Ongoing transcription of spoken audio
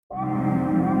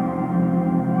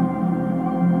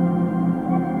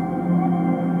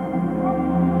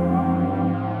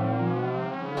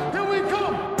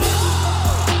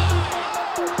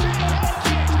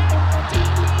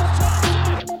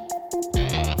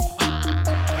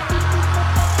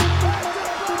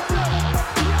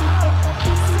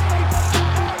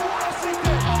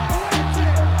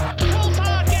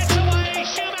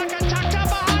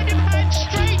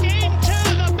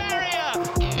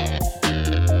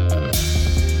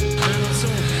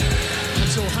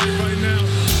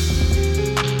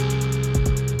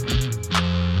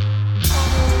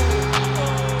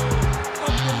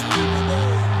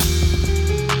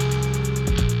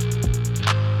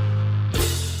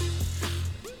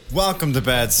Welcome to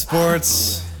Bad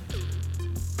Sports.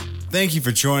 Thank you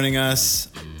for joining us.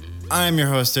 I'm your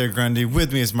host, Eric Grundy.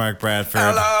 With me is Mark Bradford.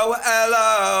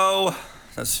 Hello.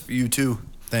 That's for you too.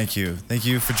 Thank you. Thank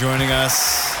you for joining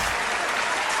us.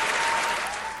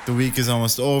 The week is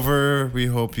almost over. We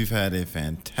hope you've had a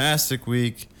fantastic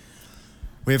week.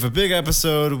 We have a big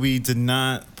episode. We did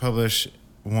not publish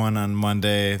one on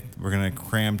Monday. We're going to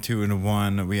cram two into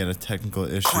one. We had a technical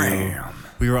issue. Cram.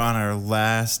 We were on our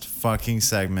last fucking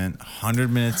segment,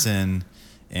 100 minutes in.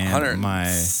 And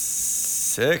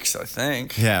 106, I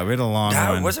think. Yeah, we had a long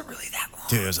one. Was it really that long?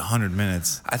 Dude, it was 100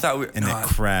 minutes. I thought it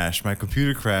crashed. My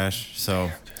computer crashed. So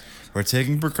we're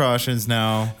taking precautions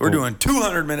now. We're doing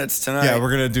 200 minutes tonight. Yeah,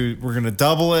 we're gonna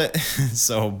double it.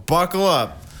 So buckle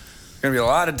up. Gonna be a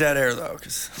lot of dead air though,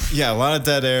 yeah, a lot of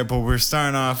dead air. But we're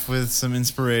starting off with some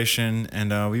inspiration,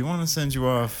 and we want to send you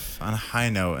off on a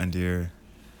high note into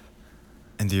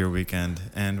your weekend.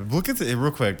 And look at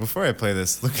real quick before I play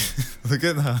this. Look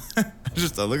at look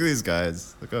at these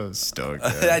guys. Look how stoked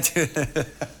they are.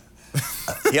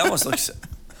 He almost looks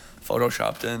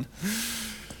photoshopped in.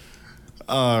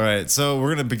 All right, so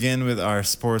we're gonna begin with our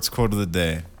sports quote of the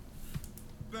day.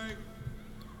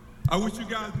 I wish you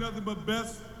guys nothing but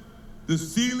best. The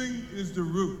ceiling is the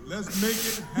roof. Let's make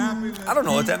it happen. I don't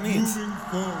know what that means. Moving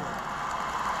forward.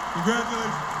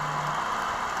 Congratulations.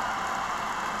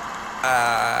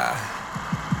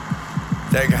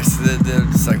 That guy's they're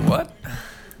just like, what?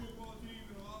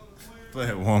 Play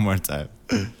it one more time.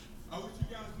 I wish you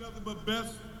guys nothing but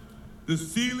best. The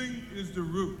ceiling is the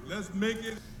roof. Let's make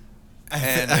it.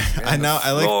 I know.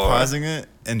 I like pausing it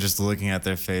and just looking at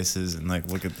their faces and like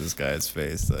look at this guy's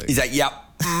face. Like he's like, yep,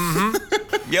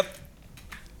 yep,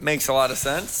 makes a lot of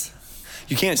sense.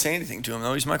 You can't say anything to him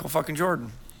though. He's Michael fucking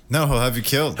Jordan. No, he'll have you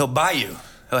killed. He'll buy you.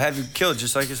 He'll have you killed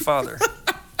just like his father.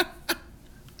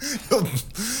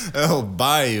 He'll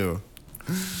buy you.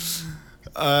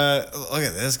 Look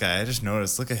at this guy. I just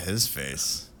noticed. Look at his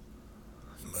face.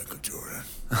 Michael Jordan.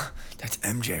 That's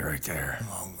MJ right there. I'm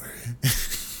hungry.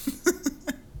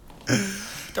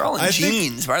 They're all in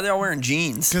jeans. Why are they all wearing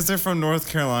jeans? Because they're from North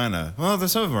Carolina. Well,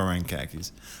 some of them are wearing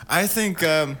khakis. I think,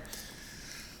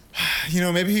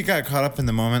 maybe he got caught up in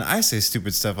the moment. I say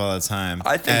stupid stuff all the time,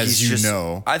 I think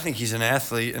I think he's an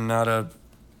athlete and not a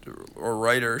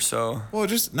writer, so... Well,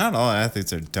 just not all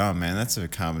athletes are dumb, man. That's a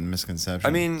common misconception.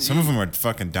 I mean... Some of them are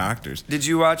fucking doctors. Did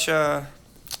you watch The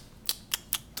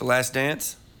Last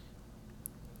Dance?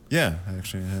 Yeah,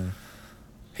 actually, yeah.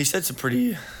 He said some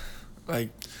pretty,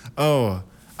 like... Oh,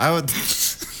 I would...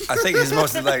 I think his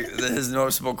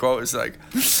noticeable quote is like...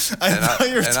 I thought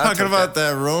you were talking about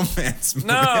that romance movie.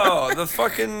 No, the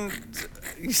fucking...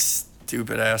 You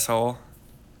stupid asshole.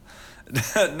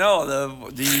 No,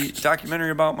 the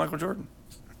documentary about Michael Jordan.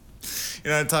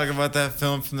 You're not talking about that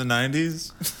film from the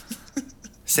 90s?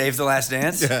 Save the Last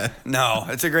Dance? Yeah. No,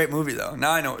 it's a great movie, though.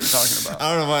 Now I know what you're talking about.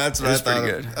 I don't know why. That's what I thought.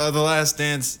 Pretty good. Oh, The Last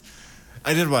Dance.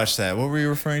 I did watch that. What were you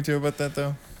referring to about that,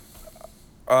 though?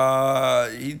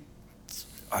 He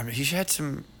had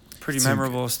some pretty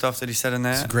memorable stuff that he said in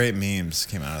that. Some great memes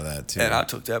came out of that, too. And I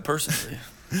took that personally.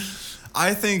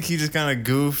 I think he just kind of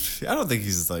goofed. I don't think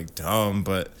he's, like, dumb,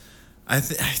 but I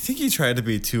think he tried to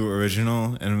be too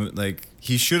original. And, like,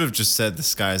 he should have just said the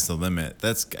sky's the limit.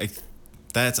 That's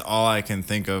all I can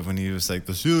think of when he was like,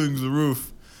 the ceiling's the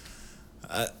roof.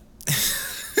 I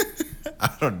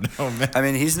don't know, man. I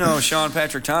mean, he's no Sean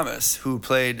Patrick Thomas, who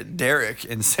played Derek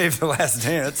in Save the Last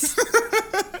Dance.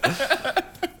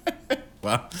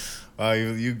 Wow,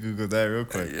 you Googled that real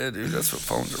quick. Yeah, dude, that's what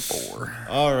phones are for.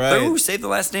 All right. Ooh, Save the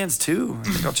Last Dance 2. I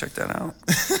think I'll check that out.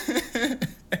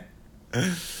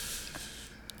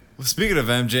 Well, speaking of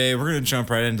MJ, we're going to jump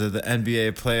right into the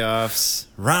NBA playoffs.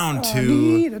 Round 2. I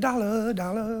need a dollar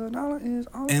is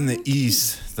all in the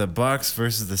East, the Bucks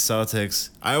versus the Celtics.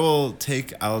 I'll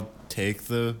take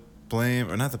the blame,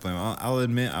 or not the blame. I'll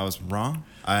admit I was wrong.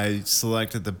 I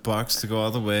selected the Bucks to go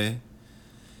all the way.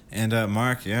 And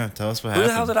Mark, yeah, tell us what happened. Who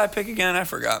the hell did I pick again? I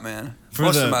forgot, man. For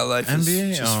Most the of my life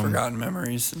NBA, is just forgotten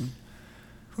memories and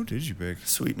who did you pick?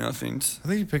 Sweet nothings. I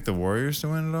think you picked the Warriors to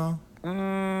win it all.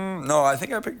 No, I don't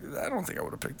think I would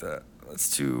have picked that.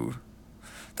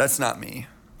 That's not me.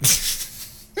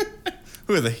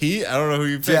 Who are the Heat? I don't know who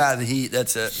you picked. Yeah, the Heat.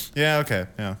 That's it. Yeah. Okay.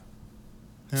 Yeah.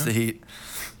 It's the Heat.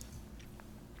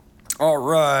 All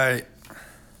right.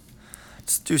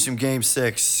 Let's do some Game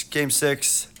 6. Game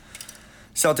 6.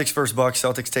 Celtics versus Bucks.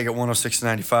 Celtics take it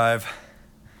 106-95.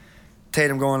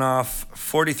 Tatum going off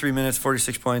 43 minutes,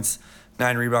 46 points,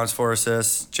 9 rebounds, 4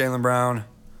 assists. Jaylen Brown,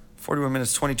 41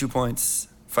 minutes, 22 points,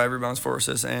 5 rebounds, 4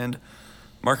 assists. And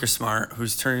Marcus Smart,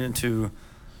 who's turned into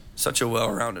such a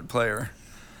well-rounded player.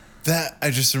 That I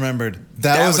just remembered.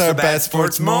 That was was our the bad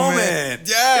sports moment.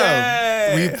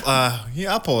 Yeah. Yay!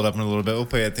 I'll pull it up in a little bit. We'll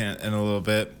play it in a little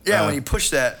bit. Yeah, when he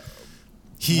pushed that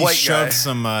he white shoved guy.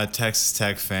 some Texas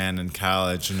Tech fan in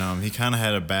college, and he kind of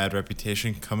had a bad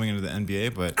reputation coming into the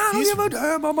NBA. But I don't give a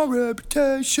damn on my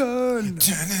reputation.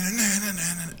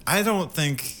 I don't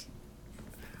think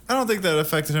that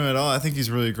affected him at all. I think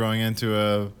he's really growing into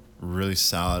a really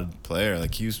solid player.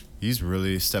 Like he's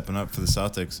really stepping up for the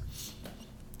Celtics.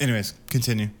 Anyways,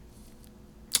 continue.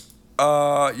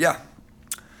 Yeah.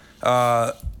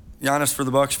 Giannis for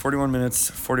the Bucks, 41 minutes,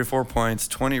 44 points,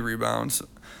 20 rebounds.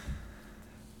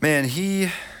 Man, he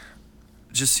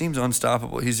just seems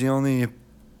unstoppable.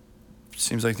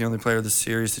 Seems like the only player of the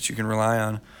series that you can rely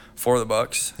on for the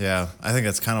Bucks. Yeah, I think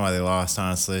that's kind of why they lost,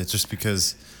 honestly. It's just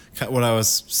because what I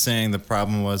was saying the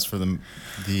problem was for the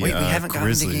Wait, we haven't gotten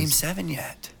Grizzlies. to Game 7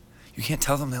 yet. You can't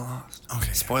tell them they lost.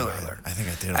 Okay. Spoiler alert. I think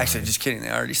I did. Actually, already. just kidding. They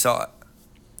already saw it.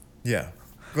 Yeah.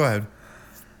 Go ahead.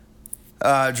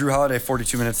 Drew Holiday,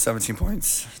 42 minutes, 17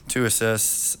 points, 2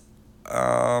 assists.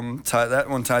 That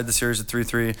one tied the series at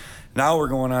 3-3. Now we're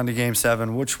going on to Game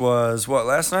 7, which was,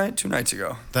 last night? 2 nights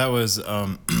ago. That was,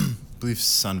 I believe,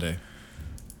 Sunday.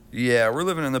 Yeah, we're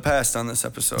living in the past on this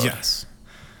episode. Yes.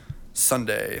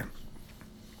 Sunday.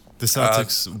 The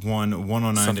Celtics won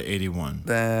 109 to 81.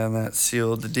 Then that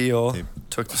sealed the deal. They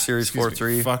Took the series Excuse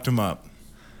me, 4-3. Fucked them up.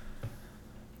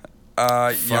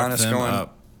 Giannis them going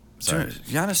up. Sorry.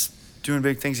 Giannis doing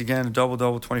big things again. A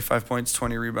double-double, 25 points,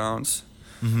 20 rebounds.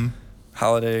 Mm-hmm.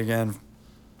 Holiday again,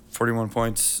 41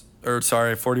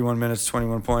 minutes,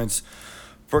 21 points.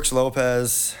 Brooks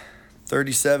Lopez,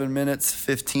 37 minutes,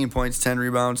 15 points, 10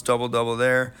 rebounds, double-double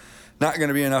there. Not going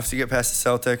to be enough to get past the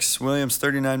Celtics. Williams,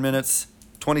 39 minutes,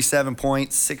 27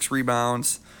 points, 6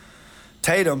 rebounds.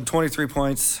 Tatum, 23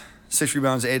 points, 6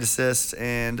 rebounds, 8 assists.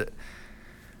 And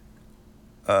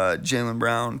Jaylen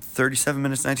Brown, 37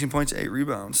 minutes, 19 points, 8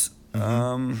 rebounds.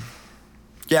 Mm-hmm.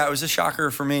 Yeah, it was a shocker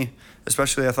for me.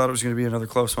 Especially, I thought it was going to be another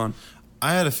close one.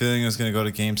 I had a feeling it was going to go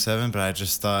to Game 7, but I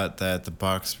just thought that the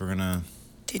Bucks were going to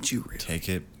Did you really? take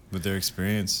it with their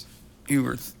experience. You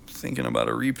were thinking about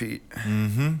a repeat.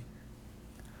 Mm-hmm.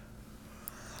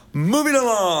 Moving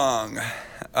along.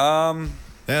 Yeah,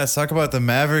 let's talk about the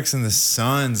Mavericks and the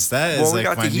Suns. That is we like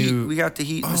got my the Heat. new... We got the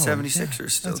Heat and the 76ers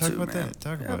still, talk too, about man. that.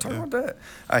 Talk about that.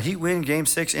 that. Heat win Game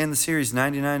 6 and the series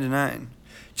 99-9.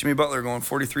 Jimmy Butler going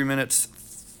 43 minutes,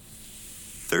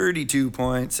 32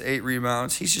 points, 8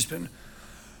 rebounds. He's just been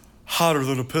hotter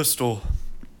than a pistol.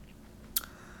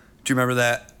 Do you remember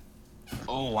that?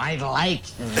 Oh, I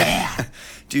liked that.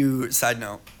 Side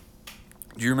note,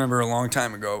 do you remember a long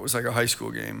time ago, it was like a high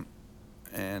school game,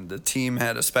 and the team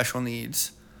had a special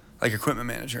needs, like equipment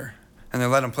manager, and they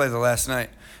let him play the last night,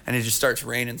 and it just starts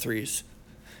raining threes.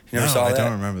 You never saw I that?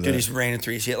 don't remember that. Dude, he's raining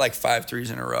threes. He hit like 5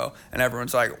 threes in a row, and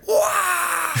everyone's like,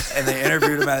 "Wow!" And they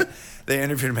interviewed him at the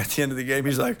end of the game.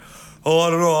 He's like, "Oh, I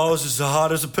don't know. I was just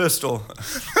hot as a pistol."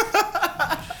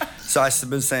 So I've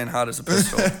been saying hot as a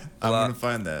pistol. I'm going to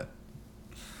find that.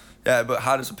 Yeah, but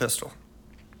hot as a pistol.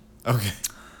 Okay.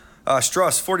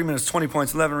 Struss, 40 minutes, 20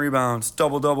 points, 11 rebounds,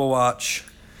 double-double watch.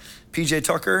 PJ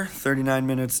Tucker, 39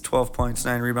 minutes, 12 points,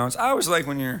 9 rebounds. I always like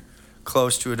when you're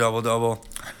close to a double-double.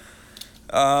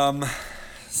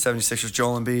 76ers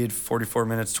Joel Embiid, 44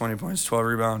 minutes, 20 points, 12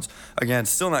 rebounds. Again,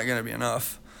 still not going to be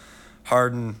enough.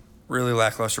 Harden, really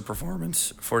lackluster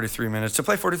performance, 43 minutes. To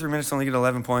play 43 minutes and only get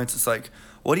 11 points, it's like,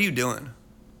 what are you doing?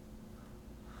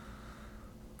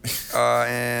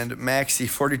 And Maxey,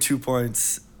 42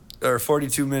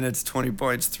 minutes, 20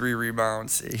 points, 3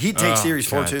 rebounds. He takes series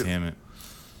 4-2. God damn it.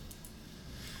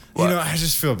 What? I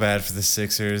just feel bad for the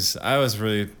Sixers. I was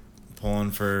really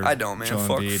pulling for I don't, man. Joel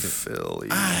Fuck Embiid. Philly.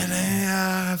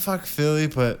 Fuck Philly,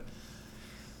 but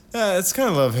yeah, it's kind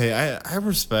of love-hate. I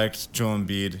respect Joel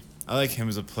Embiid. I like him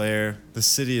as a player. The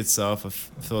city itself of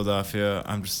Philadelphia,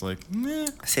 I'm just like, meh.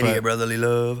 City of brotherly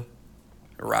love.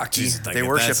 Rocky. Jesus, like, They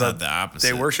that's not the opposite.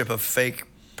 They worship a fake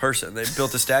person. They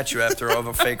built a statue of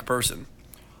a fake person.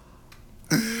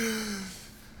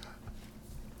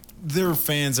 Their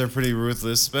fans are pretty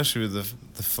ruthless, especially with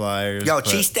the Flyers. Yo, but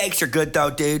cheesesteaks are good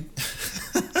though, dude.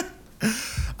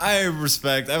 I have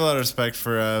a lot of respect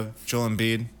for Joel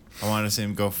Embiid. I want to see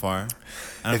him go far.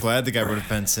 And I'm glad they got rid of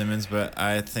Ben Simmons, but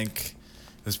I think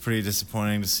it was pretty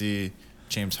disappointing to see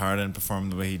James Harden perform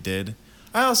the way he did.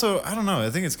 I don't know. I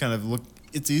think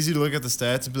it's easy to look at the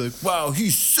stats and be like, wow, he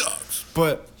sucks.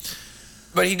 But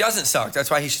he doesn't suck. That's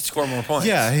why he should score more points.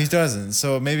 yeah, he doesn't.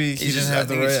 So maybe he didn't have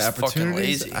the right fucking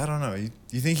opportunities. lazy. I don't know.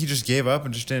 You think he just gave up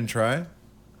and just didn't try?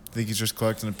 Think he's just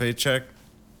collecting a paycheck?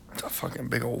 It's a fucking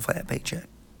big old fat paycheck.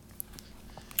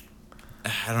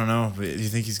 I don't know. But do you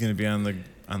think he's going to be on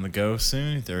the go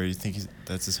soon, or you think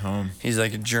that's his home? He's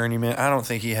like a journeyman. I don't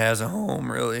think he has a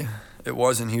home, really. It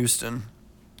was in Houston.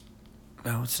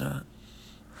 No, it's not.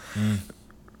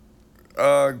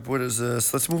 What is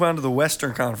this? Let's move on to the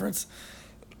Western Conference.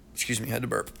 Excuse me, had to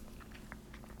burp.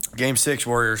 Game 6,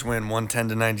 Warriors win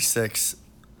 110-96.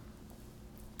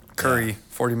 Curry,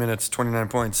 40 minutes, 29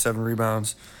 points, 7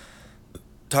 rebounds.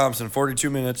 Thompson, 42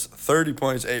 minutes, 30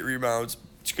 points, 8 rebounds.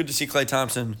 It's good to see Klay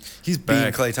Thompson. He's being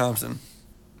back. Klay Thompson.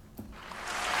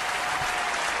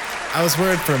 I was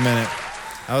worried for a minute.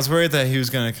 I was worried that he was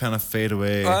going to kind of fade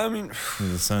away into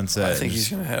the sunset. I think he's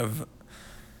going to have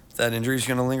that injury's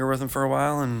going to linger with him for a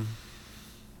while, and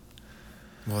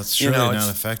it's surely not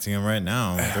affecting him right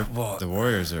now. The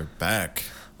Warriors are back.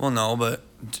 Well, no, but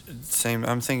same.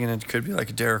 I'm thinking it could be like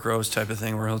a Derrick Rose type of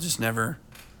thing where he'll just never.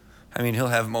 I mean, he'll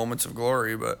have moments of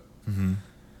glory, but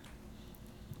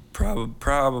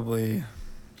probably.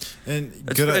 And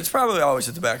it's probably always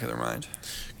at the back of their mind.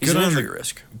 He's an injury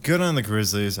risk. Good on the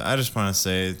Grizzlies. I just want to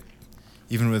say,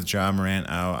 even with Ja Morant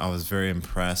out, I was very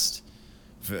impressed.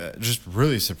 Just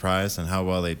really surprised on how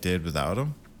well they did without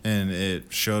him. And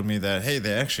it showed me that, hey,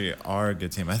 they actually are a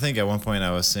good team. I think at one point I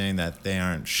was saying that they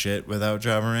aren't shit without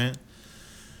Ja Morant.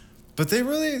 But they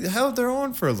really held their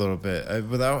own for a little bit.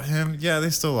 Without him, they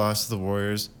still lost to the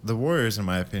Warriors. The Warriors, in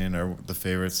my opinion, are the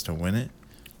favorites to win it.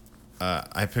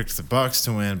 I picked the Bucks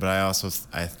to win, but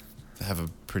I have a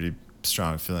pretty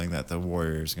strong feeling that the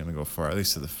Warriors are going to go far, at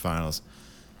least to the finals.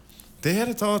 They had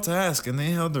a tall task, and they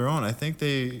held their own. I think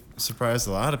they surprised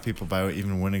a lot of people by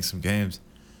even winning some games.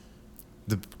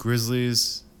 The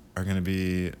Grizzlies are going to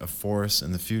be a force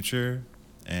in the future,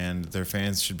 and their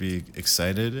fans should be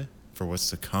excited for what's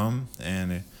to come.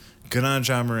 And good on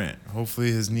Ja Morant.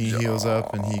 Hopefully his knee heals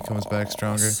up and he comes back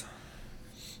stronger.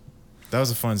 That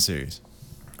was a fun series.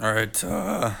 All right.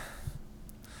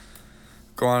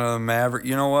 Go on to the Maverick.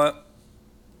 You know what?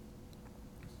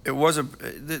 It was a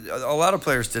lot of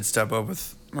players did step up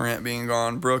with Morant being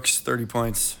gone. Brooks, 30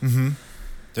 points. Mm-hmm.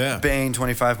 Yeah. Bane,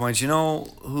 25 points. You know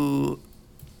who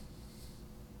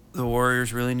the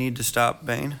Warriors really need to stop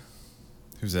Bane?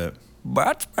 Who's that?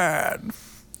 Batman.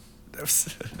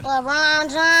 LeBron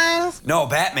James? No,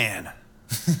 Batman.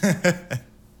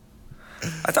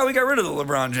 I thought we got rid of the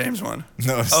LeBron James one.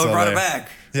 No, we brought it back.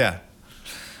 Yeah.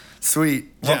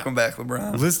 Sweet. Welcome back,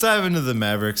 LeBron. Let's dive into the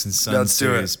Mavericks and Suns Let's do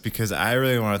series it. because I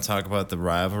really want to talk about the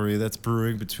rivalry that's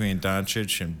brewing between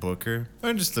Doncic and Booker,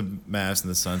 or just the Mavs and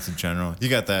the Suns in general. You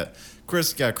got that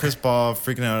Chris Paul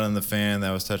freaking out on the fan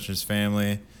that was touching his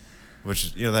family,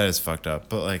 which that is fucked up.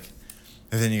 But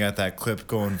and then you got that clip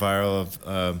going viral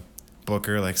of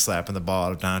Booker slapping the ball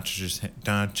out of Doncic's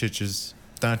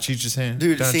hand.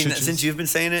 Dude, since you've been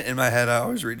saying it in my head, I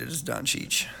always read it as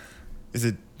Doncic. Is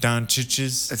it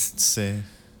Doncic's? Say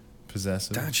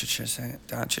possessive.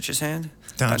 Doncic's hand.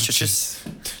 Doncic's.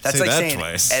 That's say like that saying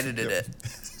twice. Edited it.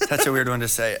 That's a weird one to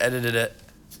say. Edited it.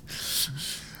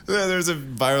 There's a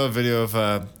viral video of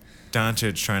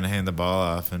Doncic trying to hand the ball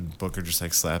off, and Booker just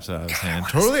slaps it out of his hand.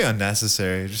 Totally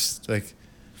unnecessary. Just I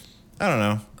don't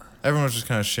know. Everyone was just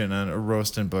kind of shitting on or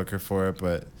roasting Booker for it,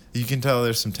 but you can tell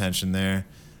there's some tension there.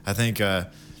 I think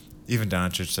even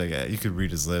Doncic, you could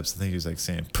read his lips. I think he was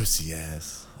saying pussy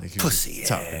ass. He was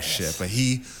talking shit, but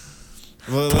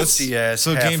pussy ass.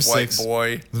 So half game white 6,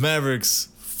 boy. the Mavericks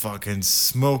fucking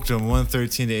smoked them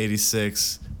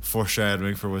 113-86,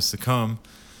 foreshadowing for what's to come.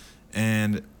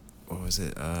 And what was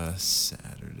it?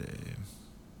 Saturday?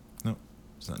 No,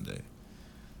 Sunday.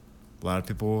 A lot of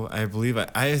people, I believe,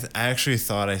 I actually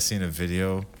thought I seen a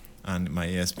video on my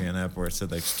ESPN app where it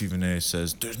said Stephen A.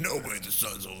 says there's no way the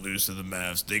Suns will lose to the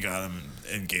Mavs. They got them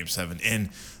in Game 7. And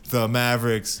the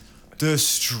Mavericks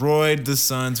destroyed the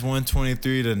Suns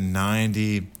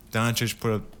 123-90. Doncic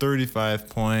put up 35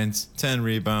 points, 10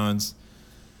 rebounds.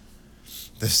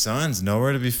 The Suns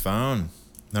nowhere to be found.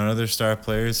 None of their star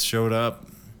players showed up.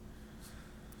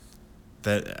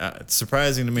 That it's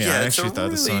surprising to me. I actually thought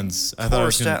the Suns. I thought it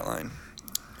was stat line.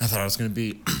 I thought it was going to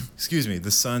be, the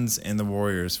Suns and the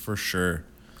Warriors for sure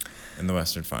in the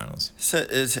Western Finals. So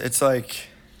it's like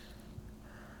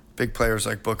big players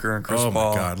like Booker and Chris Paul. Oh,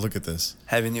 my God, look at this.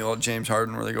 Having the old James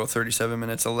Harden where they go 37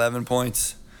 minutes, 11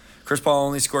 points. Chris Paul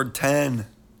only scored 10.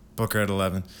 Booker at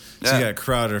 11. So you got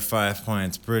Crowder, 5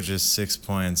 points. Bridges, 6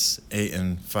 points.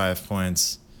 Ayton, 5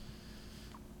 points.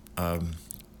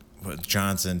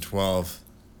 Johnson, 12.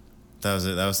 That was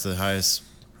it. That was the highest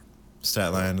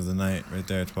stat line of the night right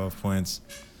there, 12 points.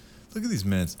 Look at these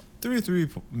minutes. 33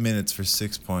 minutes for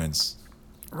 6 points.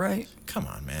 Right. Come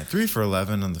on, man. 3 for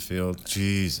 11 on the field.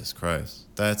 Jesus Christ.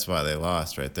 That's why they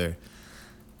lost right there.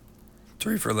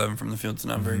 3 for 11 from the field's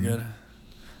not very good.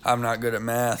 I'm not good at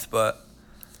math, but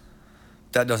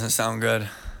that doesn't sound good.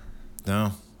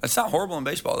 No. It's not horrible in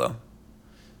baseball, though.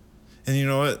 And you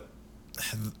know what?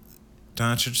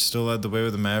 Doncic still led the way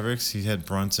with the Mavericks. He had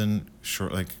Brunson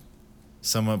short, like,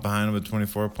 somewhat behind him with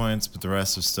 24 points, but the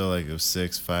rest was still like it was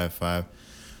 6, 5, 5.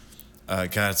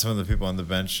 God, some of the people on the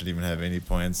bench didn't even have any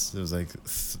points. It was like,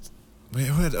 wait,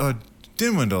 what? Oh,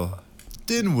 Dinwiddie.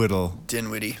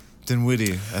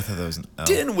 Dinwiddie. I thought that was an L.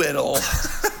 Dinwiddle.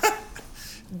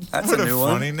 That's what a new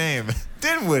funny one. name.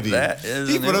 Dinwiddie. That is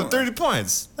He a new put up one. 30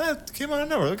 points. That came out of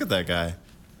nowhere. Look at that guy.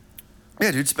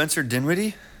 Yeah, dude, Spencer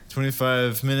Dinwiddie.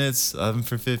 25 minutes, 11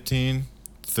 for 15,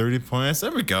 30 points.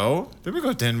 There we go,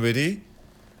 Dinwiddie.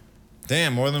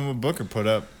 Damn, more than what Booker put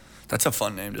up. That's a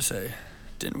fun name to say.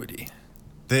 Dinwiddie.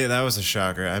 That was a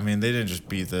shocker. I mean, they didn't just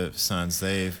beat the Suns.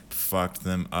 They fucked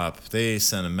them up. They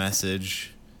sent a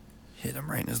message. Hit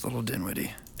him right in his little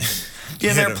Dinwiddie. You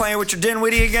in there playing with your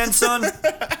Dinwiddie again, son?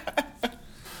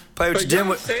 Play with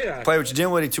your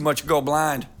Dinwiddie too much, you go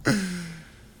blind.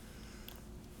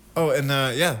 Oh, and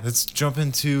let's jump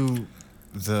into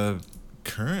the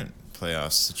current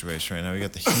playoff situation right now. We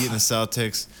got the Heat and the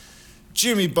Celtics.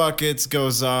 Jimmy Buckets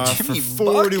goes off for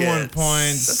 41 Buckets.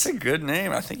 points. That's a good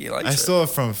name. I think he likes it. I stole it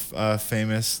from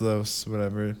Famous Los,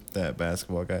 whatever, that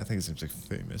basketball guy. I think his name's like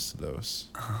Famous Los.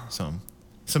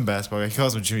 Some basketball guy. He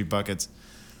calls him Jimmy Buckets.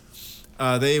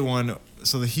 They won.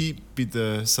 So the Heat beat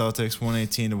the Celtics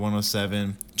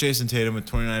 118-107. Jason Tatum with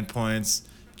 29 points.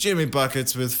 Jimmy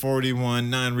Buckets with 41,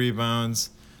 9 rebounds.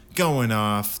 Going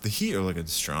off. The Heat are looking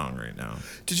strong right now.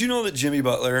 Did you know that Jimmy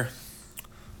Butler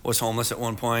was homeless at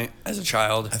one point as a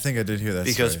child? I think I did hear that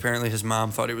Because story. apparently his mom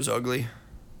thought he was ugly.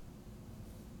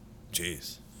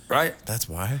 Jeez. Right? That's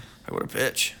why? Like, what a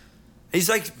bitch. He's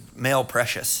like male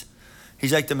Precious.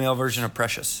 He's like the male version of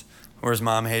Precious, where his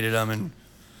mom hated him and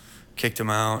kicked him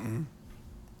out. And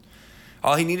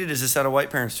all he needed is a set of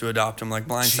white parents to adopt him, like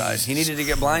Blindside. Jesus He needed to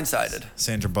get blindsided.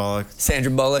 Sandra Bullock.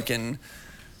 Sandra Bullock and,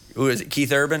 who is it,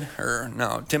 Keith Urban? Or,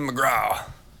 no, Tim McGraw.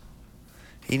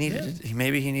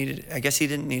 I guess he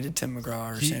didn't need a Tim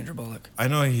McGraw or Sandra Bullock. I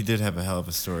know he did have a hell of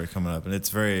a story coming up, and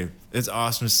it's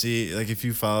awesome to see. Like, if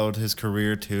you followed his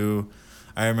career too,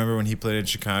 I remember when he played in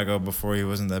Chicago before he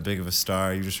wasn't that big of a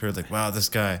star, you just heard like, wow, this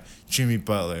guy, Jimmy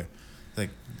Butler.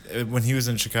 Like, when he was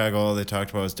in Chicago, all they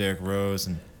talked about was Derrick Rose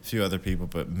and a few other people,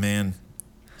 but man,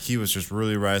 he was just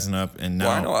really rising up. And now,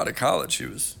 Well, I know out of college he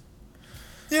was.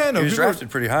 Yeah, I know. He was drafted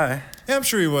pretty high. Yeah, I'm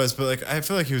sure he was, but like I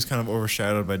feel like he was kind of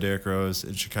overshadowed by Derrick Rose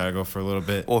in Chicago for a little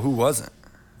bit. Well, who wasn't?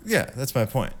 Yeah, that's my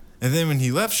point. And then when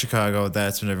he left Chicago,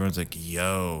 that's when everyone's like,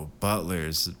 yo,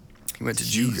 Butler's He went to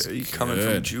He's JUCO. He's coming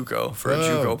good. from JUCO for a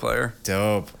JUCO player.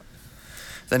 dope.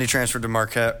 Then he transferred to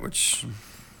Marquette, which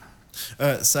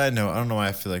Side note, I don't know why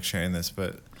I feel like sharing this,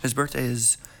 but his birthday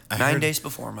is I 9 heard- days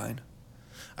before mine.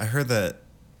 I heard that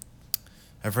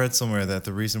I've read somewhere that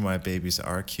the reason why babies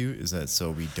are cute is that so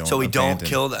we don't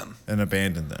Kill them. and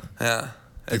abandon them. Yeah.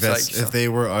 Like if they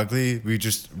were ugly,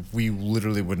 we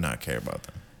literally would not care about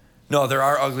them. No, there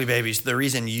are ugly babies. The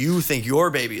reason you think your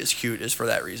baby is cute is for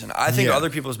that reason. I think Yeah. other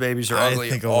people's babies are I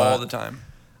ugly think a all lot- the time.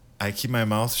 I keep my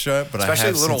mouth shut, but Especially I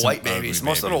have little seen white some babies. ugly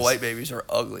Most little babies. white babies are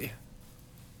ugly.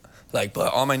 Like,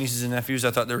 but all my nieces and nephews,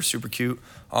 I thought they were super cute.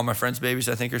 All my friends' babies,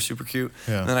 I think, are super cute.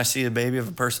 Yeah. And then I see a baby of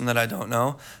a person that I don't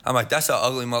know. I'm like, that's an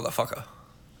ugly motherfucker.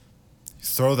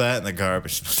 Throw that in the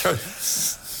garbage.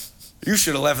 You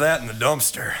should have left that in the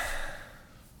dumpster.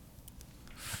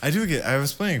 I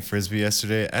was playing frisbee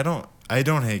yesterday. I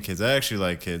don't hate kids. I actually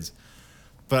like kids.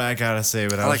 But I gotta say,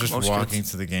 when I was like just most walking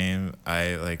kids. to the game,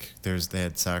 they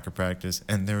had soccer practice,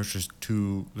 and there was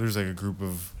there's like a group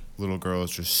of little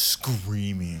girls just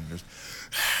screaming,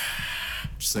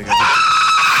 just like,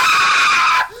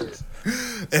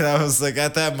 and I was like,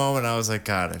 at that moment, I was like,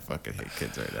 God, I fucking hate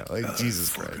kids right now. Like, Jesus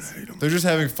Christ. They're just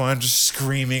having fun, just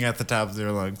screaming at the top of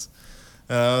their lungs.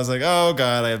 And I was like, oh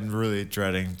God, I'm really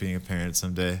dreading being a parent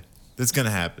someday. It's gonna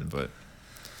happen, but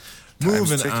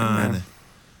moving ticking, on. man.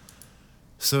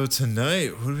 So tonight,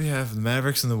 who do we have? The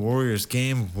Mavericks and the Warriors,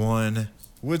 game 1.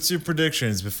 What's your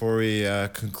predictions before we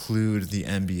conclude the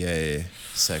NBA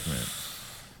segment?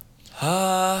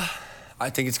 I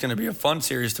think it's going to be a fun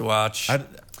series to watch.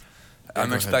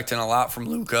 I'm expecting a lot from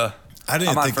Luka. I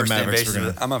didn't think the Mavericks were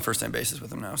going to... I'm on first-name basis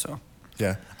with him now, so.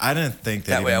 Yeah, I didn't think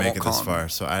they'd That way I even make won't it this call him. far,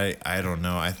 so I don't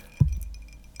know.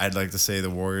 I'd like to say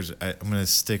the Warriors... I'm going to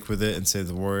stick with it and say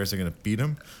the Warriors are going to beat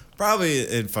them. Probably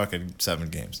in fucking 7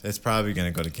 games. It's probably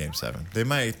going to go to game 7. They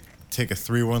might take a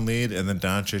 3-1 lead, and then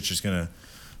Doncic is going to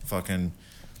fucking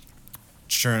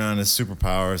churn on his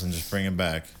superpowers and just bring him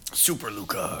back. Super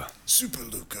Luka. Super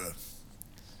Luka.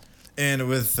 And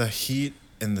with the Heat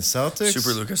in the Celtics.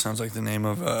 Super Luka sounds like the name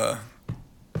of a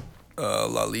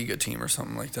La Liga team or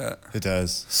something like that. It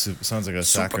does. Sounds like a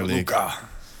soccer Super league. Luka.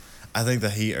 I think the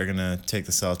Heat are gonna take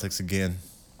the Celtics again.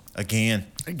 Again.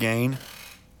 A gain.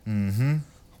 Mm-hmm.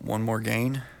 One more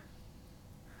gain.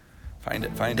 Find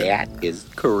it. That is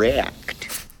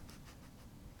correct.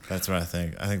 That's what I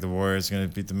think. I think the Warriors are gonna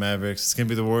beat the Mavericks. It's gonna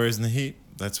be the Warriors and the Heat.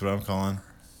 That's what I'm calling.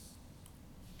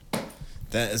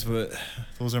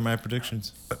 Those are my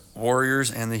predictions.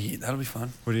 Warriors and the Heat. That'll be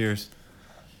fun. What are yours?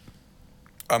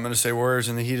 I'm going to say Warriors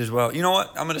and the Heat as well. You know what?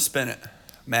 I'm going to spin it.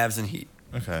 Mavs and Heat.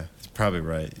 Okay. It's probably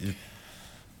right.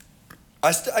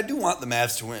 I do want the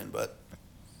Mavs to win, but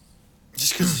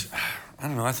just because, I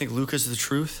don't know, I think Luka's the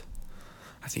truth.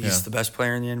 I think he's the best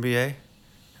player in the NBA, and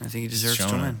I think he deserves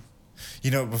to win.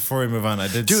 You know, before we move on, I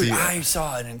did Dude, see... I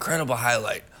saw an incredible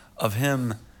highlight of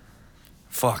him.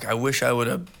 Fuck, I wish I would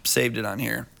have saved it on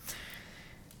here.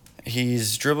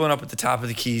 He's dribbling up at the top of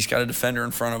the key. He's got a defender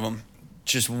in front of him.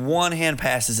 Just one hand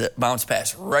passes it, bounce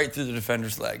pass right through the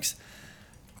defender's legs.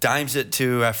 Dimes it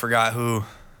to, I forgot who,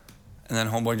 and then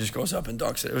homeboy just goes up and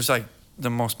dunks it. It was like the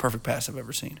most perfect pass I've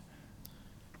ever seen.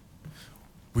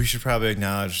 We should probably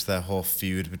acknowledge that whole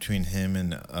feud between him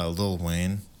and Lil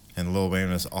Wayne. And Lil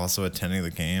Wayne was also attending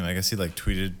the game. I guess he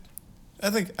tweeted. I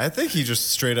think he just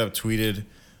straight up tweeted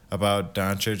about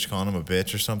Doncic calling him a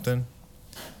bitch or something.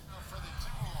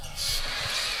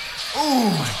 Oh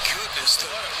my goodness!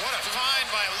 What a find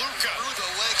by Luka. Through the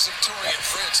legs of Torian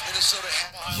Prince, Minnesota.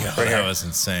 Yeah, that was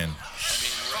insane.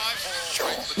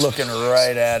 Looking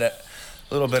right at it.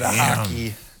 A little bit of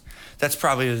hockey. That's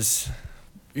probably his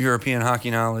European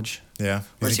hockey knowledge. Yeah.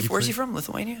 Where's he from?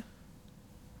 Lithuania?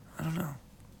 I don't know.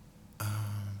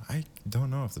 I don't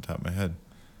know off the top of my head.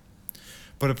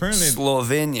 But apparently...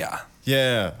 Slovenia.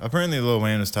 Yeah. Apparently Lil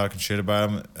Wayne was talking shit about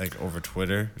him over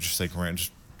Twitter. Just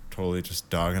totally just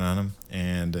dogging on him.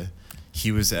 And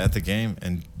he was at the game,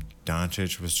 and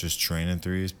Doncic was just training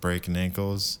threes, breaking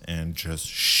ankles, and just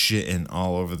shitting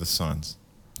all over the Suns.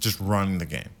 Just running the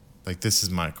game. This is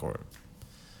my court.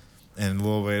 And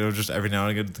Lil Wayne would just every now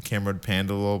and again the camera would pan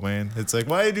to Lil Wayne. It's like,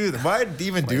 why do that? Why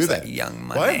even do that? Young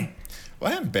money.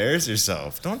 Why embarrass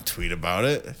yourself? Don't tweet about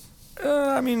it.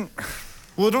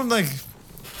 Well, don't I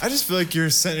just feel like you're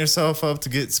setting yourself up to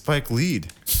get Spike Lee.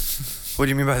 What do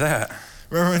you mean by that?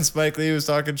 Remember when Spike Lee was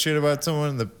talking shit about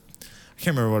someone? I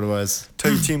can't remember what it was.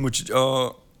 Tell your team which.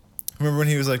 Remember when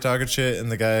he was talking shit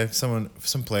and the guy, some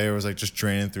player was just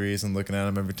draining threes and looking at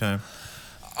him every time?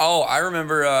 Oh, I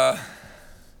remember.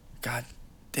 God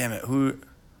damn it, who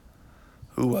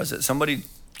was it?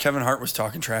 Kevin Hart was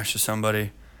talking trash to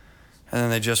somebody, and then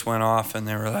they just went off and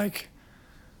they were like,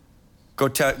 go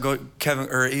Kevin,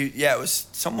 it was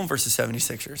someone versus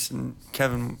 76ers, and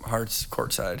Kevin Hart's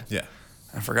courtside. Yeah.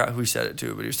 I forgot who he said it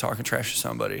to, but he was talking trash to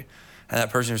somebody, and that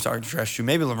person he was talking trash to,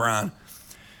 maybe LeBron,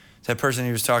 that person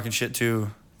he was talking shit to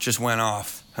just went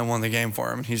off and won the game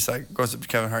for him, and he's like, goes up to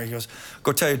Kevin Hart, he goes,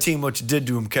 go tell your team what you did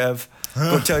to him, Kev.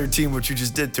 Go tell your team what you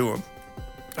just did to him.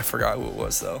 I forgot who it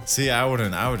was, though. See, I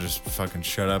wouldn't. I would just fucking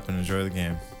shut up and enjoy the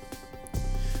game.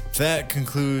 That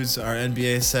concludes our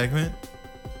NBA segment.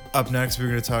 Up next, we're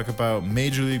going to talk about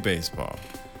Major League Baseball.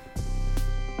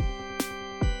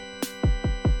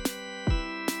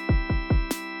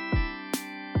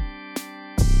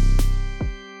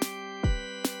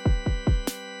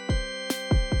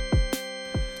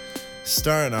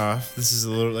 Starting off, this is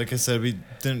a little, like I said, we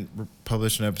didn't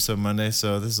publish an episode Monday,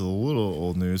 so this is a little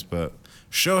old news, but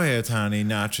Shohei Ohtani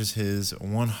notches his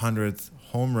 100th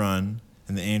home run,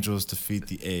 and the Angels defeat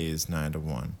the A's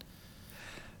 9-1.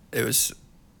 It was,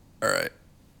 all right,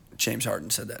 James Harden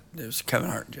said that. It was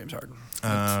Kevin Hart and James Harden.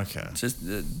 Okay. It's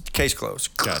just case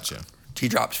closed. Gotcha. He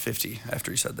dropped 50 after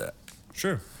he said that.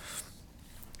 Sure.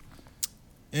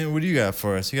 And what do you got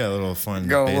for us? You got a little fun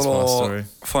baseball story.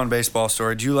 Fun baseball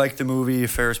story. Do you like the movie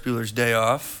Ferris Bueller's Day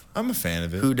Off? I'm a fan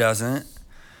of it. Who doesn't?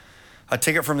 A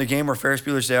ticket from the game where Ferris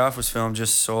Bueller's Day Off was filmed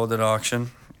just sold at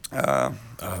auction. One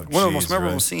of the most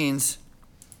memorable scenes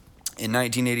in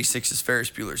 1986's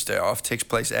Ferris Bueller's Day Off takes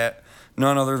place at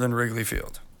none other than Wrigley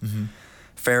Field. Mm-hmm.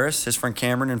 Ferris, his friend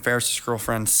Cameron, and Ferris's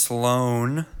girlfriend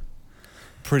Sloane.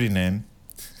 Pretty name.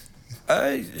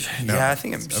 Yeah, I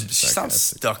think she sounds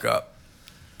stuck up.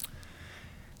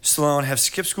 Sloan have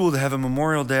skipped school to have a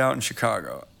Memorial Day out in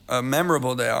Chicago. A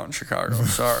memorable day out in Chicago.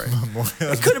 Sorry.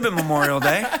 It could have been Memorial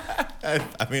Day.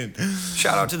 I mean,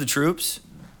 shout out to the troops.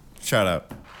 Shout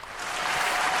out.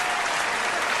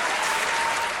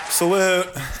 Salute.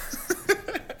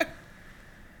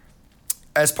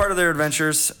 As part of their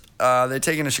adventures, they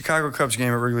take in a Chicago Cubs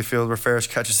game at Wrigley Field where Ferris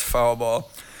catches a foul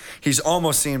ball. He's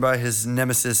almost seen by his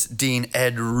nemesis, Dean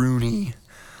Ed Rooney.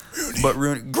 But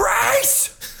Rooney,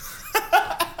 Grace!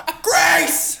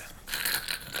 Grace!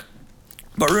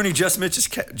 But Rooney just misses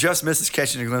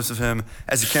catching a glimpse of him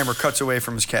as the camera cuts away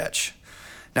from his catch.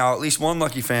 Now, at least one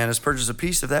lucky fan has purchased a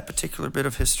piece of that particular bit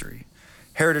of history.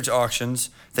 Heritage Auctions,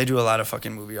 they do a lot of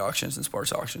fucking movie auctions and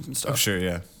sports auctions and stuff. Oh, sure,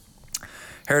 yeah.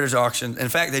 Heritage Auctions. In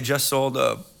fact, they just sold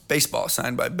a baseball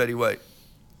signed by Betty White.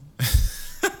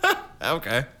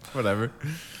 Okay, whatever.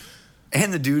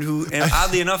 And the dude who, and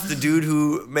oddly enough, the dude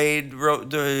who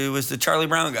was the Charlie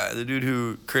Brown guy. The dude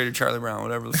who created Charlie Brown,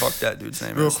 whatever the fuck that dude's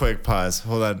name is. Real quick, pause.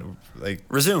 Hold on.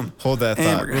 Resume. Hold that thought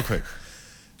Hamburger. real quick.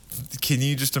 Can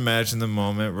you just imagine the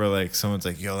moment where someone's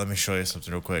like, yo, let me show you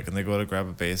something real quick, and they go to grab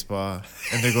a baseball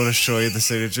and they go to show you the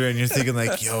signature, and you're thinking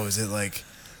yo, is it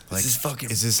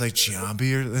is this like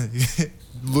Giambi or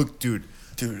look, dude,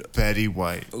 Betty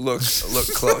White. Look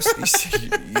close.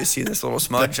 You see this little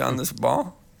smudge on this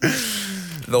ball?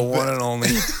 The one and only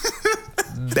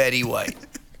Betty White.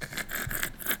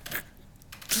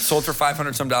 Sold for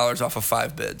 $500 some off of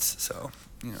 5 bids. So,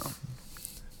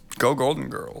 go Golden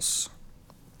Girls.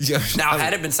 Yeah. Now,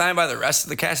 had it been signed by the rest of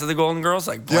the cast of the Golden Girls,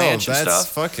 like Blanche and stuff,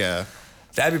 fuck yeah.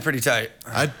 that'd be pretty tight.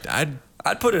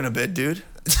 I'd put in a bid, dude.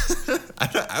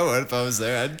 I would if I was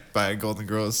there. I'd buy a Golden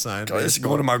Girls signed. This is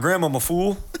going to my grandmama,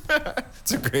 fool.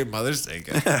 It's a great Mother's Day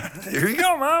gift. Here you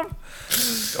go, Mom.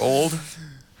 Old.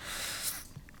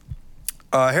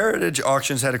 Heritage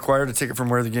Auctions had acquired a ticket from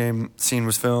where the game scene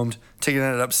was filmed. Ticket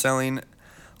ended up selling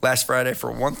last Friday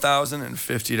for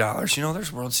 $1,050.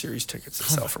 There's World Series tickets that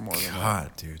sell for more than that.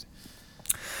 God, dude.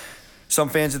 Some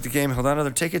fans at the game held on to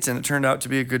their tickets, and it turned out to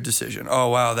be a good decision. Oh,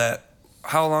 wow,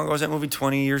 how long ago was that movie?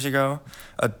 20 years ago?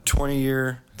 A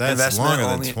 20-year That's investment.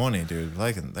 longer than 20, dude.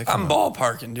 I'm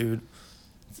ballparking, dude.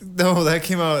 No, that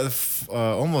came out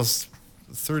almost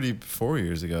 34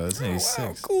 years ago. That's 86.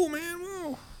 Wow, cool, man.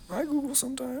 Wow. I Google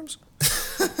sometimes.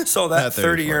 So that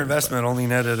 30-year 34, investment only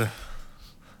netted,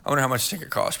 I wonder how much the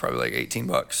ticket cost, probably like $18.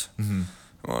 Mm-hmm.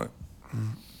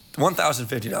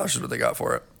 $1,050 is what they got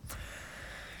for it.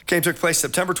 Game took place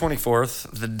September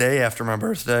 24th, the day after my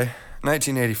birthday,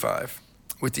 1985,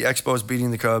 with the Expos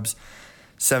beating the Cubs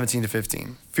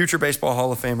 17-15. Future Baseball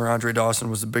Hall of Famer Andre Dawson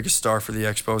was the biggest star for the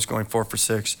Expos, going 4 for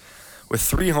 6 with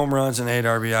 3 home runs and 8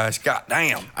 RBIs. God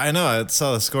damn. I know. I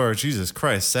saw the score. Jesus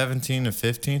Christ.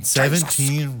 17-15.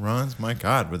 17 runs. My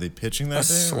God. Were they pitching that day? A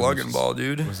slugging ball,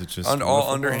 dude. Was it just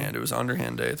all underhand? It was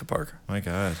underhand day at the park. My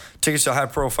God. Tickets to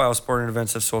high-profile sporting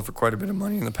events have sold for quite a bit of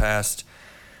money in the past.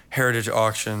 Heritage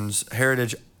auctioned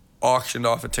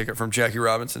off a ticket from Jackie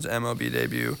Robinson's MLB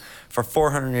debut for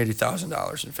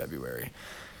 $480,000 in February.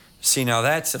 See, now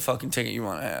that's a fucking ticket you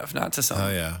want to have, not to some. Oh,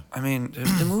 yeah. I mean,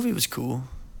 the movie was cool.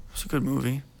 It was a good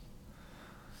movie.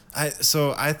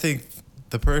 So I think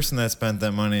the person that spent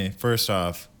that money, first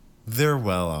off, they're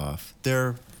well off.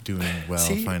 They're doing well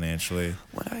financially.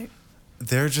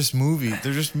 They're just movie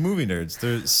nerds.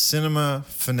 They're cinema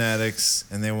fanatics,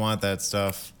 and they want that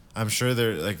stuff. I'm sure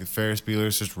they're like Ferris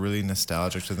Bueller's just really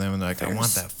nostalgic to them, and they're like, I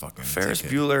want that fucking Ferris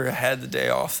ticket. Bueller had the day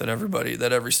off that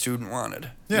every student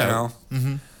wanted. Yeah.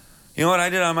 Mm-hmm. You know what I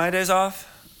did on my days off?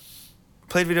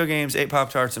 Played video games, ate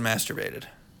Pop-Tarts, and masturbated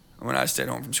when I stayed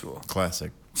home from school.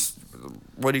 Classic.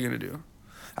 What are you gonna do?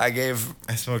 I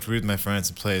smoked weed with my friends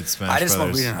and played Smash I didn't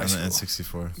Brothers smoke weed in high on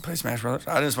school. the N64. Play Smash Brothers?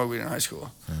 I didn't smoke weed in high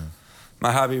school. Yeah.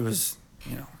 My hobby was,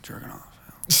 jerking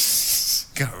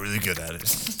off. Got really good at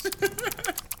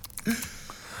it.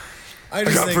 I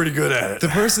got pretty good at it. The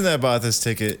person that bought this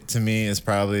ticket to me is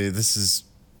probably this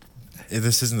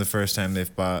isn't the first time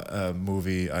they've bought a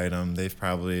movie item. They've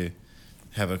probably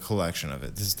have a collection of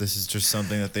it. This is just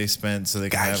something that they spent so they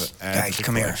can have it add to the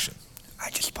collection. Here. I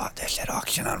just bought this at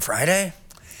auction on Friday.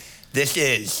 This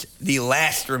is the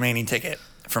last remaining ticket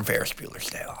from Ferris Bueller's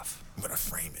Day Off. I'm gonna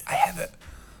frame it. I have it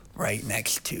right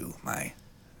next to my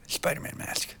Spider-Man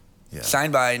mask. Yeah.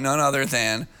 Signed by none other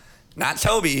than, not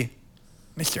Toby,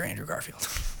 Mr. Andrew Garfield.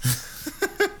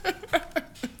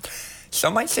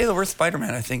 Some might say the worst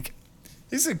Spider-Man, I think.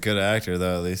 He's a good actor,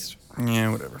 though, at least.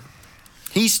 Yeah, whatever.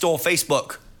 He stole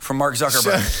Facebook from Mark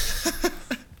Zuckerberg.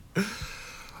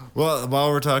 Well, while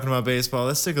we're talking about baseball,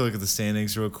 let's take a look at the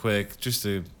standings real quick.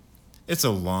 It's a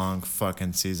long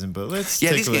fucking season, but let's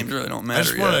take these a look. games really don't matter. I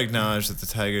just want to acknowledge that the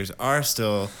Tigers are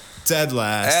still dead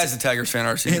last. As a Tigers fan,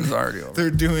 our season's already over.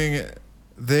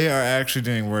 They are actually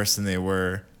doing worse than they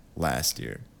were last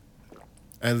year.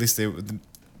 At least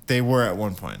they were at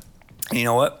one point. And you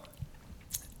know what?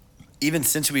 Even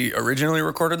since we originally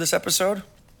recorded this episode,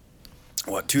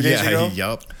 2 days ago?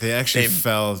 Yup. They actually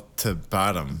fell to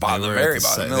bottom. The very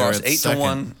bottom. They lost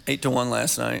 8-1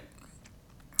 last night.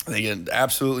 They get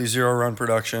absolutely 0 run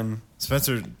production.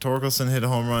 Spencer Torkelson hit a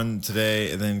home run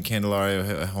today, and then Candelario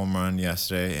hit a home run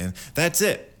yesterday, and that's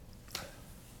it.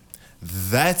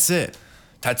 That's it.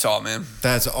 That's all, man.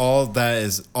 That's all. That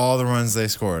is all the runs they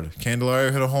scored.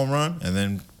 Candelario hit a home run, and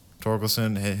then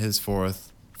Torkelson hit his 4th.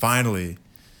 Finally.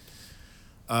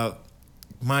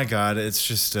 My God, it's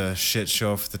just a shit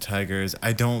show for the Tigers.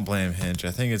 I don't blame Hinch.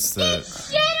 I think it's the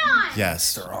Shit on!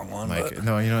 yes, the wrong one. Mike.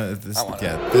 No, you know this. I want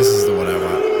This is the one I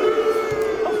want.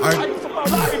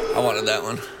 I wanted that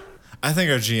one. I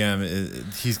think our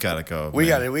GM he's got to go. We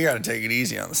man. got to take it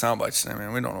easy on the sound bites,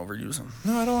 man. We don't overuse them.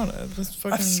 No, I don't want to. Let's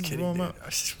fucking I'm just kidding, roll 'em dude.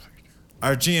 out.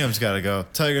 Our GM's got to go.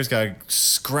 Tigers got to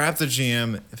scrap the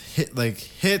GM.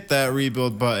 Hit that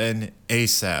rebuild button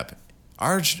ASAP.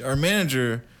 Our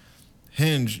manager,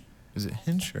 Hinge. Is it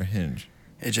Hinge or Hinge?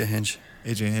 AJ Hinch.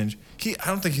 AJ Hinge. I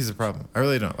don't think he's a problem. I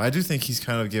really don't. I do think he's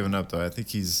kind of given up, though. I think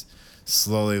he's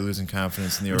slowly losing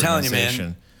confidence in the I'm telling you, organization.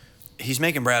 man. He's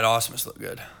making Brad Ausmus look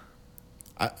good.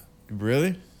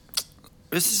 Really?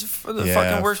 This is for the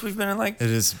fucking worst we've been in like It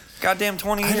is. goddamn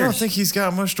 20 years. I don't think he's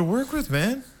got much to work with,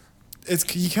 man.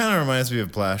 He kind of reminds me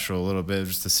of Blashill a little bit,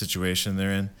 just the situation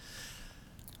they're in.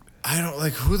 I don't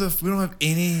like we don't have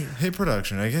any hit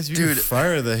production. I guess you could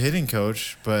fire the hitting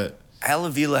coach, but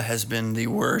Alavila has been the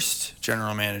worst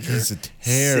general manager he's a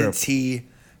terrible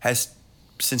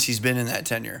since he's been in that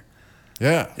tenure.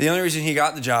 Yeah. The only reason he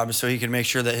got the job is so he could make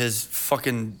sure that his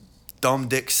fucking dumb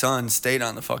dick son stayed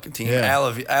on the fucking team. Yeah.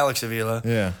 Alex Avila.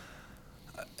 Yeah.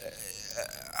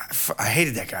 I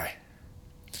hated that guy.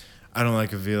 I don't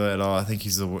like Avila at all. I think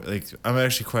he's I'm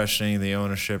actually questioning the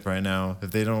ownership right now.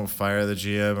 If they don't fire the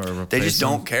GM or replace They just him,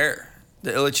 don't care.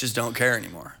 The Illiches don't care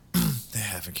anymore. They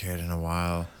haven't cared in a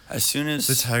while. As soon as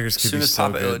The Tigers could as soon be as so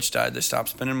Papa good. Illich died, they stopped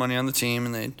spending money on the team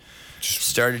and they just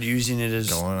started using it as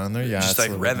Going on their yachts just a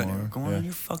like little bit revenue. more. Going Yeah. on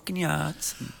your fucking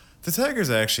yachts. The Tigers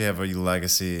actually have a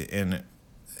legacy, and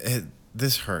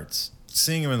this hurts.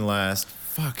 Seeing him in last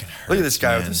fucking hurts. Look at this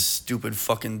guy man. with his stupid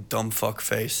fucking dumb fuck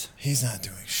face. He's not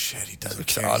doing shit. He doesn't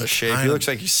Looks care. out of shape. He looks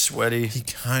like he's sweaty. He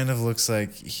kind of looks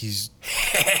like he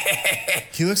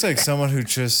looks like someone who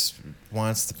just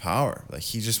wants the power. Like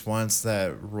he just wants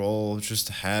that role, just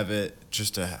to have it,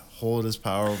 just to hold his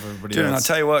power over everybody Dude, and I'll else.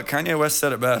 tell you what, Kanye West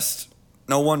said it best.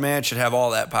 No one man should have all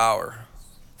that power.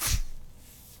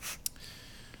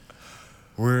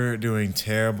 We're doing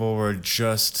terrible.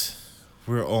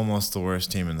 We're almost the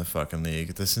worst team in the fucking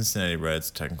league. The Cincinnati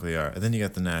Reds technically are. And then you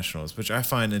got the Nationals, which I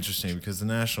find interesting because the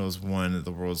Nationals won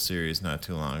the World Series not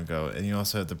too long ago. And you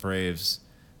also have the Braves.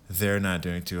 They're not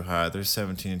doing too hot. They're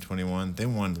 17-21. They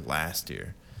won last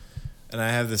year. And I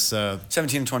have this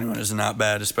 17-21 is not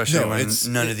bad, especially when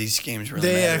none of these games really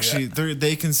they matter actually yet.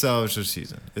 they can salvage their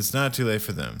season. It's not too late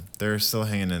for them. They're still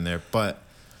hanging in there, but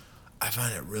I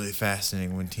find it really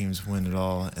fascinating when teams win it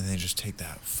all and they just take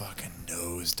that fucking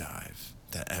nosedive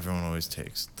that everyone always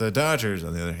takes. The Dodgers,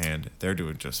 on the other hand, they're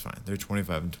doing just fine. They're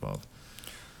 25-12.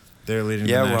 They're leading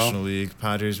the National League.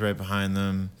 Padres right behind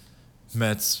them.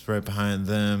 Mets right behind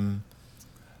them.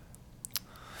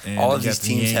 And all of you these got the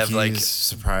teams have, like- Yankees,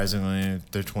 surprisingly,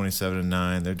 they're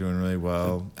 27-9. They're doing really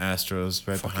well. Astros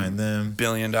right behind them.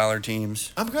 billion-dollar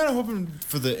teams. I'm kind of hoping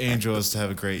for the Angels to have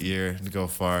a great year and to go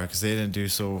far because they didn't do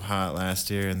so hot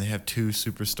last year and they have 2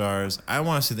 superstars. I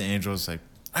want to see the Angels, I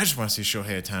just want to see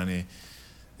Shohei Ohtani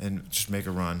and just make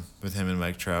a run with him and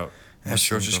Mike Trout.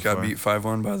 Astros just got beat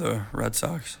 5-1 by the Red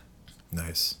Sox.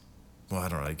 Nice. Well, I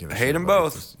don't really give a I shit. hate them about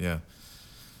both. this. Yeah.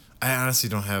 I honestly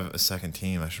don't have a second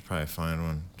team. I should probably find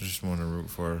one. Just want to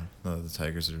root for. No, the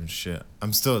Tigers are doing shit.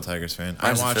 I'm still a Tigers fan.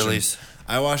 Mine's the Phillies.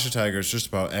 I watch the Tigers just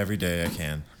about every day I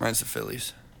can. Mine's the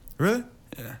Phillies. Really?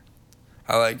 Yeah.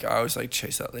 I always like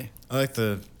Chase Utley. I like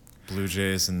the Blue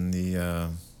Jays and the.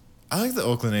 I like the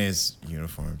Oakland A's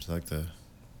uniforms. I like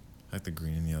the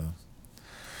green and yellow.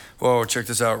 Whoa, check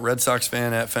this out. Red Sox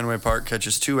fan at Fenway Park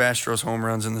catches 2 Astros home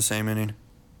runs in the same inning.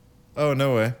 Oh,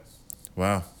 no way.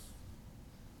 Wow.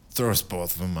 Throws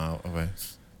both of them out away.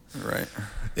 Right.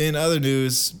 In other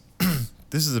news,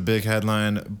 this is a big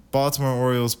headline. Baltimore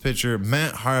Orioles pitcher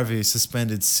Matt Harvey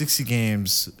suspended 60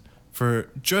 games for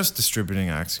just distributing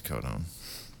oxycodone.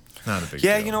 Not a big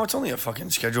deal. Yeah, you know, it's only a fucking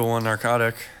Schedule 1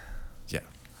 narcotic. Yeah.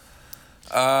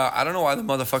 I don't know why the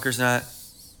motherfucker's not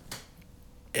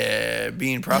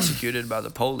being prosecuted by the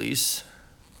police.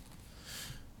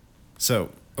 So,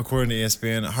 according to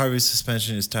ESPN, Harvey's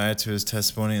suspension is tied to his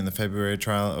testimony in the February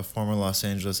trial of former Los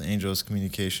Angeles Angels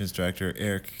communications director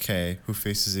Eric Kay, who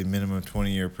faces a minimum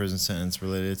 20-year prison sentence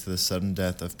related to the sudden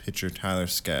death of pitcher Tyler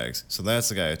Skaggs. So that's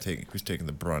the guy who's taking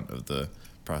the brunt of the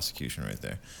prosecution right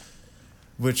there.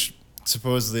 Which,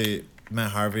 supposedly,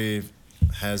 Matt Harvey,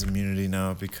 has immunity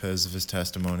now because of his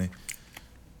testimony.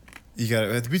 We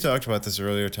talked about this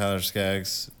earlier. Tyler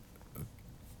Skaggs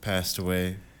passed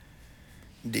away.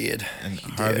 Did. And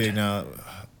He Harvey did.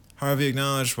 Harvey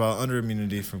acknowledged, while under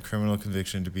immunity from criminal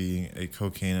conviction, to being a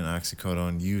cocaine and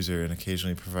oxycodone user and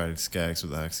occasionally provided Skaggs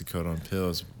with oxycodone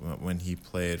pills when he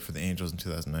played for the Angels in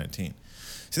 2019.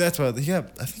 See, that's why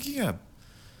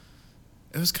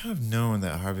it was kind of known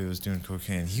that Harvey was doing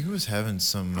cocaine. He was having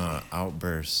some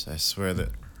outbursts. I swear that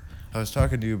I was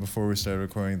talking to you before we started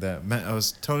recording that. I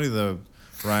was telling you the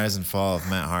rise and fall of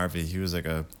Matt Harvey. He was in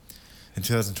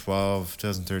 2012,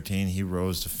 2013, he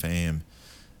rose to fame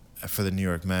for the New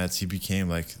York Mets.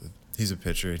 He's a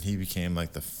pitcher, and he became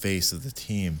like the face of the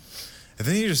team. And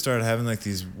then he just started having like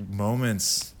these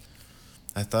moments.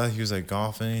 I thought he was like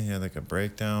golfing. He had like a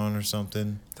breakdown or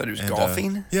something. Thought he was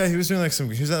golfing? Yeah, he was doing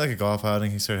he was at like a golf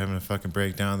outing. He started having a fucking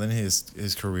breakdown. Then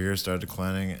his career started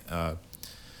declining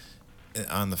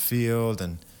on the field,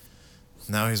 and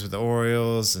now he's with the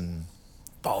Orioles, and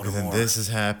Baltimore. then this is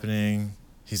happening.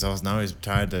 He's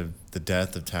tied to the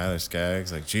death of Tyler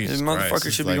Skaggs. Like, Jesus This Christ.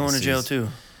 motherfucker should be going to jail too.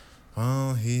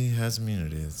 Well, he has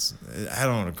immunity. I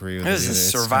don't agree with it. Is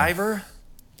this Survivor?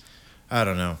 I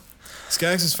don't know.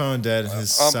 Skaggs was found dead in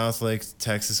his South Lake,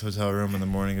 Texas hotel room on the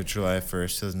morning of July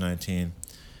 1st, 2019,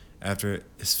 after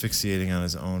asphyxiating on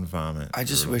his own vomit. I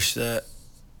just wish that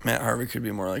Matt Harvey could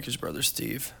be more like his brother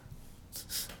Steve.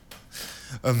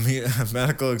 A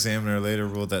medical examiner later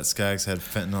ruled that Skaggs had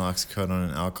fentanyl, oxycodone,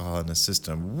 and alcohol in his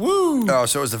system. Woo! Oh,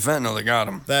 so it was the fentanyl that got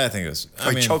him. That I think it was. So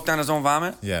he choked on his own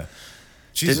vomit? Yeah.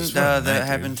 Jesus, Didn't what a that night,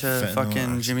 happen dude. to Fentanyl, fucking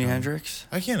Jimi oxycodone. Hendrix?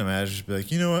 I can't imagine just be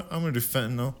like, you know what? I'm going to do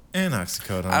fentanyl and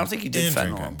oxycodone. I don't think he did and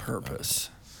fentanyl drink on it. purpose.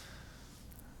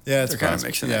 Yeah, it's They're kinda possible.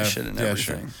 mixing that shit in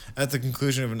everything. Sure. At the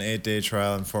conclusion of an 8-day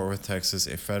trial in Fort Worth, Texas,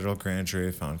 a federal grand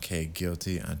jury found K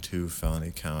guilty on 2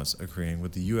 felony counts, agreeing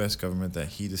with the U.S. government that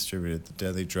he distributed the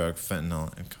deadly drug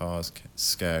fentanyl and caused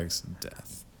Skaggs'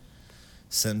 death.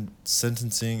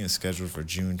 Sentencing is scheduled for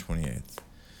June 28th.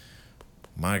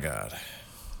 My God.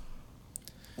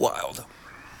 Wild.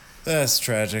 That's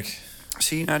tragic.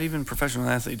 See, not even professional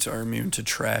athletes are immune to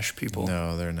trash people.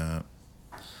 No, they're not.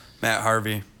 Matt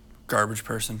Harvey, garbage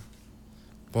person.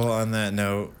 Well, on that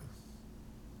note,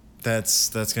 that's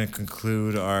going to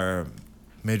conclude our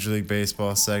Major League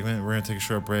Baseball segment. We're going to take a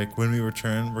short break. When we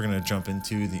return, we're going to jump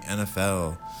into the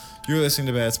NFL. You're listening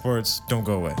to Bad Sports. Don't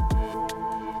go away.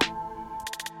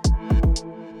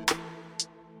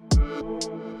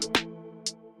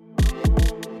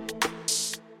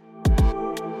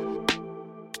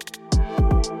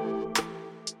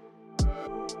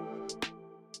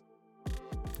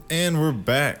 And we're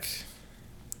back.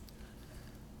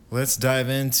 Let's dive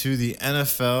into the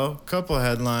NFL. Couple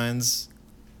headlines.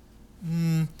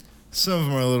 Some of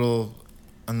them are a little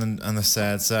on the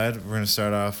sad side. We're going to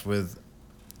start off with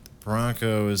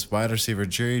Broncos wide receiver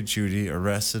Jerry Jeudy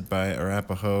arrested by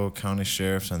Arapahoe County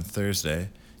Sheriffs on Thursday.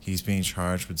 He's being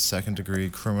charged with second-degree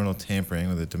criminal tampering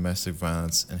with a domestic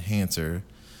violence enhancer,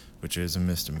 which is a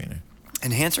misdemeanor.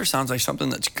 Enhancer sounds like something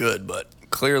that's good, but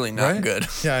clearly not Right? good.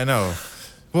 Yeah, I know.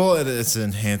 Well, it's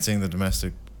enhancing the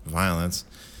domestic violence.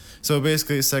 So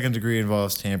basically, second degree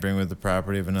involves tampering with the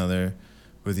property of another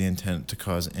with the intent to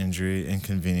cause injury,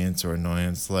 inconvenience, or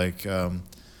annoyance, like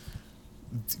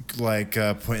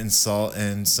putting salt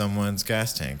in someone's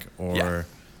gas tank or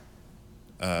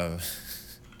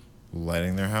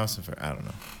lighting their house on fire. I don't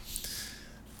know.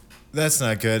 That's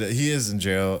not good. He is in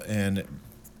jail, and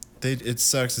it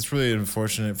sucks. It's really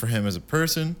unfortunate for him as a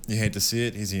person. You hate to see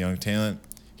it. He's a young talent.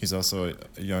 He's also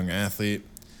a young athlete.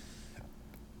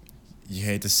 You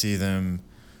hate to see them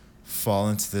fall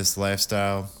into this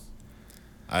lifestyle.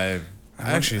 I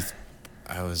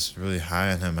was really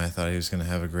high on him. I thought he was going to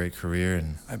have a great career.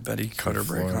 And I bet he cut her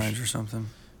brake lines or something.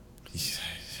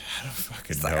 I don't fucking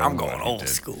It's know. like, I'm what going he old did.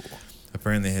 school.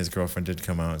 Apparently, his girlfriend did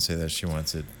come out and say that she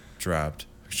wants it dropped.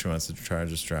 She wants the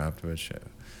charges dropped, which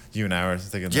you and I were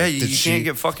thinking. Yeah, like, you can't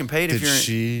get fucking paid if Did you're.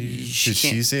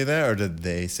 she say that, or did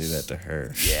they say that to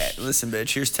her? Yeah, listen,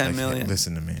 bitch. Here's $10 million.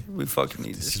 Listen to me. We fucking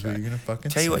need This this. is what back. you're gonna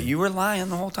fucking Tell you say. what, you were lying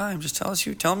the whole time. Just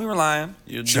tell me you were lying.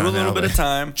 You do John a little bit of Elway.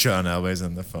 time, John Elway's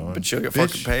on the phone. but you'll get Bitch.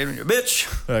 fucking paid when you're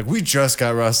bitch. They're like, we just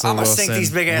got Russell I'ma Wilson. sink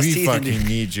these big-ass we teeth into fucking you."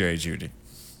 need Jerry Jeudy.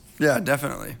 Yeah,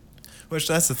 definitely. Which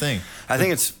that's the thing. I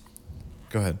think it's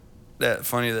Go ahead. that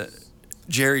funny that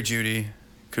Jerry Jeudy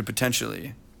could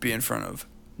potentially be in front of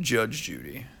Judge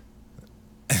Judy.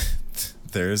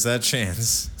 There's that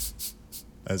chance.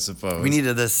 I suppose. We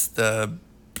needed the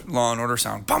Law and Order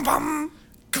sound. Bum bum.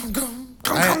 Gum, gum,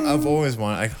 gum, gum.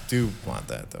 I do want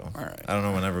that though. All right. I don't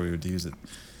know whenever we would use it.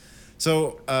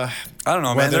 So I don't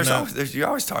know, man. whether or not- You're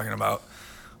always talking about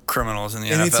criminals in the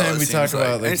NFL. Anytime we talk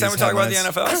about anytime we talk about the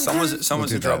NFL,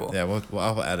 someone's in trouble. Yeah,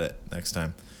 I'll add it next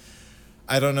time.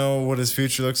 I don't know what his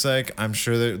future looks like. I'm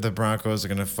sure that the Broncos are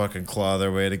gonna fucking claw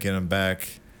their way to get him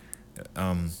back.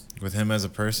 With him as a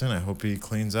person, I hope he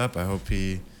cleans up. I hope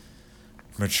he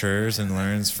matures and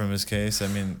learns from his case. I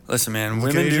mean, listen, man, look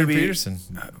women at do Adrian be Peterson.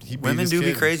 He beat women his do be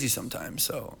kid. crazy sometimes.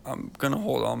 So I'm gonna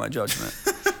hold all my judgment.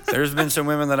 There's been some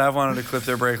women that I've wanted to clip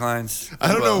their brake lines.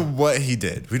 I don't know what he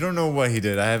did. We don't know what he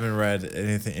did. I haven't read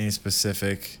any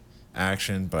specific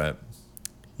action, but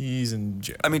he's in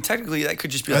jail. I mean, technically, that could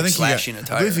just be like slashing a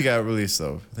tire. I believe he got released,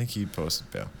 though. I think he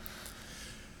posted bail.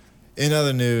 In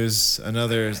other news,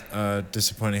 another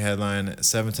disappointing headline,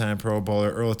 7-time Pro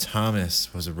Bowler Earl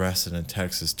Thomas was arrested in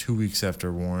Texas 2 weeks after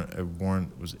a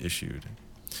warrant was issued.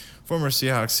 Former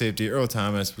Seahawks safety Earl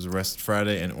Thomas was arrested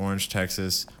Friday in Orange,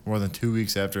 Texas, more than 2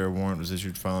 weeks after a warrant was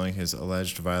issued following his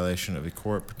alleged violation of a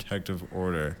court protective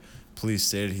order. Police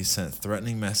stated he sent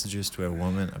threatening messages to a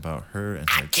woman about her and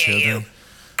her children.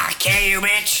 I kill you,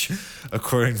 bitch.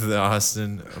 According to the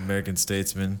Austin American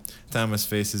Statesman, Thomas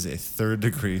faces a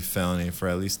third-degree felony for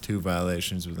at least 2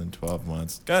 violations within 12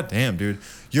 months. God damn, dude.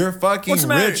 You're fucking What's the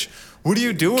matter? rich. What are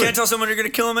you doing? Can't tell someone you're gonna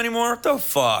kill them anymore? What the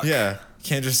fuck? Yeah.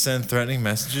 Can't just send threatening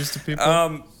messages to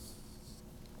people?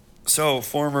 So,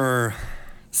 former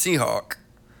Seahawk.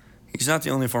 He's not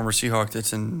the only former Seahawk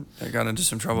that got into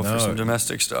some trouble for some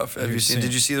domestic stuff. Did you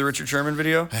see the Richard Sherman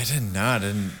video? I did not.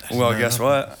 Well, guess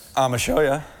what? I'm going to show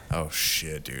you. Oh,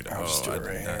 shit, dude. I'll just do it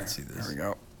right did here. not see this. There we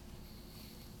go.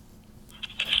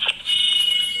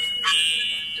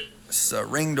 This is a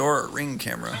ring door or ring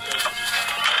camera.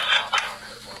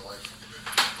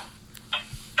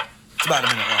 It's about a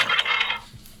minute long.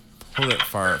 Hold it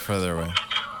further away.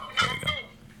 There we go.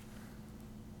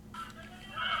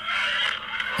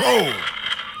 Whoa!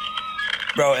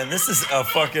 Bro, and this is a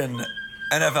fucking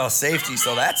NFL safety,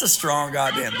 so that's a strong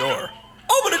goddamn door.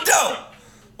 Open the door!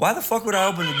 Why the fuck would I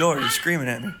open the door? You're screaming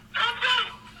at me.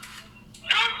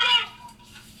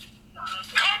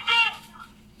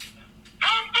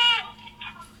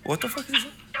 What the fuck is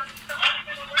that?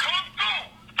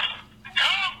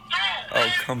 Oh,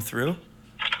 come through?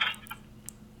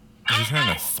 Is he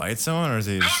trying to fight someone, or is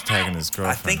he just attacking his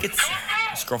girlfriend? I think it's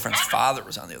his girlfriend's father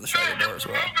was on the other side of the door as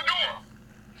well.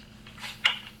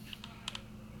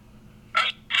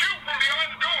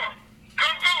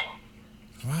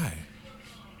 Why?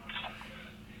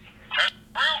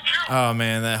 Oh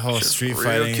man, that whole Just street real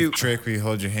fighting cute. trick where you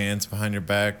hold your hands behind your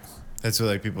back. That's what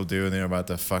like people do when they're about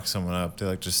to fuck someone up. They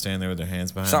like just stand there with their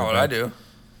hands behind That's their not what back. I do.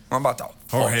 I'm about to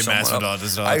Jorge fuck someone Masvidal up.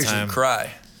 does it all I the usually time.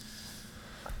 cry.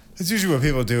 It's usually what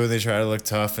people do when they try to look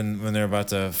tough and when they're about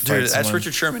to fight Dude, that's someone.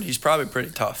 Richard Sherman. He's probably pretty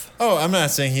tough. Oh, I'm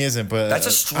not saying he isn't, but That's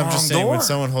a strong I'm just saying when door.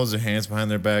 someone holds their hands behind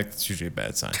their back, it's usually a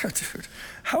bad sign. Dude,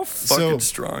 how fucking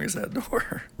strong is that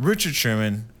door? Richard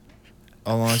Sherman,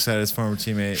 alongside his former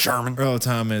teammate Sherman. Earl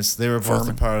Thomas, they were both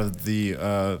a part of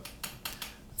the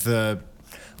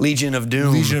Legion of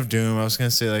Doom. Legion of Doom. I was gonna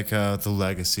say like the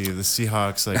legacy of the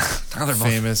Seahawks, like Now they're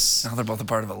famous Now they're both a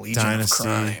part of a Legion dynasty,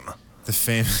 of Crime. the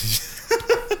famous.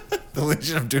 The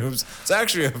Legion of Dooms. It's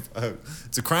actually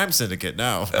it's a crime syndicate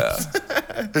now.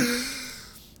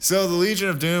 So the Legion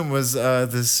of Doom was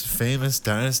this famous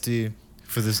dynasty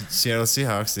for the Seattle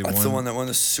Seahawks. That's the one that won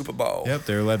the Super Bowl. Yep,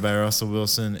 they were led by Russell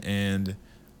Wilson and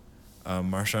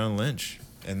Marshawn Lynch,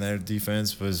 and their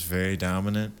defense was very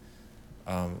dominant.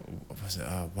 What was it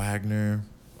Wagner?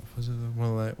 What was it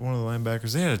one of the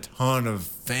linebackers? They had a ton of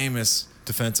famous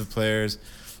defensive players,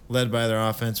 led by their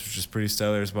offense, which was pretty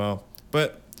stellar as well.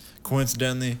 But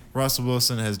coincidentally, Russell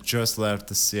Wilson has just left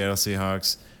the Seattle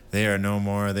Seahawks. They are no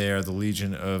more. They are the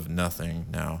Legion of Nothing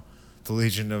now. The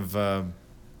Legion of God,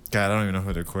 I don't even know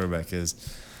who their quarterback is.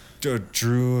 The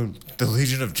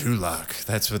Legion of Drew Lock.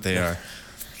 That's what they are.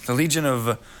 The Legion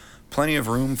of plenty of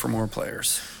room for more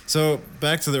players. So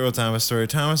back to the Earl Thomas story.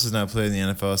 Thomas has not played in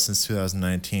the NFL since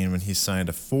 2019 when he signed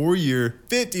a 4-year,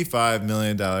 $55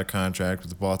 million contract with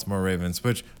the Baltimore Ravens,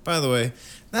 which, by the way,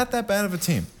 not that bad of a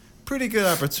team. Pretty good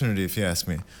opportunity, if you ask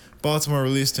me. Baltimore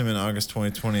released him in August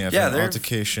 2020 after an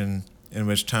altercation in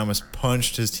which Thomas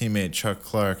punched his teammate Chuck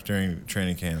Clark during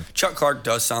training camp. Chuck Clark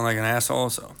does sound like an asshole,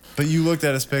 so. But you looked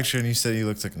at his picture and you said he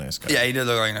looked like a nice guy. Yeah, he did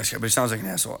look like a nice guy, but he sounds like an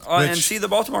asshole. And see, the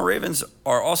Baltimore Ravens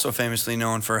are also famously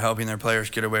known for helping their players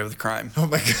get away with crime. Oh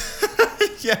my God.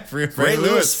 Yeah, Ray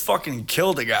Lewis fucking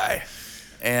killed a guy.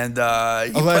 And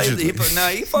allegedly.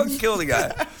 He fucking killed a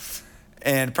guy.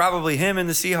 And probably him and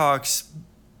the Seahawks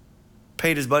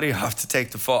paid his buddy off to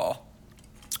take the fall.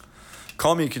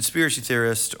 Call me a conspiracy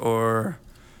theorist or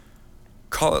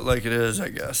call it like it is, I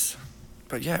guess.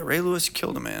 But yeah, Ray Lewis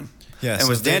killed a man. Yeah, and so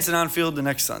was dancing on field the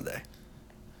next Sunday.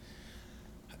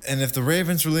 And if the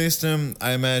Ravens released him,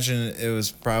 I imagine it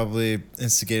was probably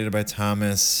instigated by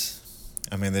Thomas.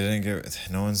 I mean, they didn't get.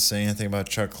 No one's saying anything about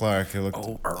Chuck Clark. It looked.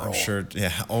 Earl. I'm sure.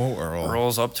 Yeah. Earl.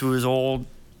 Earl's up to his old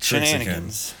Tricks again.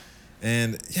 shenanigans.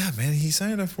 And yeah, man, he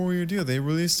signed a 4-year deal. They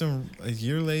released him a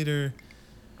year later.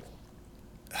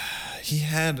 He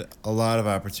had a lot of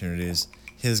opportunities.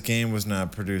 His game was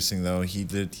not producing though. He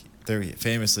did.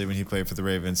 Famously, when he played for the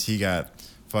Ravens, he got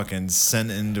fucking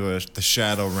sent into the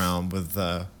shadow realm with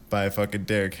by fucking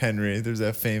Derrick Henry. There's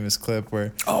that famous clip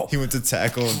where he went to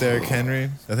tackle Derrick Henry.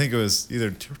 I think it was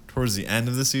either towards the end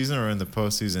of the season or in the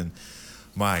postseason.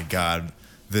 My God,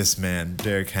 this man,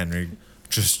 Derrick Henry,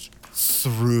 just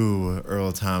threw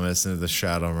Earl Thomas into the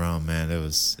shadow realm. Man,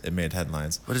 it made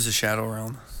headlines. What is the shadow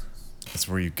realm? That's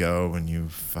where you go when you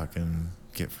fucking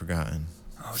get forgotten.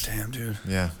 Oh damn, dude.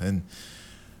 Yeah, and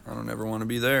I don't ever want to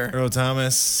be there. Earl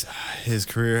Thomas, his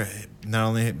career, not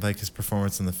only like his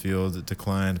performance in the field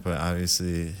declined, but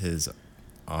obviously his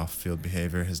off-field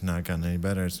behavior has not gotten any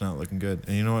better. It's not looking good.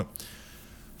 And you know what?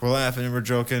 We're laughing and we're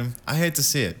joking. I hate to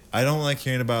see it. I don't like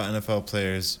hearing about NFL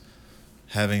players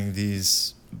having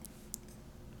these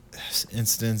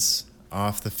incidents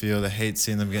off the field. I hate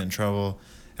seeing them get in trouble.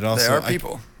 It also, they are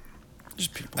people.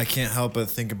 Just people. I can't help but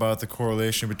think about the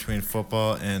correlation between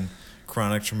football and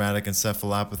chronic traumatic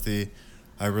encephalopathy.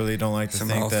 I really don't like to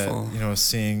think that,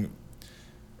 seeing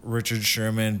Richard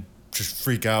Sherman just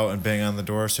freak out and bang on the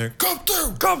door saying, "Come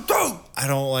through! Come through!" I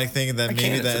don't like thinking that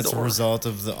maybe that's a result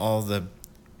of all the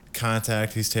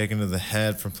contact he's taken to the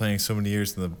head from playing so many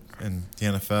years in the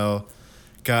NFL.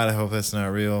 God, I hope that's not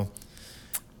real.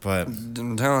 But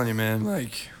I'm telling you, man,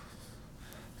 like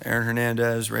Aaron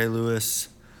Hernandez, Ray Lewis.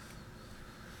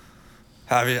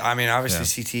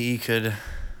 Obviously CTE could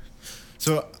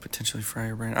potentially fry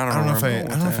your brain. I don't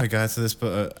know if I got to this,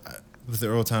 but with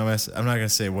Earl Thomas, I'm not gonna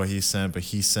say what he sent, but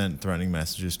he sent threatening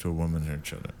messages to a woman and her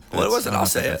children. What was it? I'll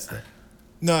say it.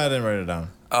 No, I didn't write it down.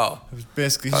 Oh, it was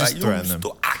basically he just threatened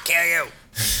them. I kill you.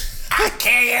 I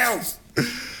kill you.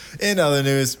 In other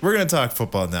news, we're gonna talk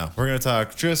football now. We're gonna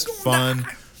talk just fun,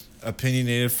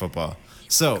 opinionated football.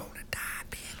 So,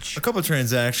 a couple of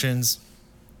transactions.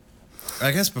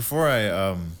 I guess before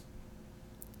I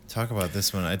talk about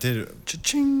this one, I did.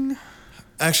 Cha-ching.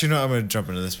 Actually, no, I'm going to jump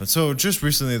into this one. So, just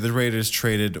recently, the Raiders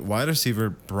traded wide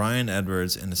receiver Brian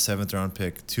Edwards and a 7th-round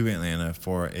pick to Atlanta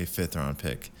for a 5th-round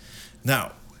pick.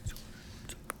 Now,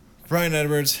 Brian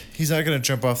Edwards, he's not going to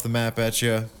jump off the map at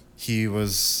you. He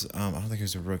was, I don't think he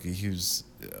was a rookie. He was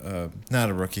not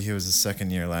a rookie. He was his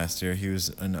second year last year. He was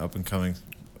an up-and-coming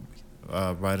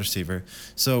wide receiver.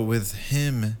 So, with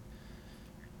him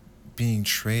being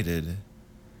traded,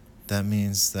 that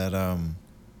means that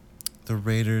the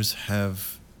Raiders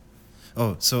have...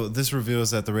 so this reveals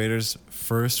that the Raiders'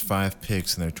 first 5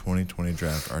 picks in their 2020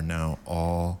 draft are now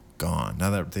all gone.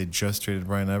 Now that they just traded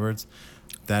Brian Edwards,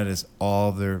 that is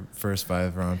all their first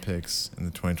 5-round picks in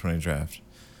the 2020 draft.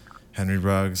 Henry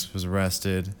Ruggs was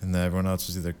arrested, and then everyone else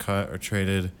was either cut or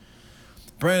traded.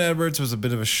 Brian Edwards was a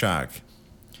bit of a shock.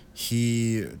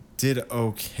 He did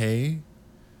okay.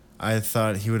 I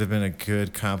thought he would have been a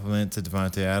good complement to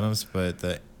Devontae Adams, but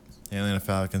the Atlanta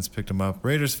Falcons picked him up.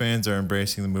 Raiders fans are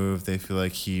embracing the move. They feel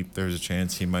like there was a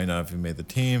chance he might not have even made the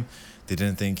team. They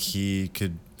didn't think he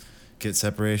could get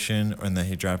separation and that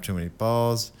he dropped too many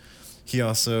balls. He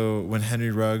also, when Henry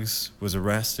Ruggs was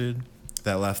arrested,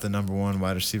 that left the number 1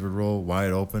 wide receiver role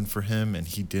wide open for him, and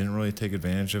he didn't really take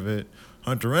advantage of it.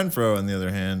 Hunter Renfrow, on the other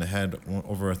hand, had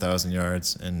over 1,000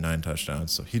 yards and 9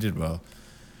 touchdowns, so he did well.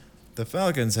 The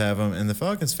Falcons have him, and the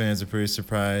Falcons fans are pretty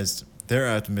surprised. They're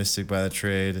optimistic by the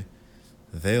trade.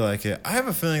 They like it. I have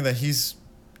a feeling that he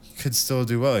could still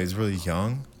do well. He's really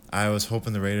young. I was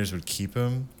hoping the Raiders would keep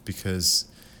him because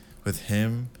with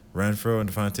him, Renfrow,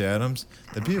 and Devontae Adams,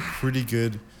 that'd be a pretty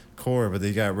good core, but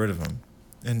they got rid of him.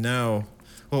 And now,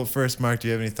 well, first, Mark, do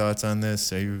you have any thoughts on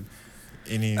this? Are you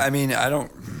any... I mean, I don't...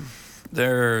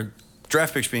 Their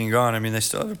draft picks being gone, they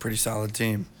still have a pretty solid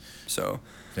team. So,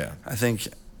 yeah, I think...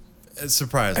 It's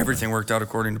surprising. Everything worked out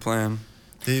according to plan.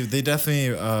 They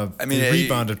definitely they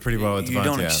rebounded pretty well with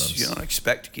Devontae Adams. You don't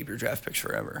expect to keep your draft picks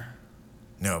forever.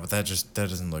 No, but that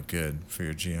doesn't look good for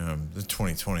your GM. The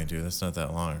 2020, dude, that's not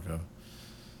that long ago.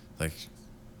 Like,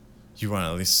 you want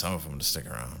at least some of them to stick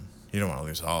around. You don't want to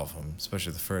lose all of them,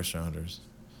 especially the first rounders.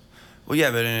 Well,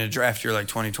 yeah, but in a draft year like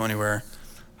 2020 where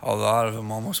a lot of them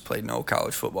almost played no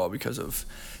college football because of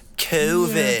COVID.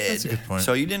 Yeah, that's a good point.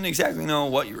 So you didn't exactly know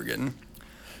what you were getting.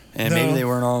 And No. maybe they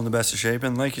weren't all in the best of shape.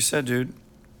 And like you said, dude,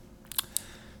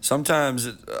 sometimes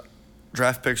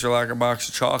draft picks are like a box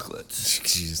of chocolates.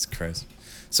 Jesus Christ.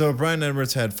 So Brian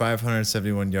Edwards had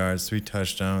 571 yards, 3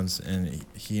 touchdowns, and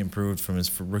he improved from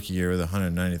his rookie year with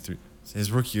 193.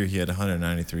 His rookie year, he had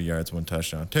 193 yards, 1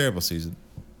 touchdown. Terrible season.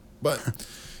 But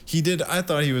I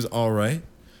thought he was all right.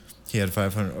 He had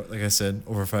 500, like I said,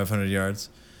 over 500 yards.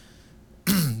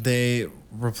 They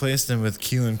replaced him with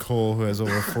Keelan Cole, who has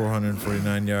over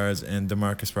 449 yards, and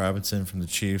Demarcus Robinson from the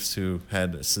Chiefs, who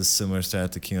had a similar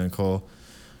stat to Keelan Cole.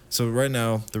 So right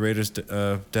now, the Raiders'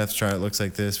 depth chart looks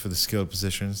like this for the skilled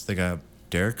positions. They got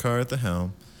Derek Carr at the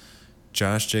helm,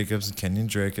 Josh Jacobs and Kenyon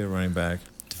Drake at running back,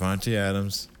 Devontae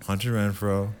Adams, Hunter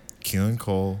Renfrow, Keelan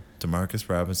Cole, Demarcus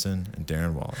Robinson, and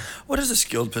Darren Waller. What is a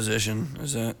skilled position?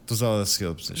 Is that Those are all the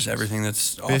skilled positions. just everything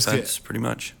that's Basically, offense, pretty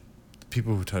much?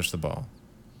 People who touch the ball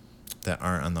that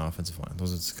aren't on the offensive line.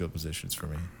 Those are the skilled positions for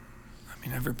me. I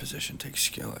mean, every position takes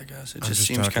skill, I guess. It I'm just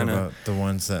seems talking kind of. about the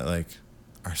ones that like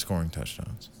are scoring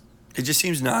touchdowns. It just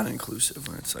seems not inclusive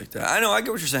when it's like that. I know. I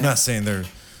get what you're saying. I'm not saying they're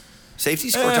Safety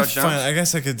score touchdowns. fine. I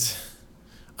guess I could.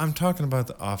 I'm talking about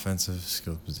the offensive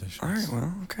skilled positions. All right.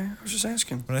 Well, okay. I was just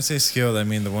asking. When I say skilled, I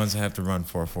mean the ones that have to run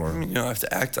 4-4. I mean, you don't have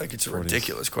to act like it's a 40s.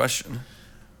 ridiculous question.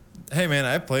 Hey man,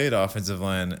 I played offensive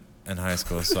line in high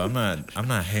school, so I'm not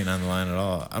hating on the line at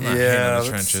all. I'm not hating on the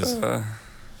trenches.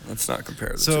 Let's not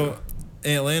compare the So, two.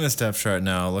 Atlanta's depth chart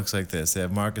now looks like this. They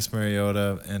have Marcus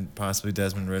Mariota and possibly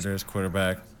Desmond Ridder as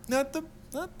quarterback. Not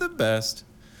the best.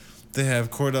 They have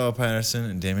Cordell Patterson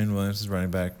and Damian Williams as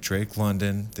running back. Drake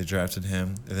London, they drafted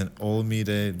him. And then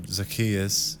Olamide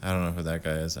Zacchaeus. I don't know who that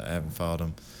guy is. I haven't followed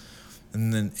him.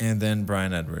 And then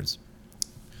Brian Edwards.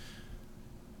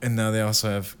 And now they also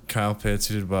have Kyle Pitts,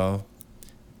 who did well.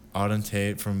 Auden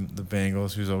Tate from the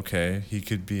Bengals, who's okay. He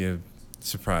could be a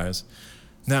surprise.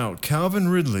 Now, Calvin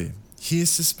Ridley, he is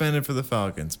suspended for the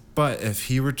Falcons. But if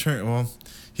he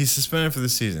he's suspended for the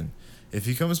season. If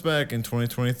he comes back in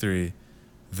 2023,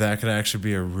 that could actually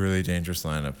be a really dangerous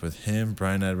lineup with him,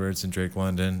 Brian Edwards, and Drake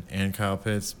London, and Kyle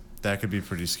Pitts. That could be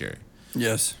pretty scary.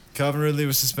 Yes. Calvin Ridley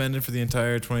was suspended for the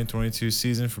entire 2022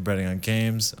 season for betting on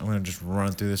games. I'm going to just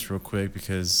run through this real quick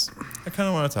because I kind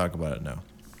of want to talk about it now.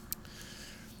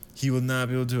 He will not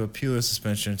be able to appeal his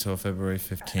suspension until February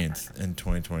 15th in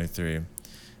 2023.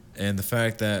 And the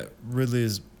fact that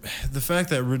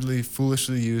Ridley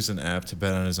foolishly used an app to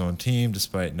bet on his own team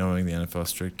despite knowing the NFL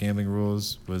strict gambling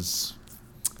rules was...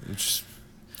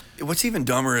 What's even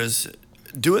dumber is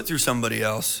do it through somebody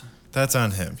else. That's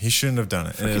on him. He shouldn't have done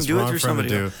it. It is do it wrong through for him to somebody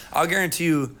do. else. I'll guarantee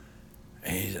you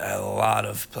a lot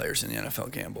of players in the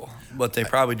NFL gamble, but they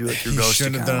probably do it through ghost accounts. He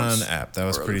shouldn't have done it on an app. That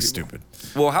was or pretty other people.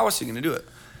 stupid. Well, how else are you going to do it?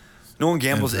 No one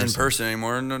gambles in person. person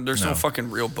anymore. No, there's no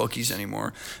fucking real bookies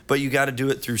anymore. But you got to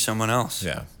do it through someone else.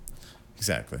 Yeah,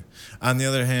 exactly. On the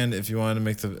other hand, if you want to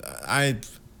make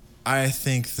I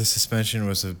think the suspension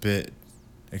was a bit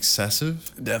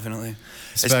excessive. Definitely.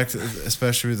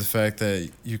 Especially with the fact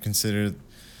that you consider,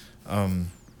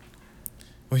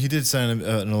 he did sign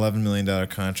an $11 million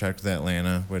contract with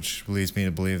Atlanta, which leads me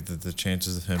to believe that the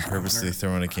chances of him purposely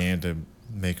throwing a game to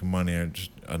make money are just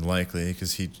unlikely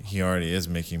because he already is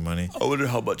making money. I wonder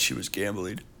how much he was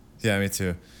gambling. Yeah, me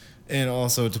too. And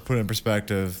also, to put it in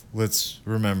perspective, let's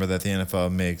remember that the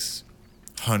NFL makes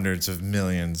hundreds of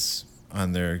millions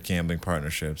on their gambling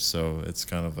partnerships, so it's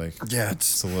kind of like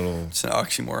it's an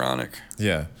oxymoronic.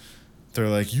 Yeah, they're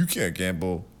like, you can't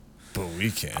gamble, but we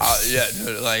can.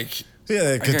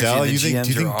 Goodell. Do you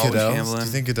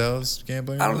think Goodell's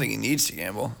gambling? I don't think he needs to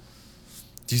gamble.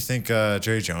 Do you think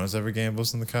Jerry Jones ever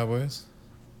gambles in the Cowboys?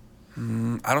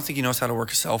 I don't think he knows how to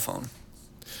work a cell phone.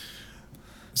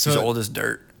 So, he's old as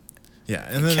dirt. Yeah,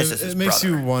 and then it makes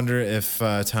you wonder if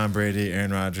Tom Brady,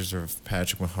 Aaron Rodgers, or if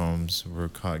Patrick Mahomes were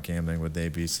caught gambling, would they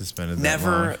be suspended?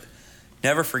 Never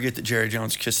forget that Jerry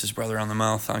Jones kissed his brother on the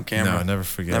mouth on camera. No, never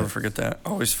forget. Never forget that.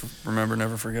 Always remember,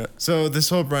 never forget. So this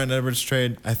whole Brian Edwards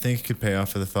trade, I think, could pay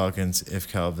off for the Falcons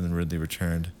if Calvin Ridley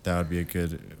returned. That would be a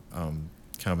good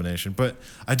combination. But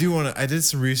I did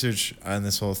some research on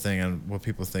this whole thing on what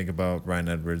people think about Brian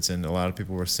Edwards, and a lot of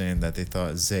people were saying that they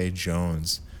thought Zay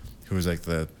Jones, who was like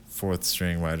the fourth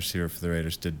string wide receiver for the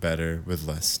Raiders, did better with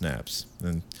less snaps.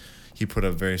 And he put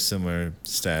up very similar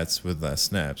stats with less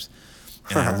snaps.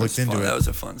 And I looked into it. That was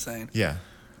a fun saying. Yeah.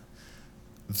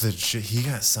 He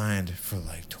got signed for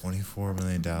like $24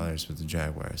 million with the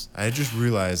Jaguars. I just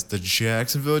realized the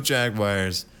Jacksonville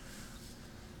Jaguars,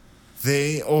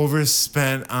 they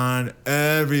overspent on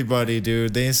everybody,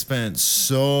 dude. They spent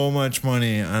so much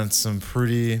money on some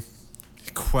pretty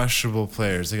questionable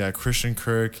players. They got Christian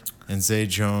Kirk and Zay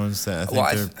Jones that I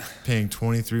think they're paying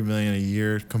 $23 million a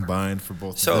year combined for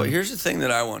both of them. So here's the thing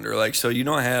that I wonder. So you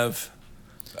don't have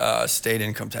state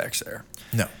income tax there.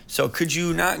 No. So could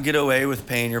you not get away with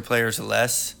paying your players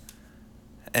less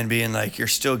and being like, you're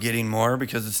still getting more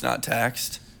because it's not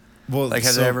taxed? Well, Like,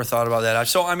 have they ever thought about that?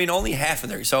 So, I mean, only half of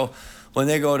their. So, when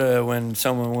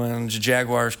the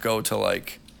Jaguars go to,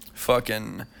 like,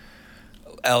 fucking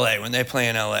LA, when they play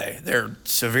in LA, they're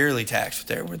severely taxed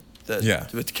there with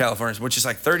the Californians, which is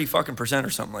like 30% or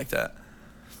something like that,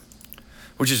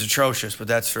 which is atrocious, but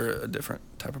that's for a different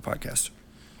type of podcast.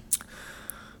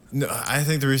 No, I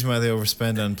think the reason why they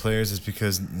overspend on players is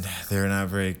because they're not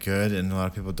very good, and a lot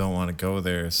of people don't want to go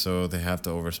there, so they have to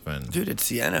overspend. Dude, it's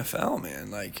the NFL, man.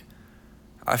 Like,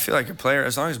 I feel like a player,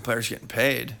 as long as a player's getting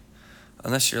paid,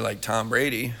 unless you're like Tom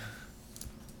Brady.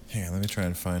 Hang on, let me try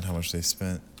and find how much they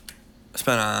spent.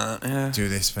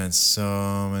 Dude, they spent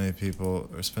so many people,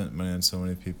 or spent money on so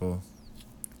many people.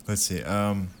 Let's see.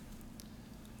 I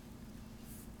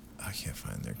can't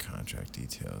find their contract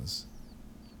details.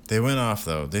 They went off,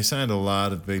 though. They signed a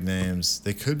lot of big names.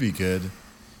 They could be good.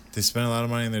 They spent a lot of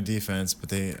money on their defense, but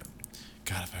they...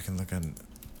 God, if I can look on...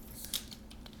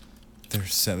 They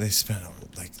spent,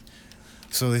 like...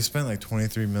 So they spent, like,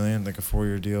 $23 million, like a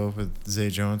 4-year deal with Zay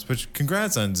Jones, which,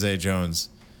 congrats on Zay Jones.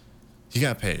 He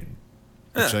got paid.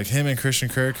 Which, like, him and Christian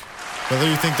Kirk, whether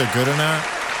you think they're good or not,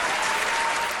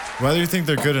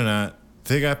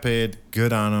 they got paid.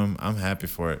 Good on them. I'm happy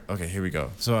for it. Okay, here we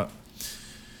go. So...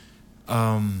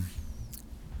 oh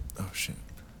shit.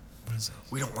 What is that?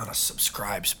 we don't want to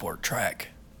subscribe Sport Track.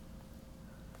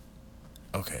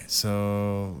 Okay,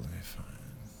 so let me find.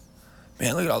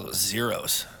 Man, look at all those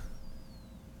zeros.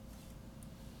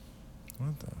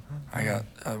 What the fuck? I got,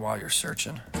 while you're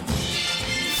searching.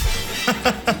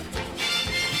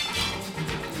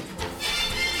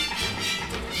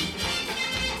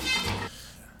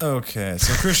 Okay,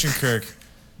 so Christian Kirk,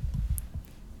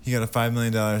 he got a $5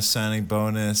 million signing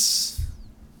bonus.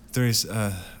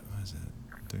 37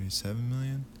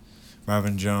 million.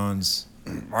 Marvin Jones,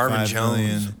 $5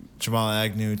 million. Jamal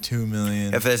Agnew, $2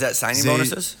 million. If is that signing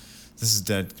bonuses? This is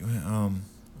dead.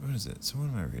 What is it? So what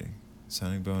am I reading?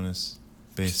 Signing bonus,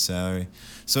 base salary.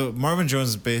 So Marvin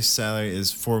Jones' base salary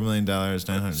is $4 million.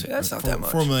 See, that's not that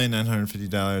much.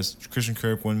 $4,950,000. Christian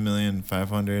Kirk,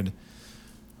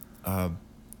 $1,500,000.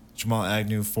 Jamal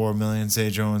Agnew, $4 million. Zay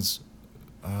Jones,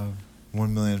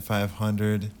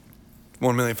 $1,500,000.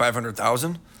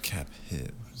 $1,500,000? Cap hit.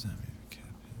 What does that mean? Cap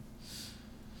hit.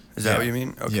 Is that what you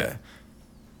mean? Okay. Yeah.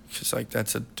 Just like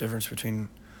that's a difference between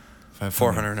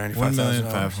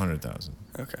 $495,000. $1,500,000.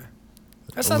 Okay.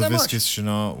 That's not that much. Laviscus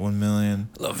Chenault, $1 million.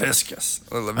 Laviscus.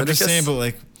 I'm just saying, but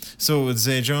like, so with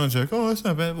Zay Jones, you're like, oh, that's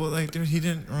not bad. Well, like, dude, he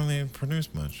didn't really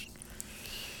produce much.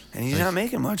 And he's not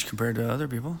making much compared to other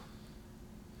people.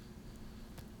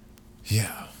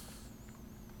 Yeah.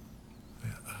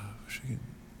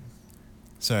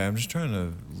 Sorry, I'm just trying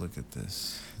to look at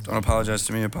this. Don't apologize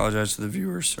to me. Apologize to the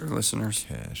viewers or listeners.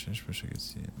 Cash. I just wish I could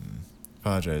see it.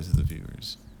 Apologize to the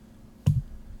viewers.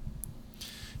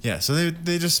 Yeah, so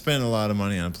they just spend a lot of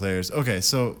money on players. Okay,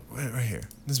 so right here.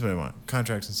 This is what I want.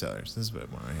 Contracts and salaries. This is what I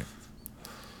want right here.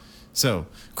 So,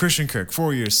 Christian Kirk,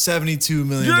 4 years, $72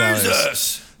 million.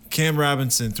 Jesus! Cam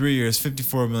Robinson, 3 years,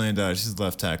 $54 million. He's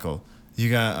left tackle. You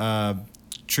got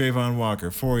Trayvon Walker,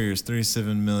 4 years,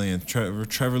 $37 million.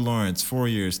 Trevor Lawrence, 4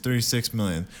 years, $36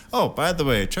 million. Oh, by the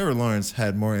way, Trevor Lawrence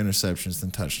had more interceptions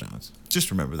than touchdowns.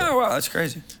 Just remember that. Oh, wow, that's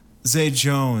crazy. Zay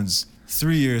Jones,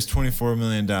 3 years, $24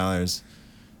 million.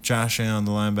 Josh Allen,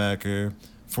 the linebacker,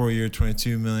 4 year,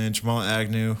 $22 million. Jamal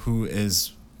Agnew, who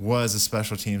was a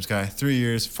special teams guy, 3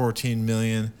 years, $14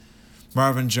 million.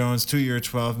 Marvin Jones, 2 year,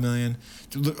 $12 million.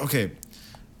 Okay,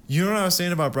 you know what I was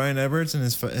saying about Brian Edwards and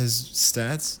his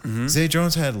stats? Mm-hmm. Zay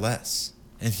Jones had less,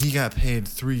 and he got paid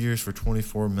 3 years for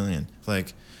 $24 million.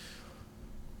 Like,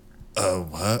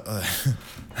 what?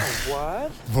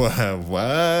 What? What?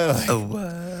 Like,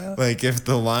 What? Like, if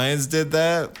the Lions did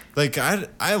that, like,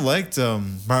 I liked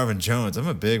Marvin Jones. I'm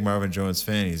a big Marvin Jones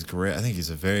fan. He's great. I think he's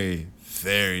a very,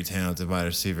 very talented wide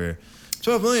receiver.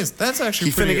 $12 million. That's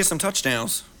actually pretty. He's finna get some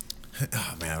touchdowns.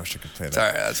 Oh man, I wish I could play that.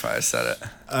 Sorry, that's why I said it.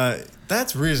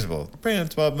 That's reasonable. Paying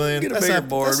 $12 million. Get a bigger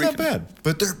board. That's not bad.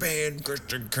 But they're paying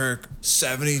Christian Kirk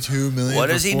 $72 million. What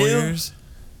for does he 4 do? Years.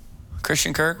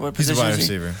 Christian Kirk. What He's position a wide is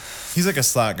he? receiver. He's like a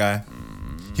slot guy.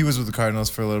 He was with the Cardinals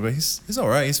for a little bit. He's all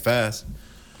right. He's fast.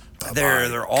 But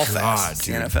They're all fast.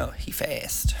 dude. It's the NFL. He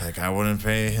fast. Like, I wouldn't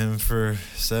pay him for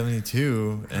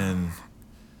 72. And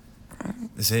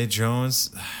Zay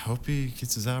Jones, I hope he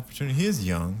gets his opportunity. He is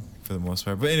young for the most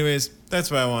part. But anyways, that's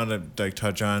what I wanted to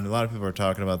touch on. A lot of people are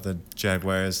talking about the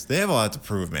Jaguars. They have a lot to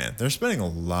prove, man. They're spending a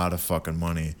lot of fucking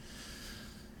money.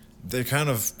 They're kind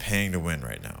of paying to win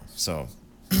right now. So,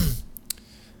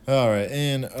 all right.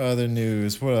 In other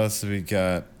news, what else do we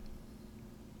got?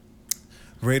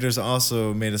 Raiders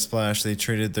also made a splash. They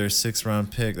traded their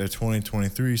 6th-round pick, their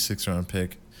 2023 6th-round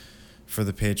pick, for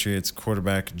the Patriots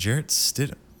quarterback Jarrett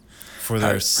Stidham for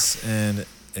their and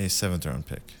a 7th-round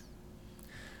pick.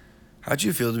 How'd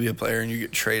you feel to be a player and you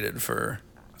get traded for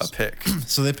a pick?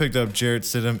 So they picked up Jarrett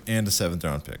Stidham and a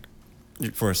 7th-round pick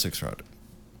for a 6th-rounder.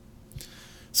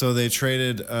 So they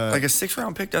traded... like a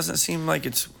 6th-round pick doesn't seem like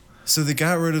it's... So they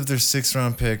got rid of their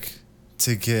 6th-round pick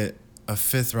to get a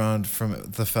 5th round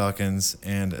from the Falcons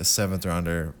and a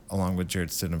 7th-rounder along with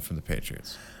Jarrett Stidham from the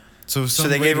Patriots. So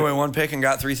they gave away 1 pick and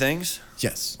got 3 things?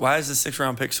 Yes. Why is the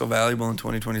 6th-round pick so valuable in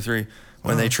 2023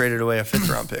 when they traded away a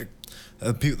 5th-round pick?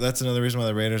 That's another reason why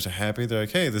the Raiders are happy. They're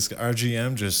like, hey, our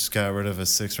GM just got rid of a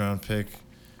 6th-round pick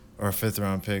or a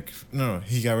 5th-round pick. No,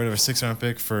 he got rid of a 6th-round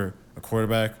pick for a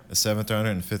quarterback, a 7th-rounder,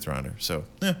 and a 5th-rounder. So,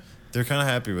 yeah, they're kind of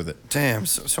happy with it. Damn,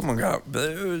 so someone got...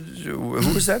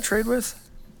 Who was that trade with?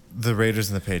 The Raiders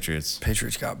and the Patriots.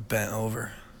 Patriots got bent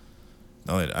over.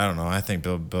 No, I don't know. I think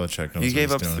Bill Belichick knows He gave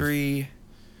what up he's doing. 3...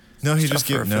 No, he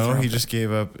just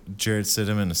gave up Jarrett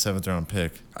Stidham and a 7th-round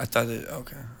pick. I thought it...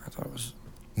 Okay. I thought it was...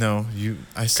 No,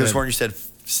 I said... Because you said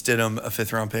Stidham, a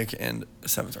 5th-round pick, and a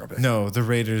 7th-round pick. No, the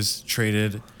Raiders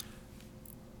traded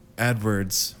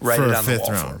Edwards for a 5th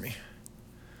round. For me.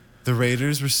 The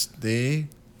Raiders were... They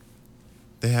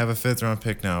have a 5th-round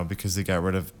pick now because they got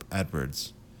rid of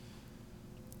Edwards.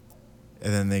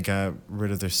 And then they got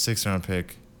rid of their 6th-round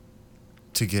pick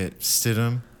to get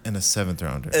Stidham and a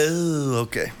 7th-rounder. Oh,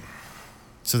 okay.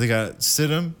 So they got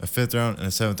Stidham, a 5th round, and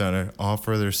a 7th-rounder, all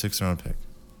for their 6th-round pick.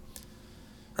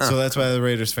 Huh. So that's why the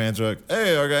Raiders fans are like,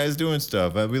 hey, our guy's doing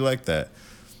stuff. We like that.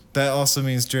 That also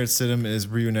means Jarrett Stidham is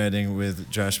reuniting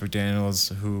with Josh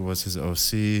McDaniels, who was his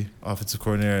OC, offensive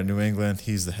coordinator at New England.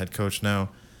 He's the head coach now.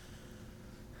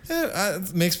 Yeah,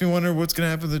 it makes me wonder what's going to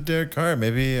happen to Derek Carr.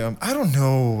 Maybe, I don't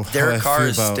know how Derek Carr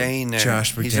is about staying there.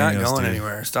 Josh McDaniels, he's not going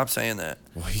anywhere. Stop saying that.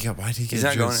 Well, why did he get he's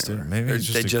not going Stidham? Maybe he's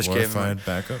just a glorified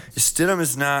backup. Stidham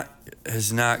is not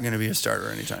going to be a starter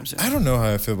anytime soon. I don't know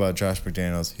how I feel about Josh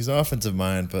McDaniels. He's offensive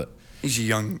mind, but he's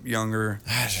younger.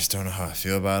 I just don't know how I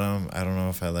feel about him. I don't know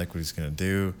if I like what he's going to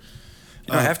do.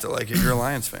 You don't have to like it. You're a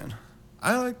Lions fan.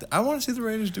 I want to see the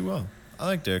Raiders do well. I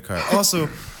like Derek Carr. Also,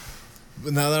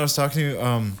 now that I was talking to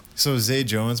you, so Zay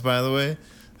Jones, by the way,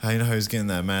 how he's getting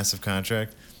that massive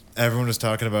contract. Everyone was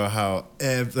talking about how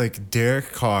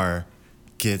Derek Carr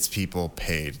gets people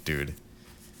paid, dude.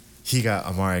 He got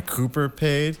Amari Cooper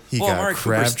paid. He got Amari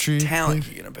Crabtree Cooper's talent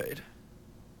paid. getting paid.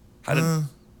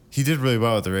 He did really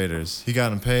well with the Raiders. He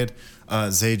got him paid.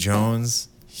 Zay Jones,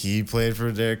 he played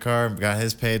for Derek Carr, got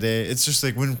his payday. It's just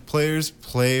like when players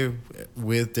play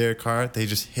with Derek Carr, they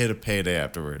just hit a payday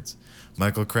afterwards.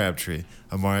 Michael Crabtree,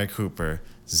 Amari Cooper,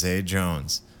 Zay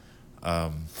Jones.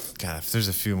 God, if there's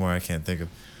a few more I can't think of.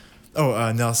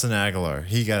 Oh, Nelson Aguilar.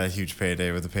 He got a huge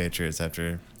payday with the Patriots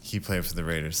after he played for the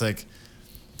Raiders.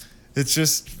 It's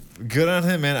just good on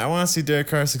him, man. I want to see Derek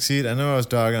Carr succeed. I know I was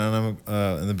dogging on him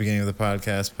in the beginning of the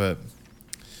podcast, but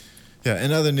yeah.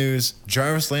 In other news,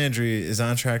 Jarvis Landry is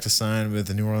on track to sign with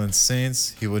the New Orleans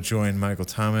Saints. He will join Michael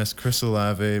Thomas, Chris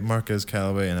Olave, Marquez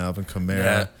Callaway, and Alvin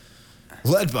Kamara,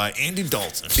 led by Andy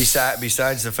Dalton.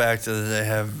 Besides the fact that they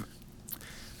have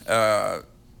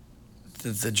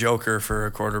the Joker for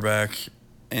a quarterback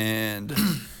and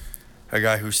a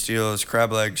guy who steals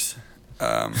crab legs,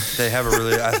 they have a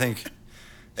really, I think...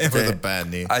 And with a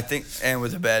bad knee. I think, and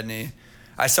with a bad knee.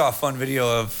 I saw a fun video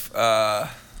of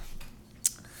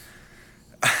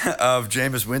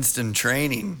Jameis Winston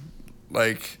training.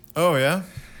 Oh, yeah?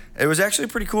 It was actually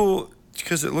pretty cool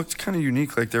because it looked kind of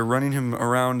unique. They're running him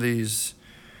around these,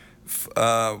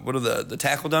 what are the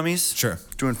tackle dummies? Sure.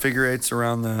 Doing figure eights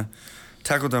around the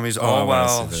tackle dummies, all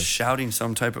while shouting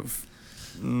some type of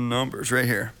numbers right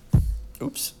here.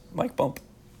 Oops, mic bump.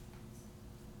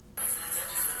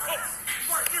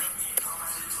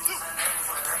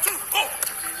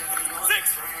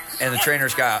 And the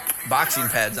trainer's got boxing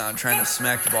pads on, trying to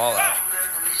smack the ball out.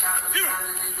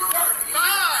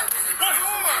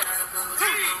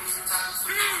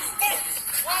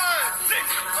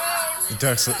 It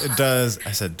does.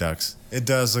 I said ducks. It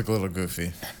does look a little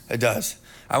goofy. It does.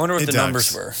 I wonder what the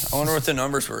numbers were.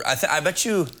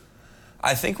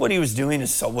 I think what he was doing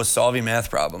was solving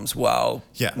math problems while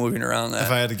moving around that.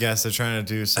 If I had to guess, they're trying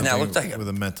to do something with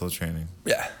a mental training.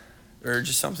 Yeah. Or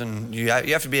just something, you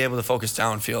have to be able to focus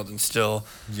downfield and still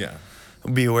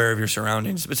be aware of your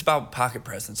surroundings. It's about pocket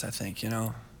presence, I think,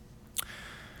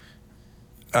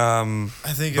 I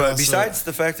think but besides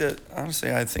the fact that,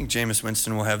 honestly, I think Jameis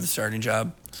Winston will have the starting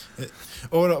job.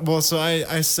 So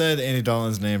I said Andy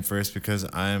Dalton's name first because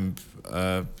I'm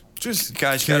Just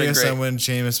Guys, got it curious great. on when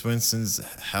Jameis Winston's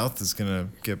health is gonna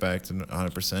get back to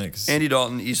 100%. 'Cause Andy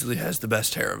Dalton easily has the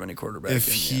best hair of any quarterback in the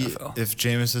NFL. if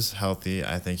Jameis is healthy,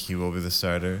 I think he will be the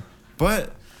starter.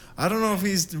 But I don't know if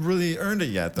he's really earned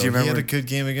it yet, though. Do you He had remember- a good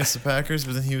game against the Packers,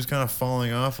 but then he was kind of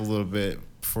falling off a little bit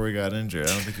before he got injured. I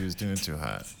don't think he was doing too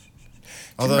hot.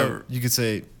 Although remember- you could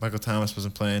say Michael Thomas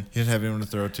wasn't playing. He didn't have anyone to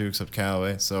throw to except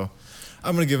Callaway. So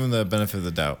I'm going to give him the benefit of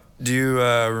the doubt. Do you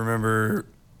remember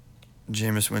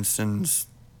Jameis Winston's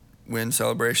win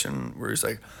celebration where he's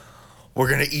like, "We're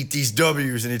gonna eat these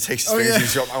W's," and he takes his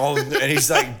fingers and he's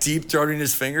like deep throating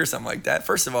his fingers, something like that.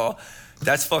 First of all,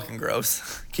 that's fucking gross.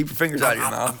 Keep your fingers out of your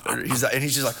mouth.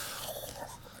 He's just like,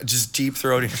 just deep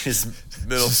throating his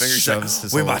middle Just finger. He's shoves like,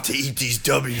 his "We're whole about to eat these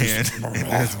W's." hand in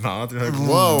his mouth. You're like,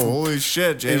 whoa, holy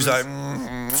shit, James. He was like,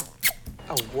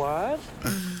 A what?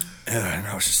 and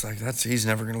I was just like, he's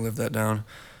never gonna live that down.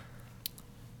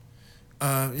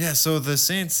 Yeah, so the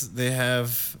Saints, they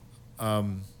have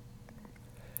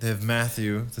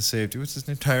Matthew, the safety. What's his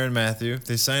name? Tyrann Mathieu.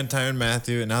 They signed Tyrann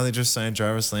Mathieu, and now they just signed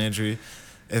Jarvis Landry.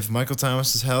 If Michael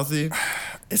Thomas is healthy,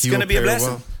 It's he gonna will be a pair blessing.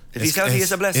 well. If he's healthy,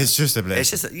 it's a blessing. It's just a blessing. It's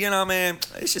just, man,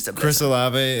 it's just a blessing. Chris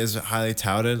Olave is highly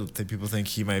touted. People think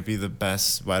he might be the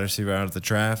best wide receiver out of the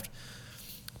draft.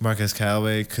 Marquez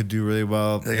Callaway could do really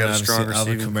well. They got And a strong obviously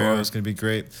Alvin receiving Kamara core. is going to be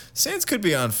great. Saints could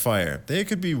be on fire. They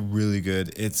could be really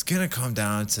good. It's going to come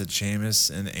down to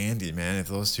Jameis and Andy, man. If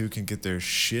those two can get their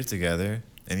shit together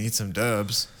and eat some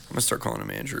dubs. I'm gonna start calling him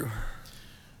Andrew.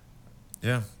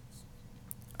 Yeah.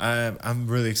 I'm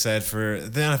really excited for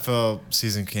the NFL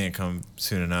season. Can't come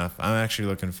soon enough. I'm actually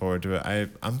looking forward to it.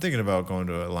 I'm thinking about going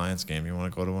to a Lions game. You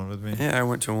want to go to one with me? Yeah, I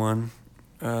went to one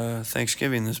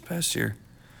Thanksgiving this past year.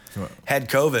 What? Had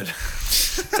COVID.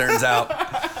 Turns out,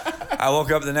 I woke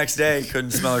up the next day,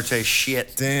 couldn't smell or taste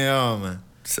shit. Damn.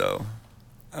 So,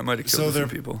 I might have killed a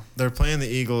few people. They're playing the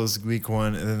Eagles week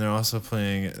 1, and then they're also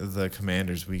playing the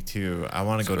Commanders week 2. I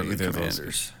want to go to either of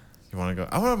those. You want to go?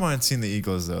 I wouldn't mind seeing the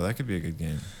Eagles, though. That could be a good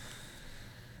game.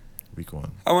 Week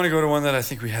 1. I want to go to one that I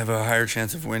think we have a higher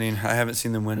chance of winning. I haven't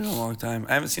seen them win in a long time.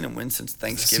 I haven't seen them win since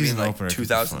Thanksgiving, Season like opener could be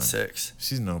fun. 2006.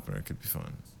 Season opener could be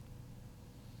fun.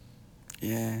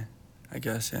 Yeah, I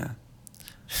guess, yeah.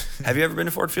 Have you ever been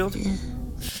to Ford Field?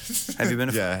 Have you been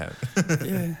to Yeah, I have.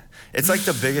 Yeah. It's like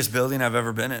the biggest building I've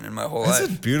ever been in my whole It's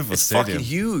life. a beautiful it's stadium. fucking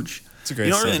huge. It's a great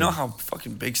You don't really stadium. know how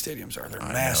fucking big stadiums are. They're I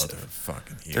know, massive. they're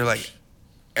fucking huge. They're like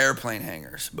airplane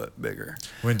hangars, but bigger.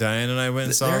 When Diane and I went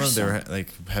and saw They're them, they were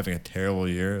like having a terrible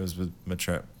year. It was with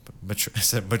Patricia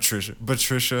and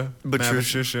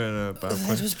Bob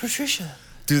Quinn. was Patricia.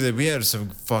 Dude, we had some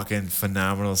fucking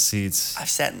phenomenal seats. I've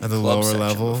sat in at the the club lower section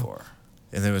level, before.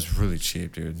 and it was really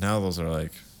cheap, dude. Now those are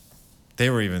like, they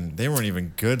weren't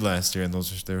even good last year, and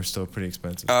they were still pretty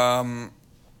expensive. Yeah,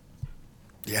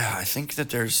 I think that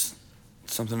there's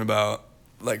something about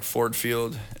like Ford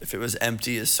Field. If it was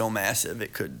empty, is so massive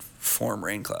it could form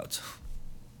rain clouds.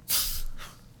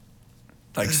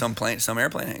 Like some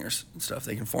airplane hangars and stuff,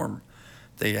 they can form.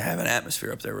 They have an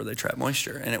atmosphere up there where they trap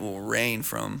moisture, and it will rain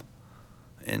from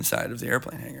inside of the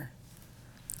airplane hangar.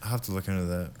 I'll have to look into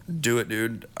that. Do it,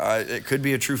 dude. It could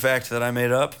be a true fact that I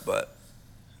made up, but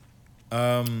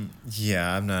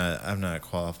Yeah, I'm not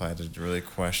qualified to really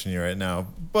question you right now.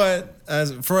 But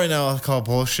as for right now, I'll call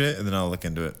bullshit, and then I'll look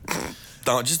into it.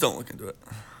 don't look into it.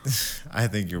 I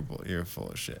think you're full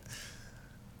of shit.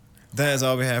 That is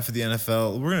all we have for the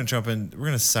NFL. We're gonna jump in. We're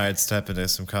gonna sidestep into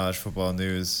some college football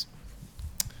news.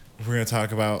 We're gonna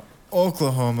talk about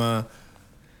Oklahoma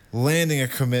landing a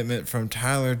commitment from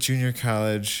Tyler Junior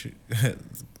College,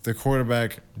 the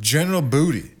quarterback General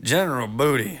Booty. General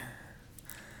Booty.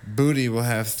 Booty will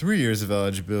have 3 years of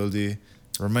eligibility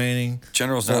remaining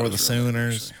General's for not the his real name,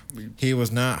 Sooners. actually. He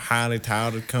was not highly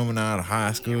touted coming out of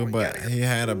high school, but he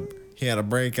had a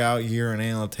breakout year in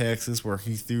Allen, Texas, where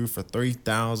he threw for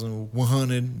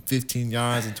 3,115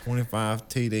 yards and 25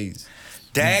 TDs.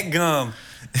 Dadgum.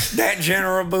 That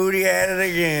General Booty at it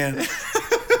again.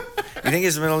 You think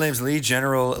his middle name's Lee?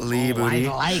 General Lee Booty?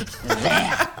 I like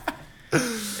that.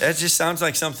 That just sounds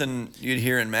like something you'd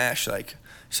hear in MASH. Like,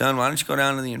 son, why don't you go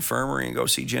down to the infirmary and go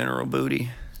see General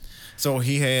Booty? So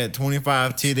he had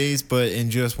 25 TDs, but in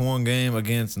just one game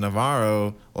against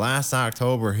Navarro last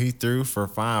October, he threw for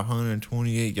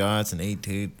 528 yards and 8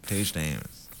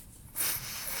 touchdowns.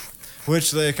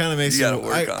 Which kind of makes You gotta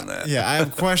work on that. Yeah,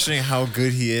 I'm questioning how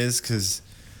good he is because,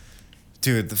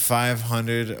 dude, the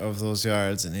 500 of those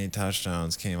yards and 8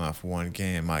 touchdowns came off one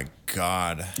game. My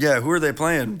God. Yeah, who are they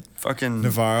playing? Fucking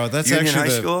Navarro. That's Union actually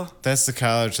High School? That's the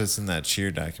college that's in that Cheer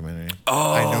documentary.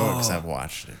 Oh. I know it because I've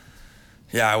watched it.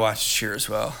 Yeah, I watched Cheer as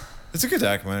well. It's a good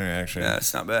documentary, actually. Yeah,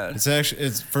 it's not bad.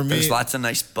 It's for me. There's lots of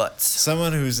nice butts.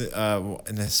 Someone who's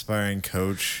an aspiring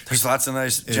coach. There's lots of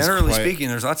nice. Generally speaking,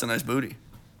 there's lots of nice booty.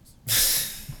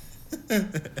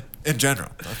 In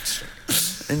general.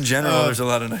 In general, there's a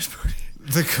lot of nice booty.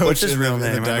 The coach What's his real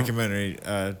name? in the documentary,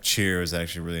 Cheer, was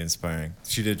actually really inspiring.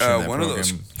 She did turn that one program of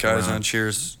those guys around. on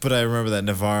Cheers. But I remember that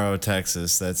Navarro,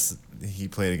 Texas. He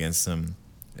played against him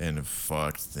and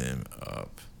fucked them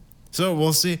up. So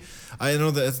we'll see. I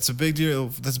know that it's a big deal.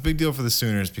 That's a big deal for the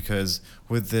Sooners because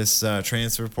with this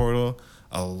transfer portal,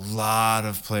 a lot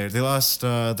of players. They lost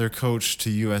their coach to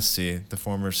USC, the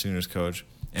former Sooners coach,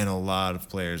 and a lot of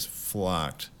players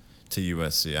flocked to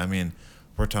USC. I mean,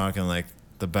 we're talking like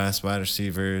the best wide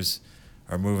receivers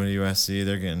are moving to USC.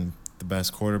 They're getting the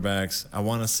best quarterbacks. I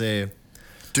want to say,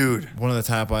 dude, one of the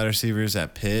top wide receivers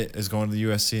at Pitt is going to the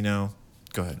USC now.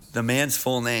 Go ahead. The man's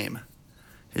full name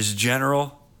is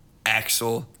General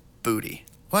Axel Booty.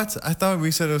 What? I thought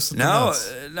we said it was something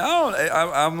else. No.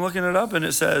 I'm looking it up and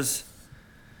it says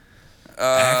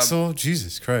Axel?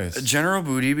 Jesus Christ. General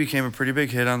Booty became a pretty big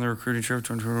hit on the recruiting trip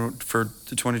for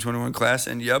the 2021 class,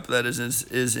 and yep, that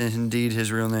is indeed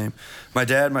his real name. My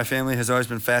dad, my family has always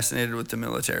been fascinated with the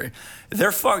military.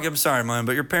 I'm sorry, man,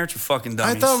 but your parents are fucking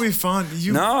dummies. I thought we found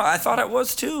you. No, I thought it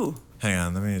was too. Hang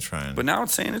on, let me try. But now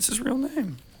it's saying it's his real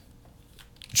name.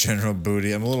 General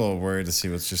Booty. I'm a little worried to see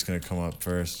what's just going to come up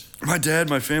first. My dad,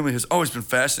 my family has always been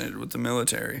fascinated with the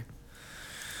military.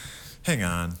 Hang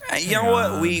on. You know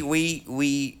what?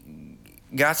 We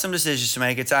got some decisions to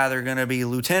make. It's either going to be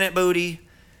Lieutenant Booty,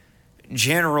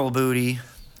 General Booty,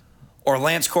 or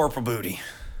Lance Corporal Booty.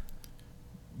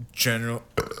 General.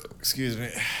 Excuse me.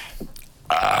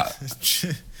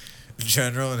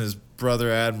 General and his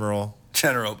brother Admiral.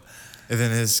 General. And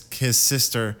then his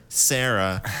sister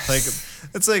Sarah. Like,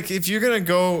 it's like if you're gonna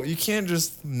go, you can't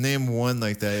just name one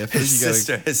like that. His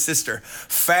sister,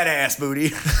 fat ass Booty.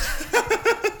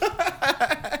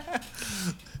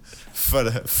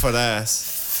 Foot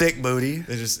ass. Thick Booty.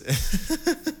 They just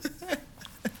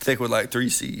thick with like 3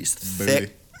 C's. Booty.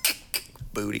 Thick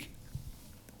Booty.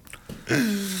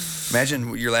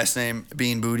 Imagine your last name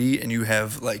being Booty and you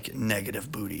have like negative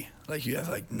booty. Like you have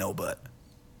like no butt.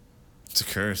 It's a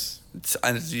curse.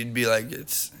 You'd be like,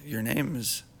 your name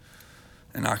is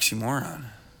an oxymoron.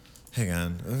 Hang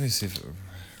on. Let me see if a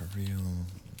real name.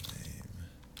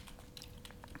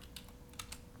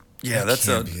 Yeah, that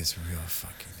can't be his real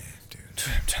fucking name, dude.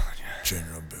 I'm telling you.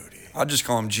 General Booty. I'll just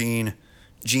call him Gene.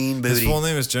 Gene Booty. His full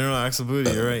name is General Axel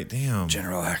Booty. You're right. Damn.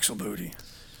 General Axel Booty.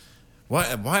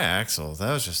 Why Axel? That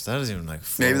doesn't even like.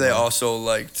 Maybe they also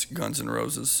liked Guns N'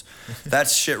 Roses.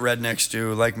 That's shit rednecks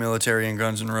do, like military and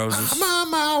Guns N' Roses. I'm on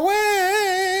my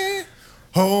way.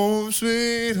 Home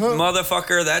sweet home.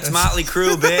 Motherfucker, that's Motley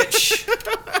Crue, bitch.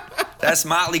 That's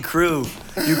Motley Crue.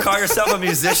 You call yourself a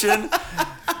musician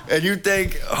and you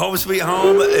think Home Sweet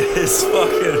Home is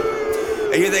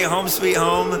fucking. And you think Home Sweet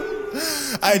Home?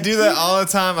 I do that all the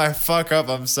time. I fuck up.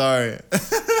 I'm sorry.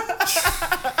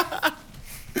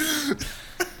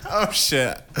 Oh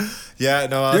shit. Yeah,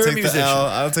 no, I'll take the L.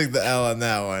 I'll take the L on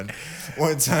that one.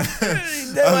 One time.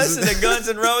 Listen to Guns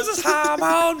N' Roses. I'm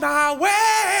on my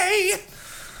way.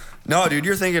 No, dude,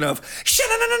 you're thinking of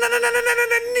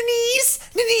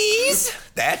knees.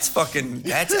 That's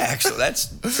Axel. That's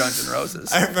Guns N'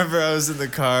 Roses. I remember I was in the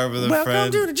car with a friend.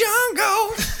 Welcome to the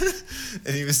jungle.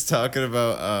 And he was talking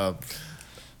about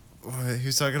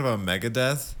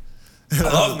Megadeth. I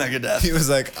love Megadeth. He was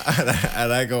like,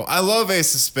 and I go, I love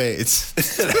Ace of Spades.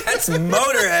 That's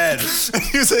Motorhead.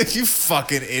 He was like, you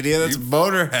fucking idiot. That's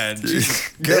Motorhead.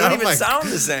 They don't even sound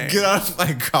the same. Get out of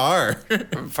my car.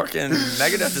 Fucking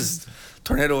Megadeth is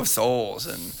Tornado of Souls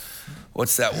and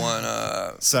what's that one?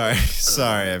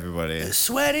 Sorry, everybody.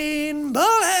 Sweating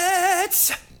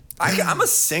Bullets. I'm a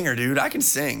singer, dude. I can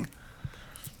sing.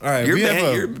 All right,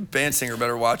 your band singer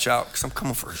better watch out because I'm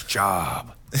coming for his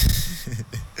job.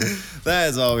 That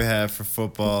is all we have for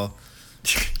football.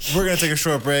 We're going to take a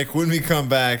short break. When we come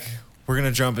back, we're going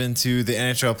to jump into the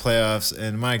NHL playoffs.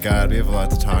 And my God, we have a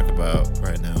lot to talk about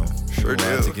right now. Sure do.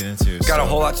 A lot to get into. Got a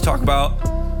whole lot to talk about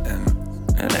in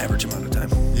an average amount of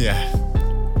time. Yeah.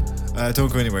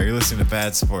 Don't go anywhere. You're listening to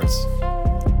Bad Sports.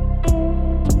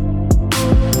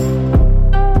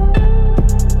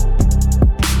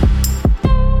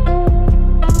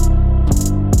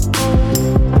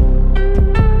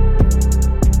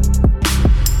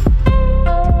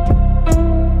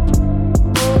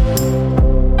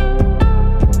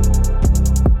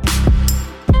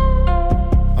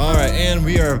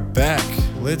 Back.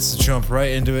 Let's jump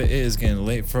right into it. It is getting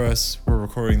late for us. We're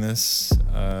recording this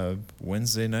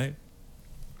Wednesday night.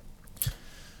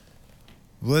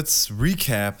 let's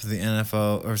recap the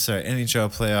NHL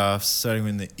playoffs, starting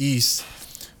in the East.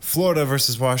 Florida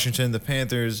versus Washington. The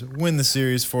Panthers win the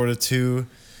series 4-2.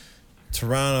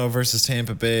 Toronto versus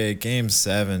Tampa Bay, Game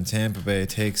 7. Tampa Bay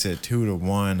takes it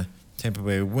 2-1. Tampa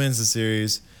Bay wins the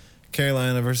series.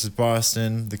 Carolina versus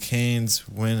Boston. The Canes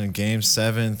win in Game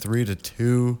 7,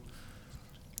 3-2.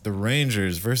 The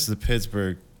Rangers versus the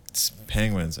Pittsburgh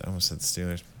Penguins. I almost said the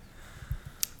Steelers.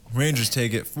 Rangers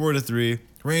take it 4-3.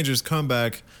 Rangers come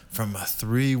back from a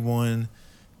 3-1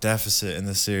 deficit in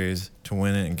the series to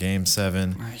win it in Game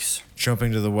 7. Nice.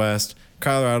 Jumping to the West,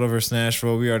 Colorado versus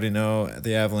Nashville. We already know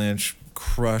the Avalanche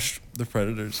crushed the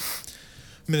Predators.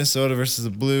 Minnesota versus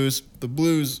the Blues. The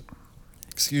Blues,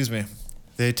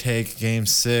 they take Game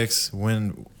 6,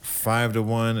 win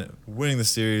 5-1, winning the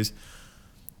series.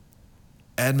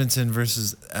 Edmonton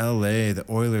versus LA. The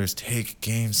Oilers take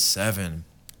Game 7,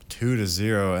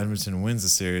 2-0. Edmonton wins the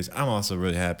series. I'm also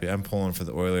really happy. I'm pulling for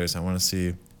the Oilers. I want to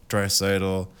see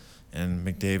Draisaitl and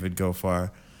McDavid go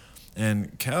far.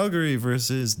 And Calgary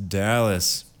versus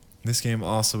Dallas. This game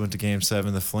also went to Game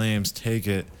 7. The Flames take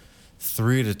it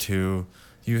 3-2.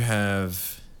 You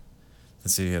have,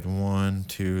 you had 1,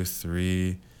 2,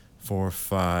 3, 4,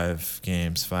 5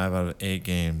 games. 5 out of 8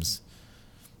 games.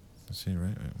 Let's see,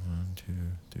 right? 1, 2,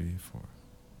 3, 4.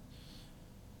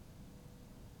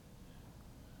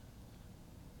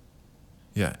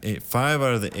 Yeah, 5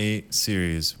 out of the 8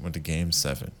 series went to Game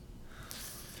 7.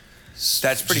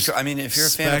 That's pretty cool. I mean, if you're a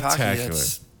fan of hockey,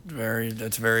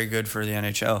 that's very good for the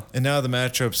NHL. And now the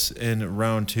matchups in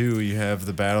round 2, you have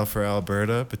the battle for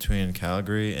Alberta between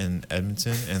Calgary and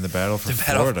Edmonton, and the battle for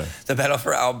Florida. The battle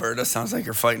for Alberta sounds like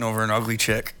you're fighting over an ugly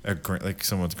chick. Like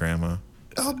someone's grandma.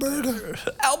 Alberta,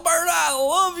 I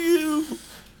love you.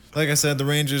 Like I said, the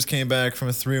Rangers came back from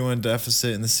a 3-1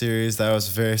 deficit in the series. That was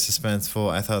very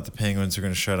suspenseful. I thought the Penguins were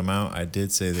going to shut them out. I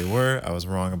did say they were. I was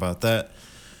wrong about that.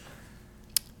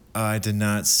 I did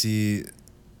not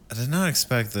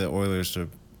expect the Oilers to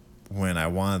win. I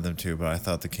wanted them to, but I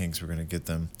thought the Kings were going to get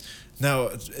them. Now,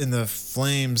 in the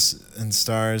Flames and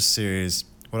Stars series,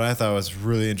 what I thought was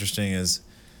really interesting is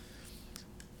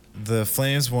the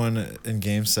Flames won in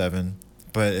Game 7,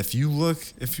 but if you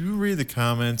read the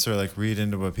comments or like read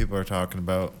into what people are talking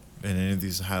about in any of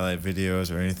these highlight videos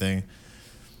or anything,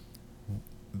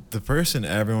 the person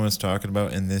everyone's talking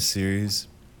about in this series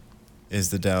is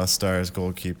the Dallas Stars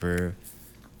goalkeeper,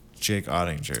 Jake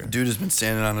Ottinger. Dude has been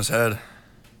standing on his head.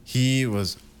 He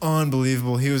was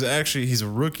unbelievable. He's a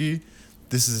rookie.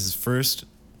 This is his first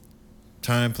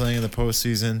time playing in the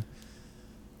postseason,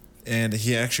 and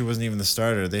he actually wasn't even the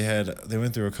starter. They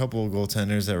went through a couple of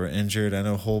goaltenders that were injured. I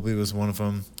know Holby was one of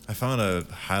them. I found a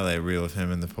highlight reel of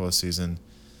him in the postseason.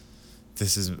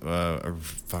 This is a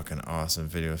fucking awesome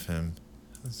video of him.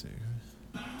 Let's see.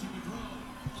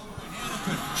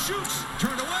 Shoots,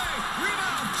 turned away,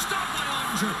 rebound, stopped by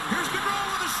Ottinger. Here's Gaudreau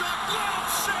with a shot, glove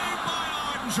saved by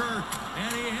Ottinger.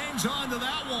 And he hangs on to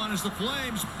that one as the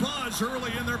Flames buzz early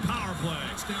in their power play.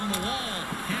 It's down the wall,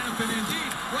 Hannafin in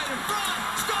deep, right in front,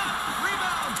 stop,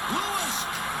 rebound, Lewis.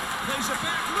 Plays it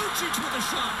back, Lucic with a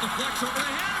shot, deflects over to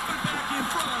Hannafin, back in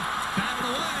front,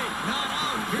 batted away, not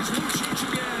out. Here's Lucic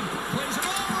again, plays it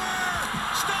over,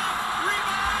 stop,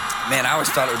 rebound. Man, I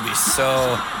always thought it would be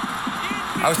so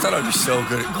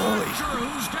good at goalie.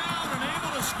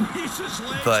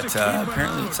 But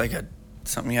apparently it's like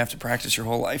something you have to practice your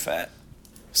whole life at.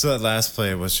 So that last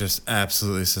play was just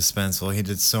absolutely suspenseful. He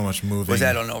did so much moving. Was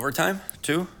that on overtime,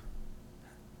 too?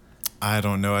 I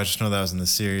don't know. I just know that was in the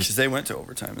series. Because they went to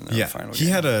overtime in the final game.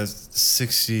 He had a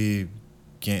 60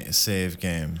 save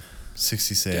game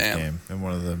in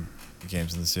one of the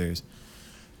games in the series.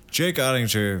 Jake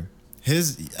Ottinger,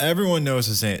 everyone knows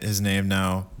his name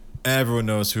now. Everyone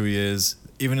knows who he is.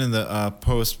 Even in the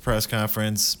post-press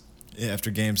conference after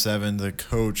Game 7, the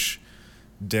coach,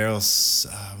 Daryl's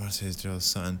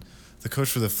son, the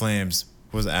coach for the Flames,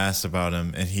 was asked about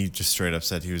him, and he just straight up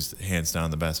said he was hands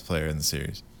down the best player in the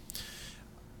series.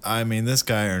 I mean, this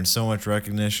guy earned so much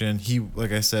recognition. He,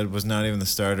 like I said, was not even the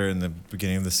starter in the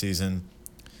beginning of the season.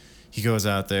 He goes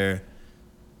out there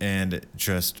and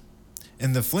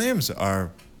the Flames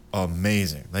are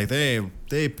amazing. Like they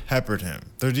peppered him.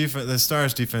 The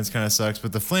Stars defense kind of sucks,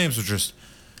 but the Flames were just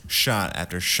shot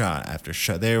after shot after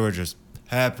shot. They were just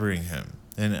peppering him.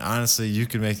 And honestly, you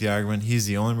could make the argument he's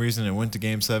the only reason it went to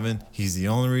Game 7. He's the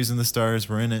only reason the Stars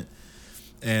were in it.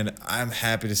 And I'm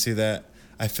happy to see that.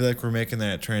 I feel like we're making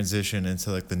that transition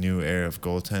into like the new era of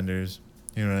goaltenders.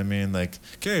 You know what I mean? Like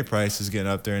Carey Price is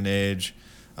getting up there in age.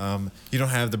 You don't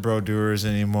have the Brodeurs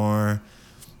anymore.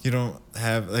 You don't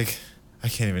have I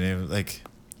can't even name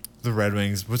the Red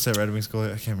Wings. What's that Red Wings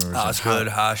goalie? I can't remember. Osgood,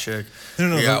 Hasek.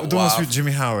 No, Yeah, the one with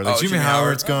Jimmy Howard. Like Jimmy Jimmy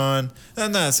Howard's Howard. gone.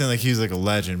 I'm not saying like he's like a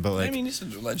legend, but like I mean, he's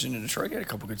a legend in Detroit. He had a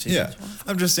couple good seasons. yeah,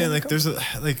 I'm just saying like there's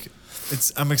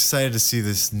I'm excited to see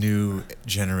this new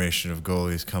generation of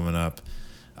goalies coming up.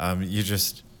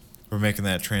 We're making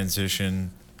that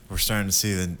transition. We're starting to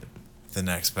see the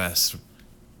next best,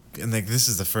 and like this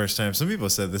is the first time. Some people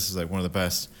said this is like one of the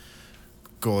best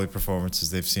goalie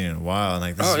performances they've seen in a while, and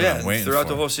like this is what I'm waiting throughout for.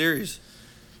 the whole series.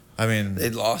 I mean, They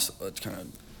lost. It's kind of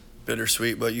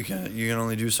bittersweet, but you can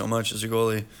only do so much as a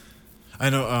goalie. I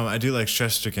know. I do like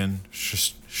Shesterkin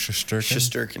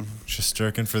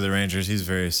for the Rangers. He's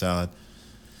very solid.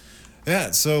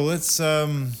 Yeah. So let's.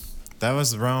 That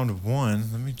was round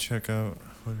one. Let me check out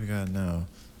what we got now.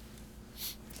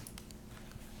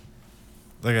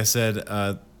 Like I said,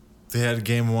 they had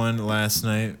game one last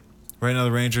night. Right now,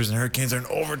 the Rangers and Hurricanes are in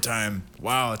overtime.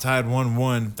 Wow, tied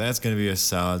 1-1. That's going to be a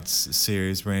solid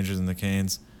series, Rangers and the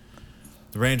Canes.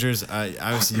 The Rangers,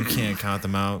 obviously, you can't count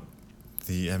them out.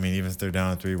 Even if they're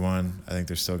down 3-1, I think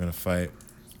they're still going to fight.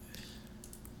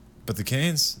 But the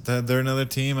Canes, they're another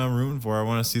team I'm rooting for. I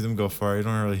want to see them go far. You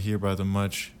don't really hear about them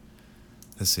much.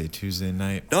 Let's say Tuesday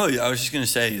night. No, I was just gonna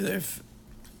say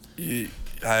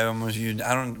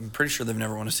I'm pretty sure they've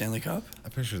never won a Stanley Cup. I'm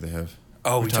pretty sure they have.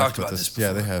 Oh, we talked about this before.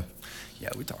 Yeah, they have. Yeah,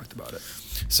 we talked about it.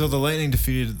 So the Lightning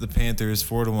defeated the Panthers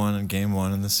 4-1 in Game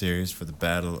 1 in the series for the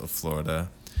Battle of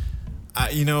Florida.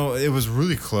 It was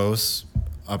really close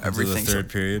up until the third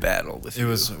period. Battle with it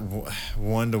was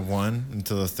 1-1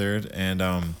 until the third, and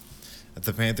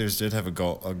the Panthers did have a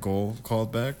goal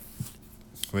called back,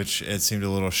 which it seemed a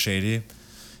little shady.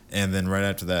 And then right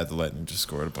after that, the Lightning just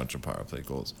scored a bunch of power play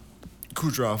goals.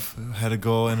 Kucherov had a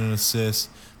goal and an assist.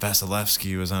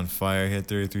 Vasilevsky was on fire. He had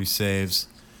 33 saves.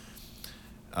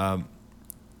 I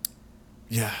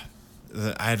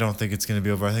don't think it's going to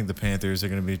be over. I think the Panthers are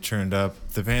going to be churned up.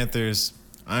 The Panthers,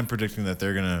 I'm predicting that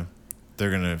they're going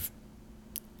to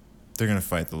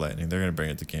fight the Lightning. They're going to bring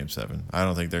it to Game 7. I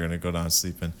don't think they're going to go down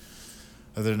sleeping.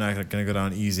 They're not going to go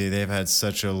down easy. They've had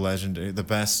such a the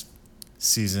best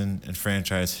season in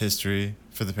franchise history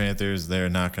for the Panthers. They're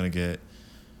not going to get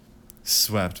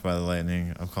swept by the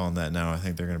Lightning. I'm calling that now. I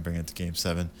think they're going to bring it to Game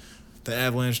 7. The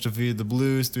Avalanche defeated the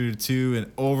Blues 3-2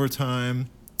 in overtime,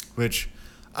 which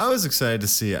I was excited to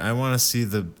see. I want to see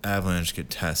the Avalanche get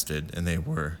tested, and they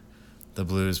were. The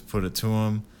Blues put it to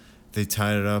them. They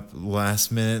tied it up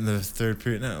last minute in the third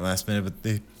period. Not last minute, but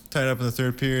they tied it up in the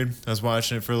third period. I was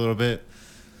watching it for a little bit.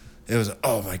 It was,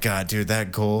 oh my God, dude,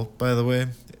 that goal, by the way.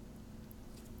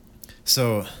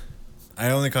 So I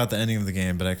only caught the ending of the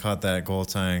game, but I caught that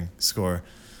goal-tying score.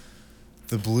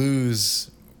 The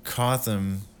Blues caught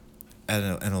them in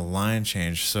a line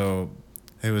change. So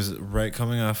it was right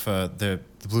coming off the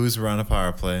Blues were on a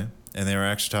power play, and they were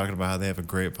actually talking about how they have a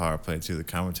great power play, too. The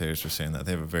commentators were saying that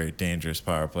they have a very dangerous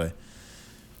power play.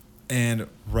 And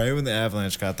right when the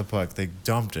Avalanche got the puck, they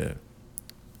dumped it,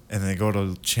 and they go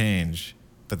to change,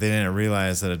 but they didn't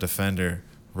realize that a defender,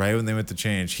 right when they went to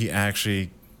change, he actually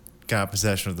got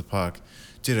possession of the puck,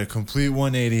 did a complete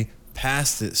 180,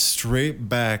 passed it straight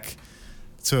back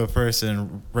to a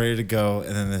person ready to go,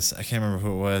 and then I can't remember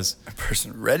who it was. A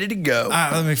person ready to go.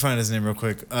 Let me find his name real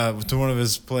quick. To one of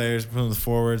his players, one of the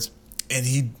forwards, and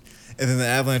then the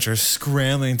Avalanche are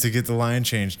scrambling to get the line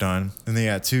change done, and they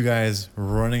got two guys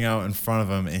running out in front of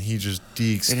him, and he just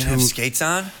dekes. They didn't have skates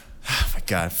on? Oh my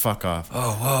God, fuck off.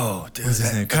 Oh, whoa. Dude, what's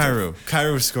his name?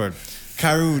 Kyrou scored.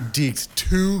 Kyrou deked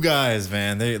two guys,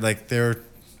 man. They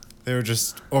were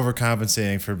just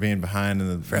overcompensating for being behind in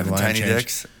the for having line tiny change.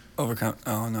 dicks.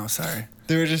 Oh no, sorry.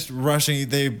 They were just rushing.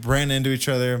 They ran into each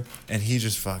other, and he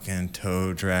just fucking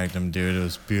toe dragged him, dude. It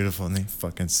was beautiful, and they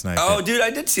fucking sniped it. Oh, dude, I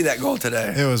did see that goal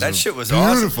today. That shit was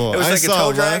beautiful. Awesome. It was I like a saw toe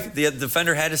it drag. live. The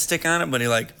defender had his stick on it, but he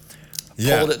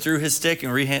pulled it through his stick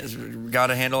and got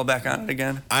a handle back on it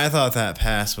again. I thought that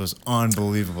pass was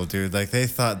unbelievable, dude. Like they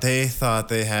thought they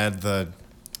had the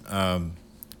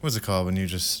what's it called when you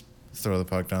just throw the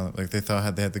puck down? Like they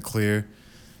thought they had the clear.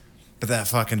 But that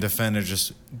fucking defender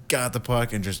just got the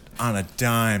puck and just on a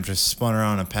dime just spun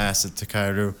around and passed it to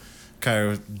Kyrou.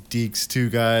 Kyrou dekes two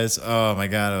guys. Oh my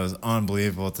God, it was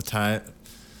unbelievable to tie it.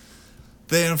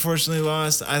 They unfortunately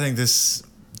lost. I think this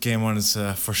game one is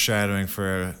foreshadowing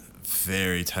for a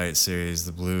very tight series.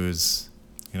 The Blues,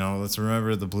 let's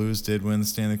remember the Blues did win the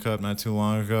Stanley Cup not too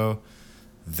long ago.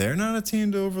 They're not a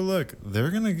team to overlook.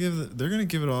 They're gonna give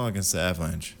it all against the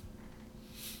Avalanche.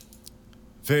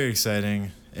 Very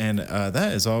exciting. And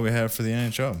that is all we have for the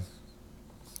NHL.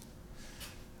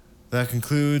 That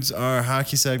concludes our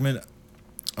hockey segment.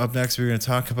 Up next, we're going to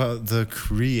talk about the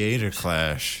Creator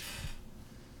Clash.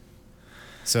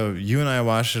 So you and I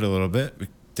watched it a little bit. We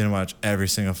didn't watch every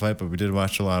single fight, but we did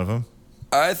watch a lot of them.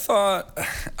 I thought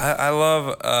I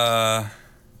love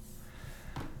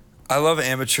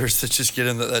amateurs that just get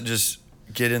in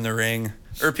the ring,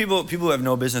 or people who have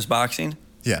no business boxing.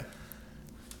 Yeah.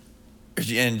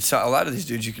 And so a lot of these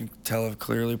dudes you can tell have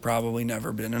clearly probably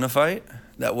never been in a fight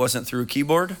that wasn't through a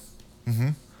keyboard. Mm-hmm.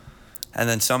 And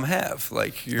then some have,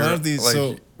 like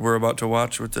we're about to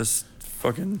watch with this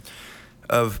fucking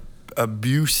of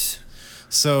abuse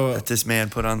that this man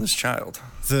put on this child.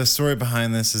 The story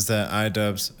behind this is that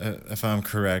iDubbbz, if I'm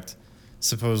correct,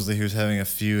 supposedly he was having a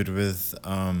feud with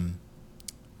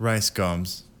Rice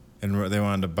Gums, and they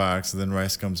wanted to box, and then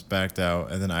Rice Gums backed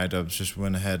out, and then iDubbbz just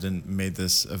went ahead and made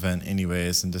this event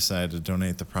anyways and decided to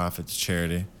donate the profit to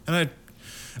charity. And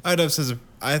iDubbbz says,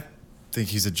 I think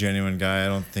he's a genuine guy. I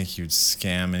don't think he would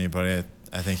scam anybody.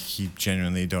 I think he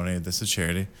genuinely donated this to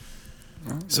charity.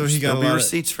 Well, so he got a lot of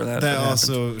receipts for that. That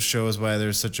also shows why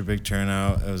there's such a big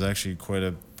turnout. It was actually quite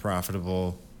a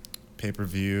profitable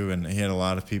pay-per-view, and he had a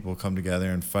lot of people come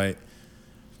together and fight.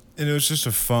 And it was just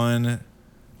a fun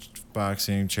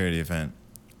boxing charity event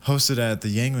hosted at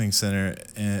the Yangling Center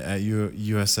at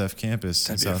USF campus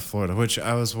in South Florida, which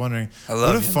I was wondering.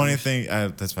 What a funny thing.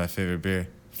 That's my favorite beer.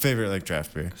 Favorite,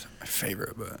 draft beer. It's my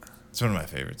favorite, but it's one of my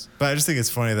favorites. But I just think it's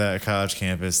funny that a college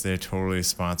campus, they're totally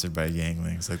sponsored by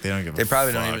Yanglings. They don't give a fuck. They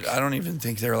probably don't even. I don't even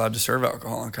think they're allowed to serve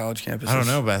alcohol on college campuses. I don't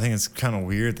know, but I think it's kind of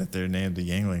weird that they're named the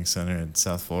Yangling Center in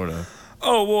South Florida.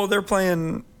 Oh, well, they're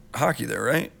playing hockey there,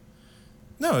 right?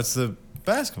 No, it's the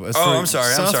basketball. It's I'm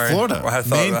sorry. South Florida, Well,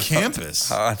 main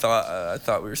campus. I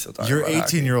thought we were still talking Your about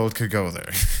hockey. 18-year-old could go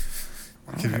there.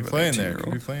 Could be playing there.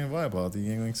 Could be playing volleyball at the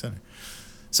Yangling Center.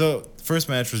 So, first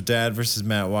match was Dad versus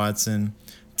Matt Watson.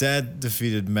 Dad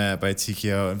defeated Matt by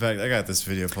TKO. In fact, I got this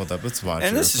video pulled up. Let's watch it.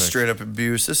 And this is real quick. straight up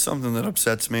abuse. This is something that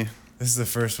upsets me. This is the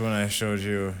first one I showed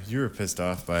you. You were pissed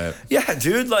off by it. Yeah,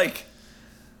 dude.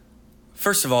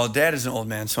 First of all, Dad is an old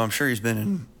man, so I'm sure he's been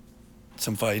in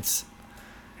some fights.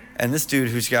 And this dude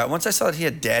who's got, once I saw that he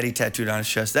had Daddy tattooed on his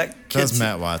chest, that was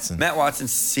Matt Watson. Matt Watson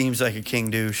seems like a king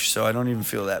douche, so I don't even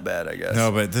feel that bad, I guess.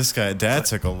 No, but this guy, Dad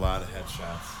took a lot of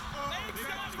headshots.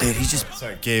 Dude, he just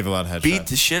gave a lot of headshots. Beat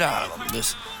the shit out of him.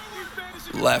 Just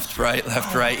left, right.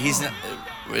 He's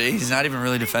not even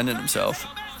really defending himself.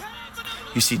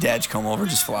 You see Dad come over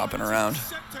just flopping around.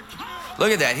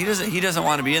 Look at that. He doesn't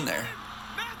want to be in there.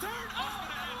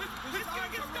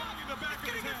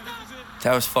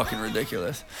 That was fucking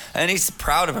ridiculous. And he's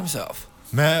proud of himself.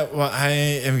 I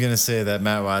am going to say that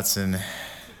Matt Watson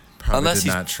probably did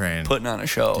not train. Putting on a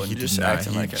show and just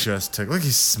acting like it. He just took. Look,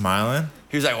 he's smiling.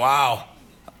 He was like, wow,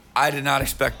 I did not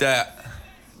expect that.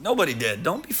 Nobody did.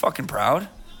 Don't be fucking proud.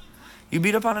 You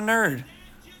beat up on a nerd.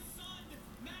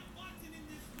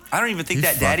 I don't even think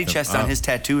that daddy chest on his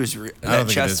tattoo is real. I don't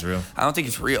think it is real. I don't think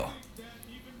it's real.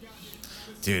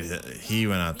 Dude, he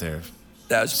went out there.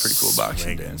 That was a pretty cool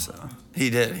boxing dance, though. He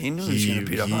did. He knew he was going to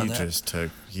beat up on that.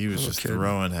 He was just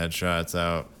throwing headshots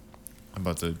out. I'm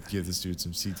about to give this dude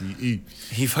some CTE.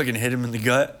 He fucking hit him in the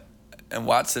gut, and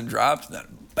Watson dropped, and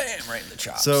then bam, right in the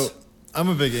chops. So, I'm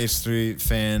a big H3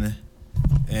 fan,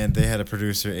 and they had a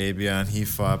producer, AB, on. He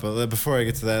fought. But before I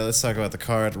get to that, let's talk about the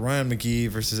card. Ryan McGee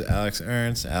versus Alex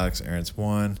Ernst. Alex Ernst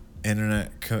won.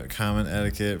 Internet comment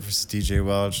etiquette versus DJ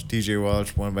Welch. DJ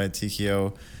Welch won by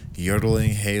TKO.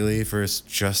 Yodeling Haley versus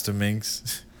Justin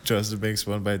Minks. Justin Minks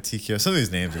won by TKO. Some of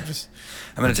these names are just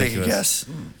I'm going to take a guess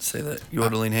and say that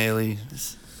Yodeling Haley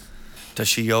does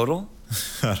she yodel?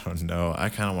 I don't know. I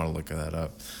kind of want to look that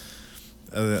up.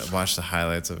 Watch the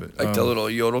highlights of it. Like the little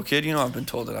yodel kid. You know, I've been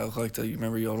told that I look like you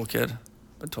remember Yodel Kid?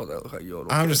 I've been told that I look like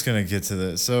Yodel I'm Kid. just going to get to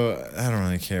this. So, I don't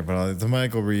really care about the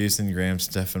Michael Reeves and Graham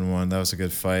Stephan one. That was a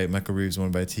good fight. Michael Reeves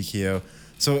won by TKO.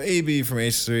 So, AB from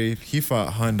H3, he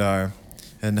fought Hundar.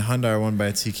 And Hundar won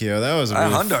by TKO. That was a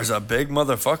really Hundar's a big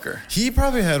motherfucker. He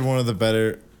probably had one of the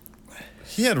better.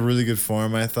 He had really good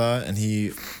form, I thought, and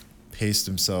he paced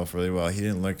himself really well. He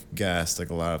didn't look gassed like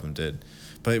a lot of them did.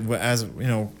 But as you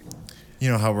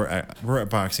know how we're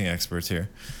boxing experts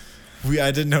here. I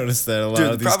did notice that a lot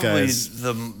of these guys.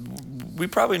 We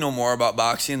probably know more about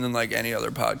boxing than like any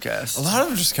other podcast. A lot of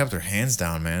them just kept their hands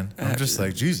down, man. I'm just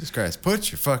like, Jesus Christ,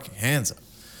 put your fucking hands up.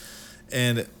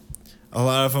 And a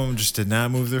lot of them just did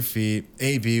not move their feet.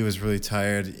 AB was really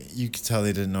tired. You could tell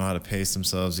they didn't know how to pace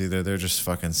themselves either. They're just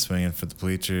fucking swinging for the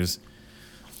bleachers.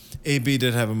 AB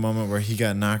did have a moment where he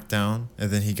got knocked down,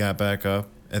 and then he got back up,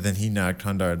 and then he knocked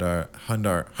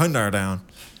Hundar down.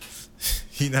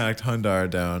 He knocked Hundar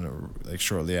down like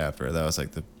shortly after. That was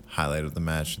like the highlight of the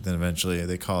match. Then eventually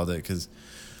they called it because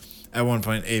at one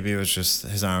point, AB was just,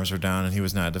 his arms were down and he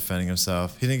was not defending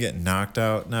himself. He didn't get knocked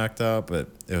out, but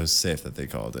it was safe that they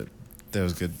called it. That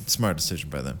was good, smart decision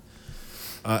by them.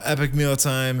 Epic meal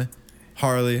time.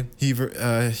 Harley, he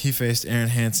faced Aaron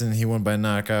Hansen. He won by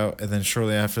knockout, and then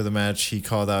shortly after the match, he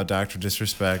called out Dr.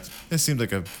 Disrespect. It seemed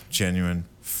like a genuine,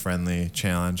 friendly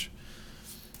challenge,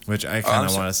 which I kind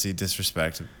of want to see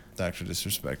Dr.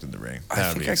 Disrespect in the ring.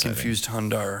 I think I confused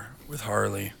Hundar with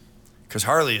Harley, because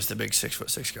Harley is the big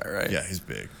 6'6" guy, right? Yeah, he's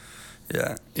big.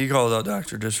 Yeah, he called out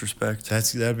Dr. Disrespect.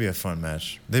 That'd be a fun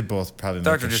match. They both probably.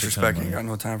 Dr. Disrespect ain't got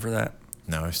no time for that.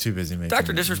 No, he's too busy making.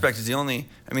 Dr. Disrespect is he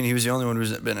was the only one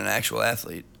who's been an actual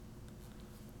athlete.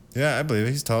 Yeah, I believe it.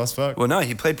 He's tall as fuck. Well, no,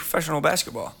 he played professional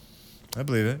basketball. I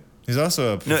believe it. He's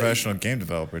also a professional game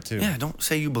developer, too. Yeah, don't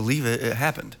say you believe it. It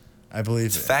happened. I believe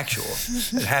it's factual.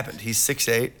 It happened. He's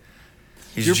 6'8".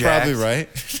 You're jacked. probably right.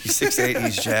 He's 6'8".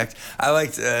 He's jacked. I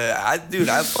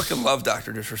fucking love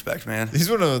Dr. Disrespect, man. He's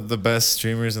one of the best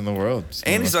streamers in the world.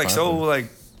 And he's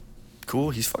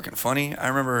cool. He's fucking funny. I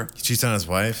remember. He cheats on his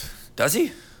wife. Does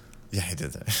he? Yeah, he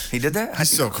did that. He did that? He's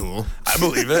so cool. I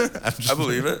believe it. I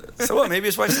believe it. So what? Maybe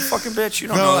his wife's a fucking bitch. You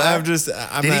don't know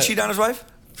that. Did he cheat on his wife?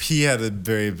 He had a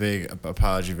very big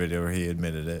apology video where he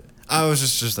admitted it. I was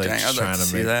just trying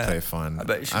to play fun. I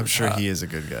bet you should. I'm sure he is a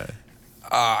good guy.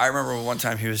 I remember one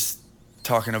time he was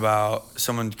talking about,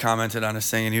 someone commented on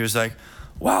his thing, and he was like,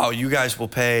 wow, you guys will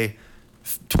pay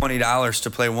 $20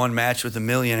 to play one match with a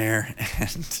millionaire.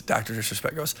 And Dr.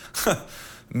 Disrespect goes,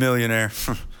 millionaire.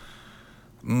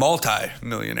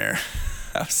 Multi-millionaire.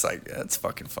 I was like, that's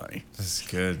fucking funny. That's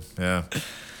good, yeah.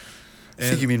 I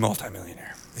think you mean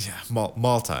multi-millionaire. Yeah,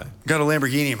 multi. Got a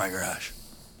Lamborghini in my garage.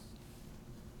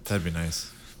 That'd be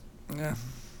nice. Yeah.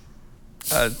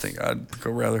 I think I'd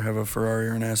rather have a Ferrari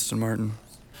or an Aston Martin.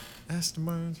 Aston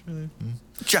Martin's really...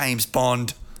 James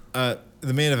Bond. The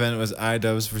main event was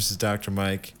iDubbbz versus Dr.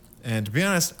 Mike. And to be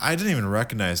honest, I didn't even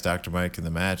recognize Dr. Mike in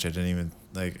the match. I didn't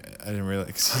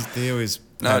realize. They always...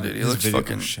 No, dude, he looks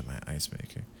fucking... Oh, shit, my ice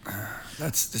maker.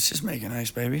 That's just making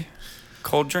ice, baby.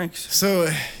 Cold drinks.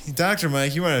 So, Dr.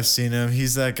 Mike, you might have seen him.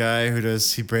 He's that guy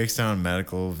he breaks down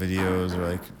medical videos or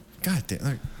like... God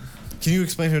damn... Can you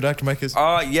explain who Dr. Mike is?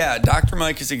 Yeah, Dr.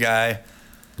 Mike is a guy.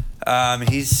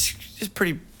 He's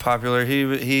pretty popular.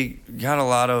 He got a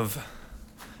lot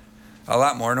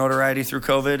more notoriety through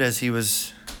COVID, as he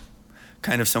was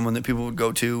kind of someone that people would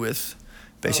go to with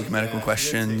basic medical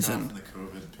questions. He did take off in the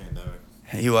COVID pandemic.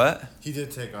 He what? He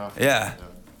did take off. Yeah.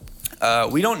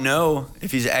 We don't know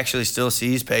if he's actually still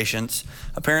sees patients.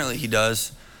 Apparently he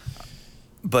does.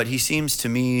 But he seems to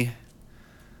me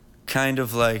kind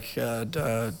of like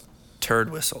a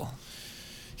turd whistle.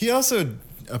 He also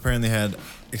apparently had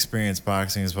experience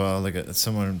boxing as well.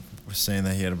 Someone was saying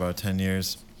that he had about 10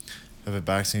 years of a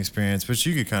boxing experience, which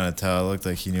you could kind of tell. It looked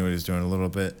like he knew what he was doing a little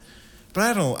bit.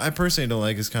 But I personally don't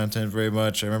like his content very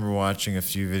much. I remember watching a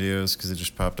few videos because it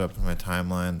just popped up in my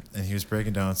timeline, and he was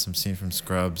breaking down some scene from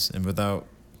Scrubs, and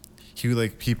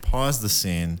he paused the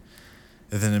scene,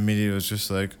 and then immediately was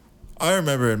just like, I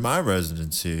remember in my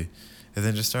residency, and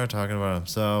then just started talking about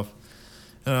himself.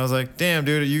 And I was like, damn,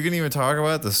 dude, you can even talk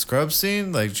about the Scrubs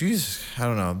scene? Like, Jesus, I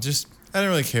don't know. I didn't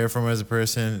really care for him as a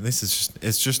person. At least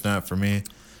it's just not for me.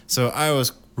 So I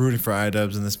was rooting for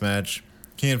iDubbbz in this match.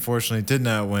 He unfortunately did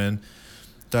not win.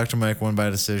 Dr. Mike won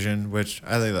by decision, which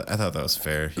I thought that was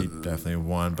fair. He definitely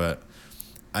won, but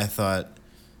I thought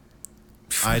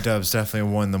iDubbbz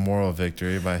definitely won the moral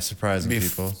victory by surprising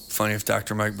people. Funny if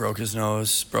Dr. Mike broke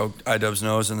iDubbbz's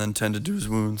nose, and then tended to his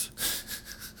wounds.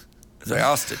 It's like,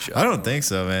 I'll stitch you up. I don't think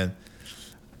so, man.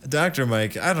 Dr.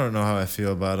 Mike, I don't know how I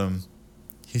feel about him.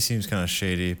 He seems kind of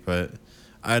shady, but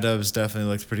iDubbbz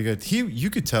definitely looked pretty good. You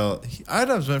could tell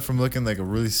iDubbbz went from looking like a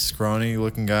really scrawny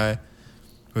looking guy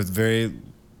with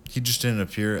he just didn't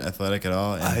appear athletic at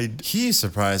all. And he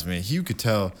surprised me. You could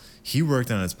tell he worked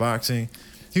on his boxing.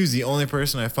 He was the only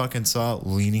person I fucking saw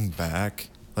leaning back,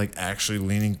 like actually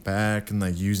leaning back and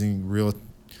like using real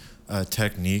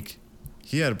technique.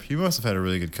 He must have had a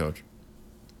really good coach.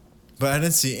 But I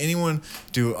didn't see anyone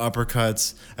do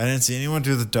uppercuts. I didn't see anyone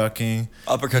do the ducking.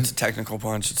 Uppercut's a technical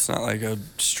punch. It's not like a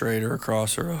straight or a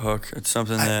cross or a hook. It's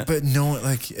something that... But no one,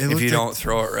 like... If you don't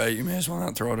throw it right, you may as well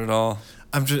not throw it at all.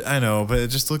 I know, but it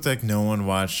just looked like no one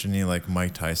watched any, like,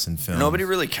 Mike Tyson film. Nobody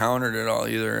really countered it all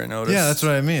either, I noticed. Yeah, that's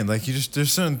what I mean. Like,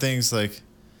 there's certain things, like...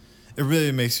 It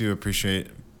really makes you appreciate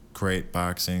great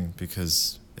boxing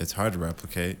because it's hard to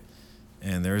replicate.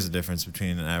 And there is a difference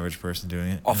between an average person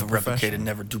doing it. Often replicated,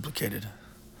 never duplicated.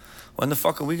 When the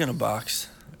fuck are we gonna box?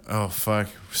 Oh fuck!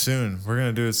 Soon. We're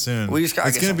gonna do it soon. We just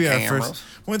gotta get some cameras. First.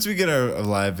 Once we get our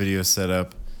live video set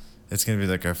up, it's gonna be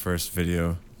like our first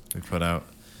video we put out.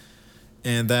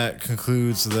 And that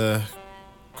concludes the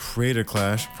Creator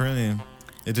Clash. Apparently,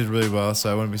 it did really well,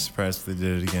 so I wouldn't be surprised if they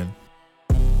did it again.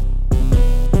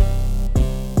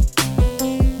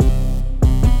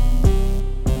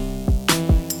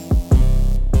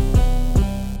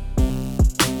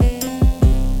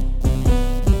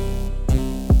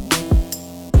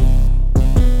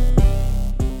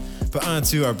 But on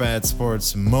to our bad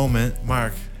sports moment.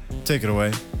 Mark, take it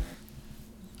away.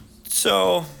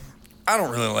 So, I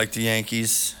don't really like the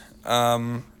Yankees,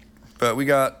 but we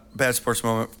got bad sports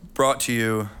moment brought to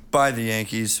you by the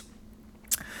Yankees.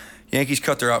 Yankees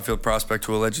cut their outfield prospect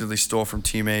who allegedly stole from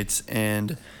teammates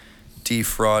and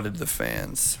defrauded the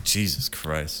fans. Jesus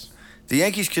Christ. The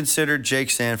Yankees considered Jake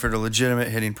Sanford a legitimate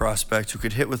hitting prospect who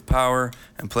could hit with power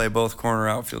and play both corner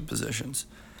outfield positions.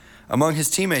 Among his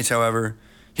teammates, however,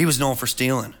 he was known for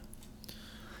stealing.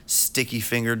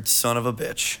 Sticky-fingered son of a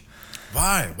bitch.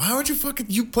 Why? Why would you fucking...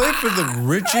 You played for the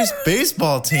richest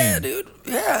baseball team. Yeah, dude.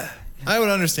 Yeah. I would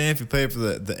understand if you played for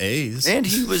the A's. And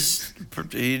he was...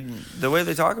 the way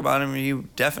they talk about him, he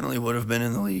definitely would have been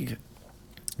in the league.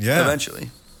 Yeah. Eventually.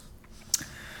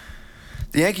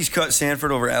 The Yankees cut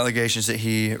Sanford over allegations that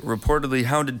he reportedly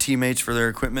hounded teammates for their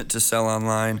equipment to sell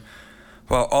online,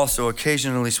 while also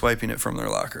occasionally swiping it from their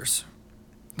lockers.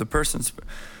 The person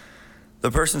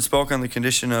spoke on the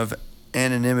condition of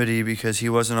anonymity because he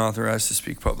wasn't authorized to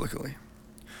speak publicly.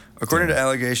 According to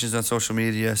allegations on social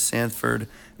media, Sanford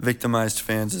victimized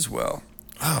fans as well.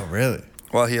 Oh, really?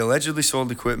 While he allegedly sold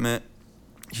equipment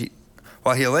he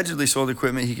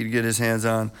could get his hands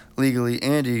on legally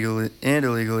and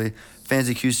illegally, fans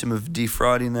accused him of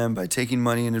defrauding them by taking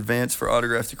money in advance for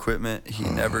autographed equipment he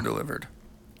never delivered.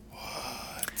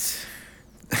 What?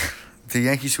 The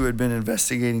Yankees, who had been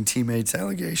investigating teammates'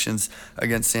 allegations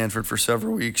against Sanford for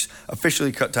several weeks,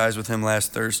 officially cut ties with him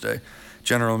last Thursday.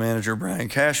 General Manager Brian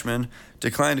Cashman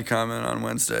declined to comment on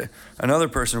Wednesday. Another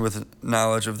person with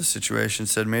knowledge of the situation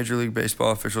said Major League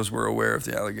Baseball officials were aware of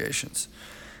the allegations.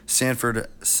 Sanford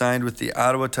signed with the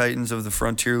Ottawa Titans of the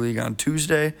Frontier League on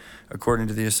Tuesday, according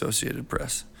to the Associated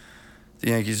Press. The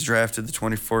Yankees drafted the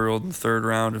 24-year-old in the third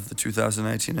round of the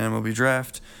 2019 MLB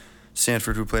draft.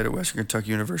 Sanford, who played at Western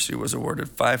Kentucky University, was awarded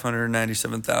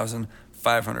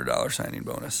 $597,500 signing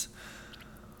bonus.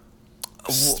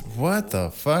 What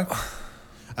the fuck?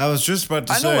 I was just about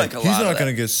to say, he's not going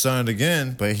to get signed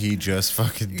again, but he just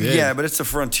fucking did. Yeah, but it's the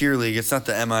Frontier League. It's not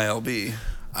the MILB.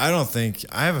 I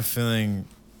have a feeling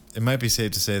it might be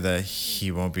safe to say that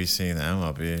he won't be seeing the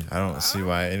MLB. I don't see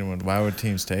why would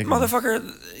teams take him?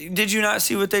 Motherfucker, did you not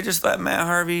see what they just let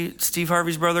Steve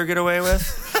Harvey's brother get away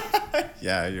with?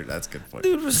 Yeah, that's a good point.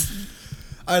 Dude was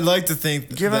I'd like to think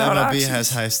the giving out MLB oxys.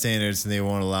 has high standards and they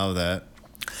won't allow that.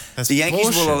 That's The Yankees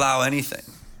bullshit. will allow anything.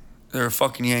 They're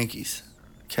fucking Yankees.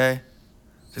 Okay?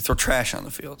 They throw trash on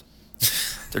the field.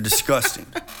 They're disgusting.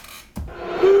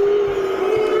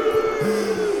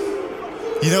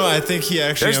 You know, I think he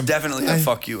actually... There's definitely a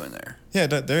fuck you in there. Yeah,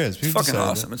 there is. It's fucking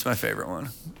awesome. It's my favorite one.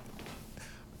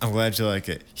 I'm glad you like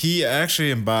it. He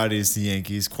actually embodies the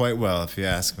Yankees quite well, if you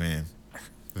ask me.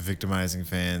 Victimizing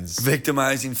fans. Like,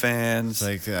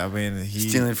 I mean,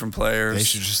 stealing from players. They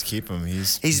should just keep him.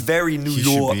 He's very New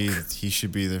York. He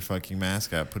should be their fucking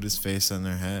mascot. Put his face on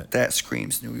their hat. That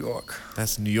screams New York.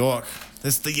 That's New York.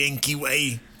 That's the Yankee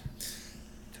way.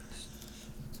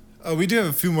 Oh, we do have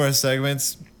a few more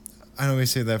segments. I know we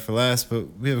saved that for last,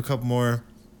 but we have a couple more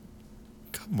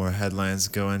headlines to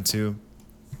go into.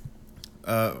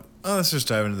 Let's just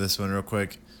dive into this one real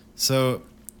quick. So,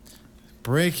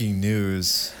 breaking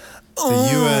news. The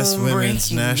U.S.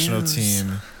 women's national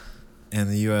team and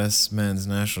the U.S. men's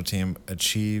national team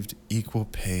achieved equal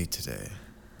pay today.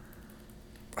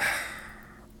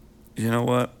 You know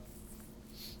what?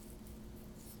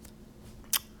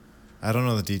 I don't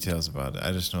know the details about it.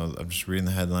 I just know, I'm just reading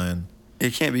the headline.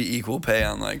 It can't be equal pay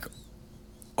on ad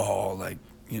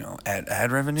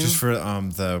revenue. Just for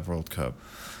the World Cup.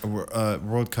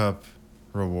 World Cup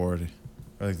reward.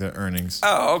 Or like the earnings.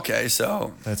 Oh, okay,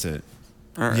 so. That's it.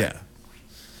 All right. Yeah.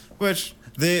 Which,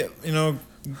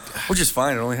 which is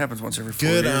fine. It only happens once every 4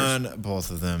 years. Good on both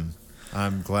of them.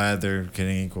 I'm glad they're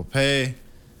getting equal pay.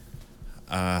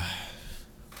 I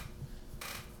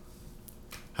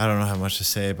don't know how much to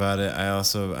say about it.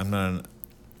 I'm not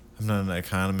an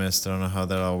economist. I don't know how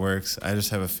that all works. I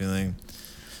just have a feeling.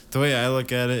 The way I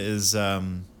look at it is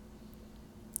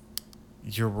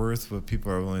you're worth what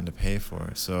people are willing to pay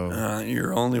for. So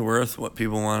you're only worth what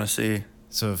people want to see.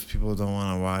 So if people don't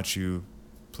want to watch you,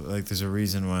 like there's a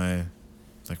reason why,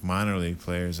 like minor league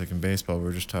players, like in baseball we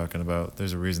were just talking about,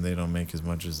 there's a reason they don't make as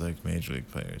much as like major league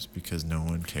players because no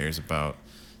one cares about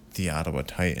the Ottawa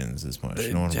Titans as much.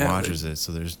 They- No one yeah, watches it,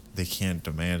 so they can't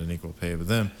demand an equal pay with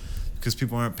them because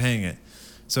people aren't paying it.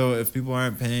 So if people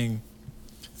aren't paying,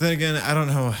 then again, I don't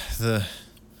know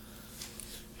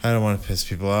I don't want to piss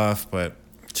people off, but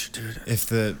Dude. if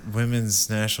the women's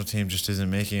national team just isn't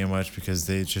making it much because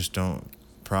they just don't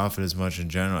profit as much in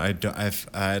general, if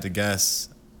I had to guess,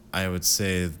 I would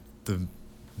say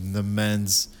the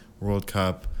men's World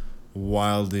Cup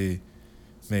wildly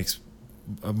makes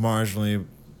a marginally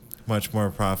much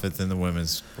more profit than the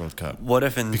women's World Cup. What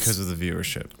if because of the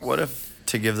viewership? What if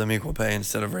to give them equal pay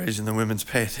instead of raising the women's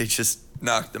pay, they just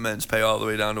knock the men's pay all the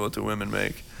way down to what the women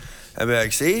make? I'd be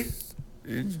like, see?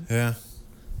 Yeah.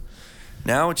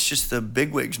 Now it's just the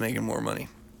bigwigs making more money.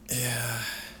 Yeah.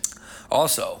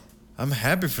 Also, I'm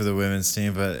happy for the women's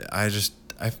team, but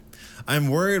I'm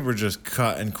worried we're just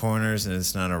cutting corners and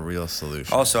it's not a real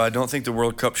solution. I don't think the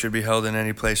World Cup should be held in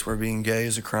any place where being gay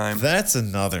is a crime. That's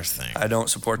another thing. I don't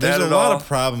support that There's at a lot all. of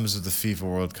problems with the FIFA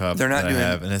World Cup They're not that doing- I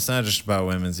have, and it's not just about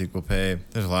women's equal pay.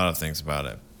 There's a lot of things about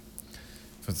it.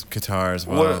 With Qatar as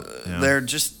well. you know. They're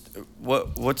just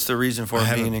what's the reason for I it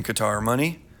haven't- being in Qatar?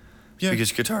 Money? Yeah.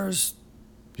 Because Qatar is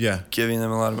Yeah. giving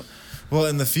them a lot of. Well,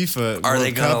 in the FIFA Are they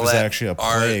World gonna Cup is let actually a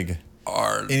plague.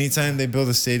 Anytime they build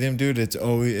a stadium, dude,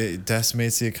 it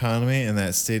decimates the economy, and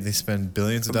that state they spend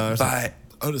billions of dollars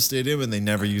on a stadium, and they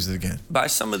never use it again. By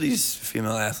some of these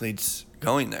female athletes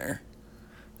going there,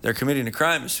 they're committing a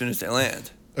crime as soon as they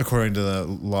land. According to the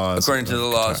laws. According to the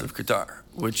laws Qatar. of Qatar,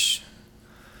 which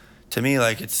to me,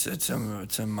 like it's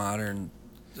a modern,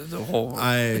 the whole.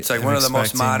 It's like one of the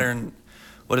most modern.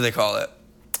 What do they call it?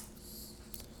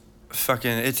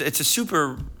 Fucking, it's a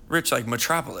super rich like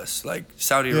metropolis, like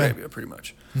Saudi Arabia, pretty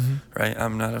much. Mm-hmm. Right?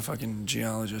 I'm not a fucking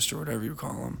geologist or whatever you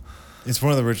call them. It's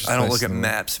one of the richest. I don't look places at in the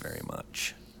world. maps very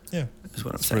much. Yeah, is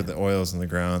what I'm it's saying. where the oil's in the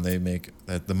ground. They make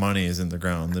that the money is in the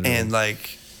ground. Literally. And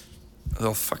like,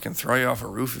 they'll fucking throw you off a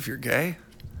roof if you're gay.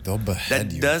 They'll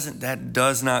behead you. That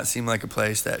does not seem like a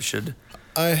place that should.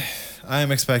 I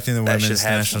am expecting the That should women's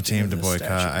have national something team in to this boycott.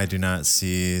 statute. I do not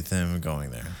see them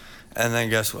going there. And then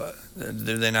guess what?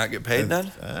 Do they not get paid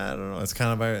then? I don't know. It's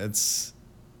kind of it's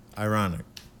ironic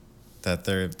that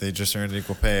they just earned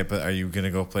equal pay. But are you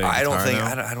gonna go play? I don't guitar think.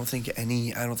 now? I don't think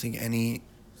any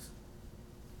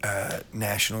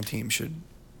national team should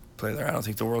play there. I don't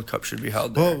think the World Cup should be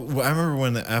held there. Well, I remember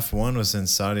when the F1 was in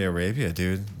Saudi Arabia,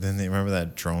 dude. Then they remember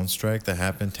that drone strike that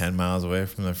happened 10 miles away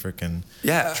from the freaking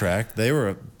track. They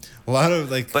were a lot of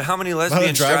like. But how many a lot of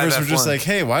lesbians drivers drive were just F1? like,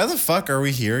 "Hey, why the fuck are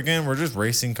we here again? We're just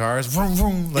racing cars." Vroom,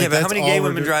 vroom. Like, yeah, but how that's many all gay we're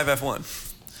women doing. drive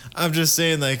F1? I'm just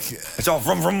saying, like, It's all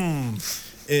vroom vroom.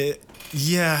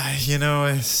 yeah, you know,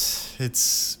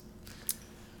 it's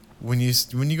when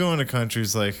you go into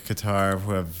countries like Qatar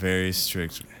who have very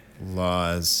strict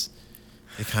laws,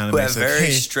 it kind of Who makes have like, very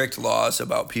hey, strict laws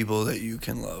about people that you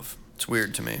can love. It's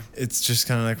weird to me. it's just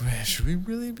kind of like, man, should we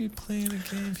really be playing a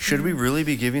game? Should we really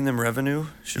be giving them revenue?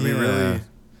 Should we Yeah. really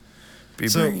be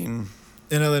So- bringing?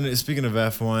 And then speaking of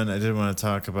F1, I did want to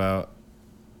talk about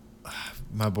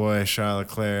my boy Charles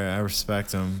Leclerc. I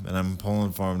respect him, and I'm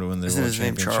pulling for him to win the Isn't world his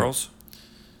name championship. Charles?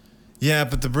 Yeah,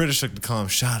 but the British like to call him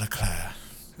Charles Leclerc.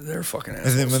 They're fucking And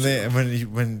assholes. then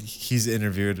when he's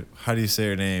interviewed, how do you say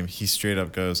your name? He straight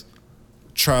up goes,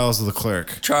 Charles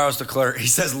Leclerc. Charles Leclerc. He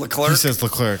says Leclerc. He says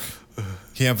Leclerc.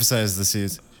 He emphasizes the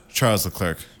C's. Charles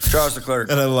Leclerc. Charles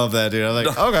Leclerc. And I love that, dude. I'm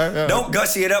like, okay. Yeah. Don't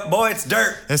gussy it up, boy. It's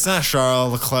dirt. It's not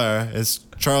Charles Leclerc. It's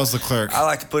Charles Leclerc. I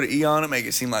like to put an E on it, make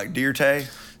it seem like Dirte.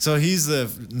 So he's the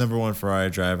number one Ferrari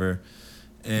driver.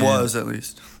 And Was at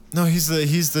least. No, he's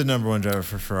the number one driver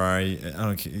for Ferrari. I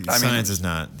don't care. Science is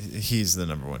not. He's the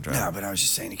number one driver. No, but I was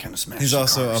just saying he kind of smashed. He's the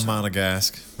also car, a so-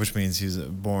 Monegasque, which means he's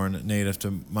born native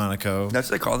to Monaco. That's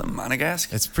what they call them,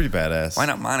 Monegasque. It's pretty badass. Why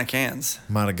not Monacans?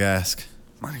 Monegasque.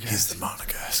 Monegasque. He's the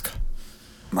Monegasque.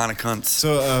 Monacunts.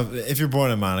 So if you're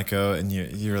born in Monaco and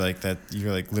you're like that,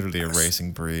 you're like literally a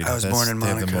racing breed. I was born in They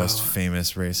have the Monaco. most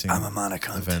famous racing I'm a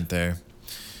Monacunt. event there.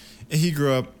 And he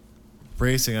grew up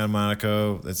racing on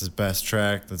Monaco. That's his best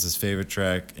track. That's his favorite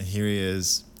track. And here he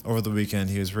is. Over the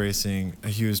weekend, he was racing.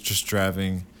 He was just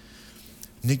driving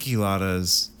Niki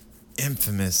Lauda's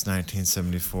infamous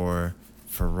 1974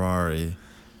 Ferrari.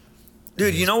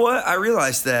 Dude, you know what? I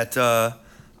realized that.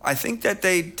 I think that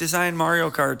they designed Mario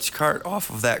Kart's kart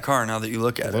off of that car. Now that you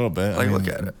look at it, A little bit. Like, I mean, look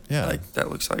at it. yeah. Like that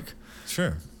looks like.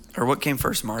 Sure. Or what came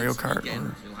first, Mario Kart?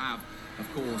 Again, he'll have,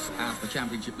 of course, as the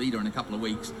championship leader in a couple of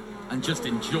weeks, and just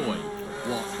enjoy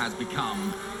what has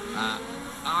become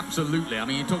absolutely. I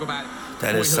mean, you talk about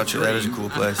That is boyhood that is a dream. cool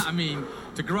place. I mean,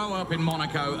 to grow up in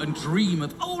Monaco and dream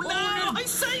of. Oh no! I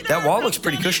say That wall looks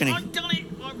pretty cushiony. I've done it.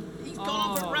 He's gone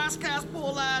off at Rascas,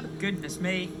 poor lad. Goodness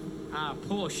me.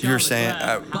 Poor Charles You're saying,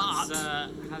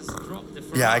 Leclerc has dropped the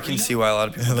Ferrari. yeah, I can see why a lot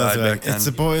of people died back then. It's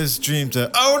a boy's dream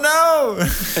to. Oh no!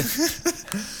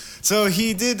 So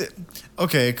he did.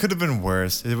 Okay, it could have been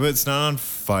worse. It's not on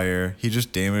fire. He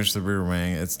just damaged the rear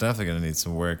wing. It's definitely gonna need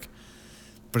some work.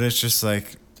 But it's just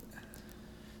like,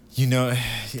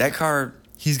 that car.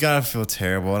 He's gotta feel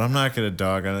terrible, and I'm not gonna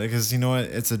dog on it because you know what?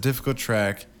 It's a difficult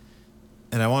track,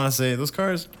 and I want to say those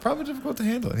cars probably difficult to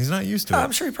handle. And he's not used to it.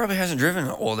 I'm sure he probably hasn't driven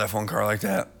an old F1 car like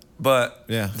that. But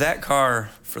Yeah. that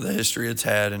car, for the history it's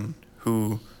had and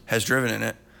who has driven in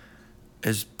it,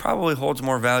 probably holds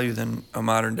more value than a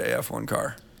modern day F1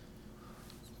 car.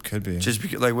 Could be. Just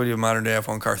because, like, what do you have a modern day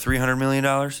F1 car? $300 million?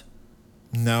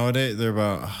 Nowadays, they're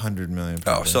about 100 million. Oh,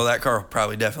 probably. so that car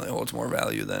probably definitely holds more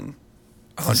value than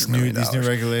These $100 million. these new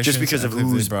regulations. Just because I of believe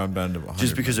they who's brought them down to 100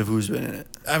 just because of who's been in it.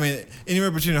 I mean,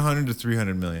 anywhere between 100 to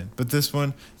 300 million. But this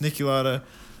one, Niki Lauda,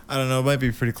 I don't know, it might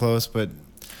be pretty close, but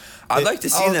I'd like to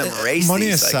see them race money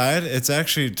these, aside, it's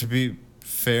actually, to be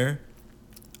fair,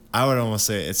 I would almost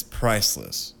say it's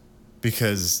priceless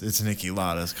because it's Niki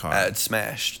Lauda's car. It's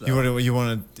smashed. Though. You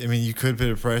want to? I mean, you could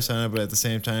put a price on it, but at the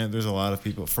same time, there's a lot of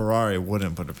people. Ferrari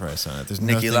wouldn't put a price on it. There's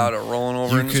Niki nothing, Lauda rolling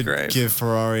over in his grave. You could give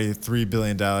Ferrari $3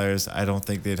 billion. I don't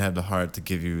think they'd have the heart to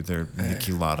give you their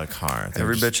Niki Lauda car.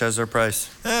 Every bitch has their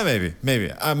price. Maybe.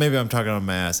 Maybe I'm talking on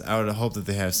my ass. I would hope that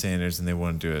they have standards and they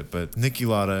wouldn't do it. But Niki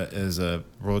Lauda is a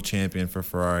world champion for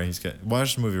Ferrari.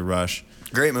 Watch the movie Rush.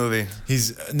 Great movie.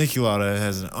 Niki Lauda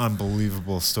has an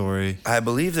unbelievable story. I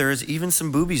believe there is even some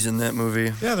boobies in that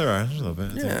movie. Yeah, there are. There's a little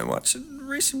bit. Yeah, watch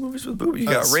racing movies with boobies. You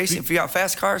got racing. If you got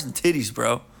fast cars and titties,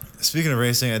 bro. Speaking of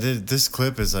racing, this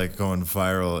clip is like going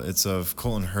viral. It's of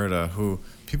Colton Herta, who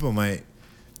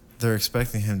they're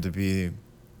expecting him to be.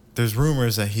 There's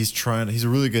rumors that he's a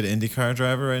really good IndyCar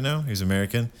driver right now. He's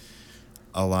American.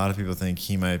 A lot of people think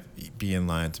he might be in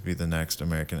line to be the next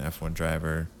American F1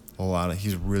 driver.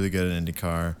 He's really good at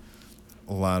IndyCar.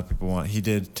 A lot of people he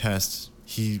did tests.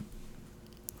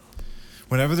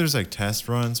 Whenever there's like test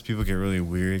runs, people get really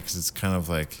weird because it's kind of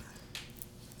like,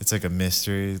 it's like a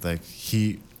mystery. Like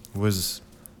he was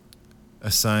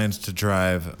assigned to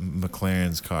drive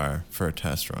McLaren's car for a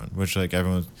test run, which like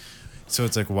so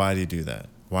it's like, why do you do that?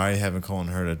 Why are you having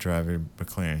Colton Herta drive your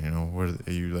McLaren? You know, what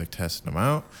are you like testing him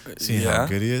out, seeing how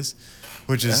good he is,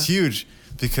 which is huge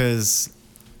because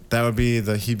that would be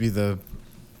he'd be the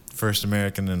first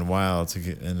American in a while to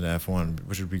get into F1,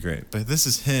 which would be great. But this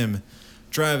is him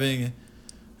driving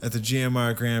at the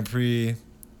GMR Grand Prix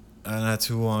not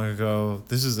too long ago.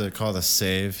 This is called a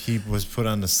save. He was put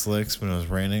on the slicks when it was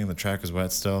raining and the track was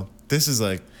wet still. This is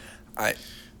like,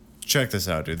 check this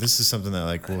out, dude. This is something that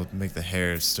like will make the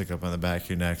hair stick up on the back of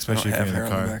your neck, especially if you're in the car. I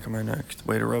don't have hair on the back of my neck.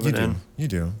 Way to rub it in. You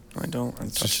do. I don't.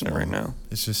 I'm touching it right now.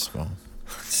 It's just small.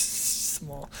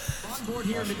 On board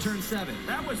here into turn 7.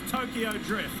 That was Tokyo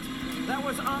Drift. That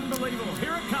was unbelievable.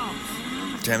 Here it comes.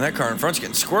 Damn, that car in front's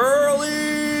getting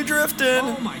squirrely drifting.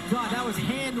 Oh my God, that was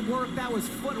hand work, that was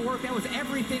footwork, that was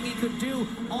everything he could do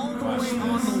all the way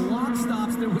on the lock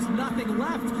stops. There was nothing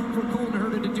left for Colton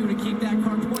Herta to do to keep that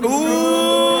car pointing.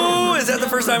 Ooh, is that the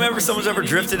first time someone's ever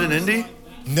drifted in Indy?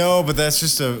 No, but that's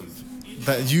just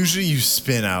usually you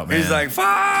spin out, man. He's like,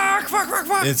 fuck.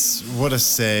 It's what a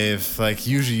save. Like,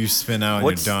 usually you spin out and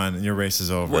you're done and your race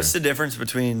is over. What's the difference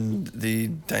between the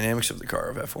dynamics of the car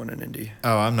of F1 and Indy?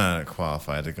 Oh, I'm not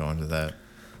qualified to go into that.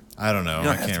 I don't know. You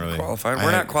don't I can't really. Qualified.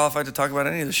 We're not qualified to talk about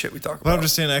any of the shit we talk about. But I'm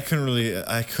just saying, I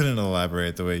couldn't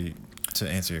elaborate the way to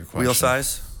answer your question. Wheel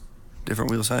size?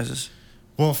 Different wheel sizes?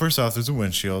 Well, first off, there's a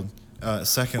windshield.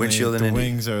 Secondly, the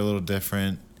wings are a little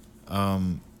different.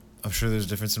 I'm sure there's a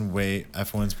difference in weight.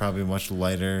 F1's probably much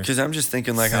lighter. Because I'm just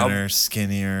thinking like thinner,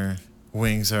 skinnier.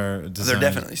 Wings are designed. They're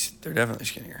definitely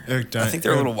skinnier. I think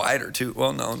they're a little wider too.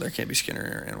 Well, no, they can't be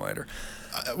skinnier and wider.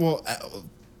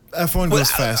 F1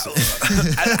 goes fast. You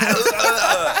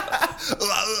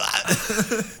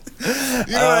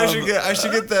know what I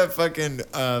should get that fucking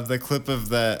the clip of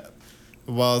that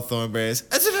Wild Thornberries.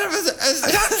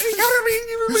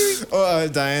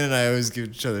 Diane and I always give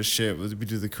each other shit. We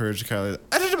do the Courage Carly.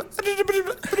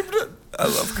 I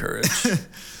love Courage.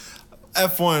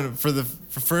 F1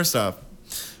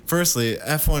 firstly,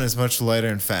 F1 is much lighter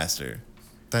and faster.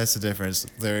 That's the difference.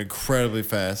 They're incredibly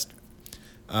fast.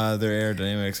 Their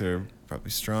aerodynamics are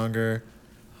probably stronger.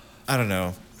 I don't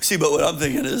know. See, but what I'm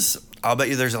thinking is, I'll bet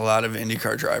you there's a lot of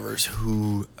IndyCar drivers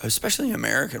who, especially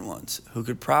American ones, who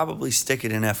could probably stick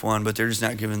it in F1, but they're just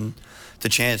not given the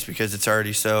chance because it's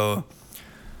already so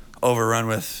overrun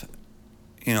with,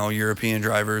 European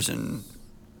drivers and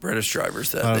British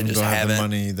drivers that they just haven't. The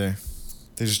money either.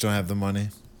 They just don't have the money.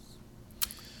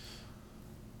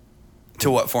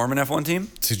 To what, form an F1 team?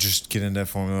 To just get into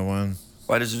Formula One.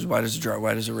 Why does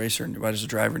a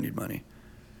driver need money?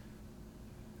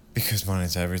 Because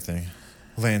money's everything.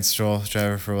 Lance Stroll,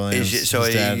 driver for Williams.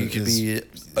 You could be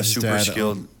a super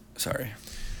skilled. Sorry.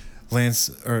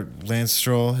 Lance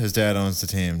Stroll, his dad owns the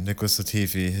team. Nicholas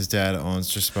Latifi, his dad owns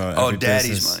just about every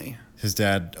daddy's business. money. His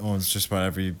dad owns just about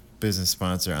every business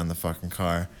sponsor on the fucking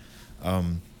car.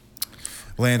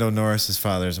 Lando Norris, his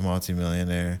father is a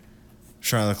multimillionaire.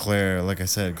 Charles Leclerc, like I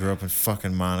said, grew up in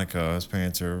fucking Monaco. His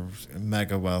parents are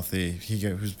mega wealthy.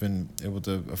 Who's been able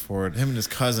to afford. Him and his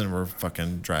cousin were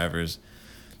fucking drivers.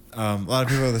 A lot of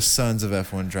people are the sons of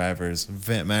F1 drivers.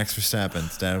 Max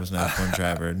Verstappen's dad was an F1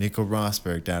 driver. Nico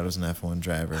Rosberg, dad was an F1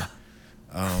 driver.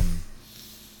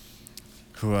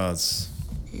 Who else?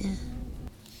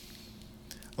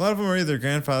 A lot of them are either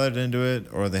grandfathered into it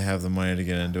or they have the money to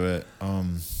get into it.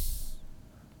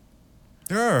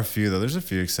 There are a few, though. There's a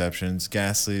few exceptions.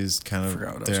 Gasly's kind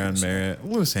of there on merit.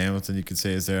 Lewis Hamilton, you could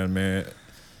say, is there on merit.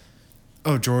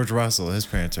 Oh, George Russell. His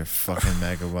parents are fucking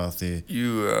mega wealthy.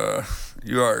 You are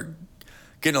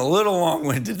getting a little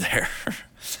long-winded there.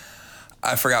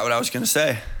 I forgot what I was going to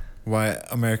say. Why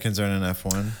Americans aren't in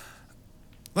F1?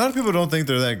 A lot of people don't think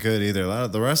they're that good either.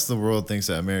 The rest of the world thinks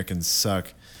that Americans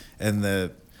suck. And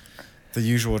the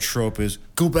usual trope is,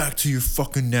 go back to your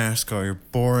fucking NASCAR, your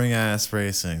boring-ass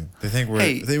racing. They think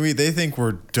they think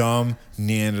we're dumb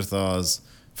Neanderthals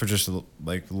for just,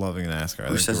 like, loving NASCAR.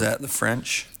 Who says that? The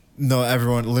French? No,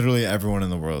 literally everyone in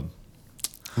the world.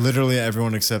 Literally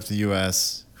everyone except the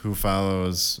U.S. who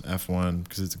follows F1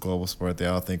 because it's a global sport. They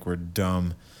all think we're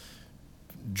dumb,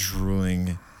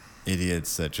 drooling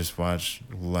idiots that just watch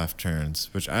left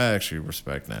turns, which I actually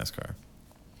respect NASCAR.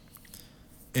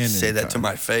 And say that to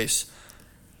my face.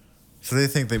 So they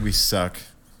think that we suck.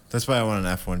 That's why I want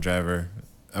an F1 driver.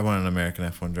 I want an American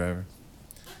F1 driver.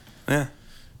 Yeah.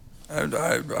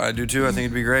 I do too. I think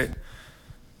it'd be great.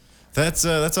 That's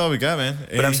all we got, man.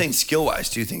 But I'm saying skill-wise.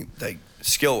 Do you think, like,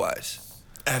 skill-wise?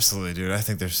 Absolutely, dude. I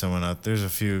think there's someone out. There's a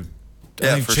few.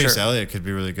 Yeah, I think for Chase sure. Elliott could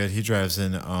be really good. He drives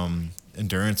in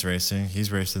endurance racing. He's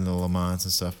raced in the Le Mans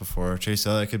and stuff before. Chase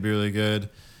Elliott could be really good.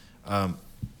 I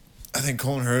think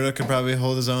Colton Herta could probably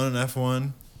hold his own in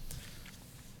F1.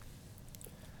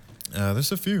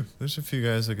 There's a few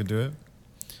guys that could do it.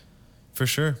 For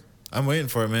sure. I'm waiting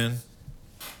for it, man.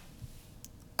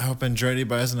 I hope Andretti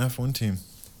buys an F1 team.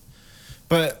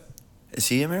 But is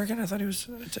he American? I thought he was.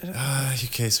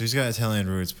 Okay, so he's got Italian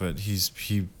roots, but he's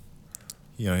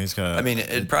got. I mean,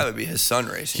 it'd probably be his son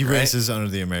racing. He right? races under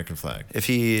the American flag. If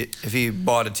he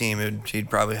bought a team, he'd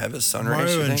probably have his son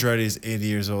race. Mario Andretti's 80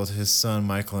 years old. His son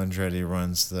Michael Andretti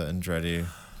runs the Andretti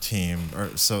team.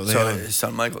 So his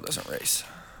son Michael doesn't race.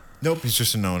 Nope, he's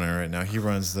just an owner right now. He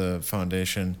runs the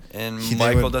foundation. And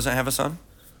Michael doesn't have a son?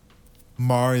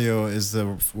 Mario is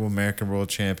the American world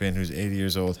champion who's 80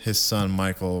 years old. His son,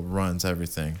 Michael, runs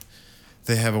everything.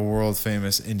 They have a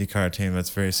world-famous IndyCar team that's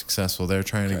very successful. They're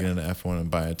trying to get into F1 and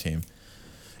buy a team.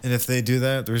 And if they do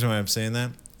that, the reason why I'm saying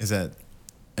that is that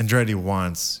Andretti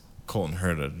wants Colton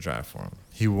Herta to drive for him.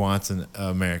 He wants an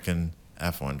American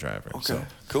F1 driver. Okay, so,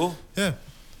 cool. Yeah,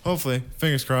 hopefully.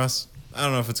 Fingers crossed. I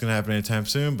don't know if it's going to happen anytime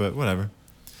soon, but whatever.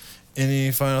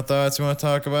 Any final thoughts you want to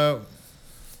talk about?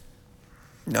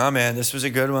 No, man, this was a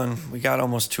good one. We got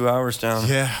almost 2 hours down.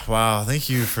 Yeah, wow. Thank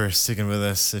you for sticking with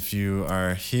us. If you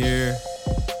are here,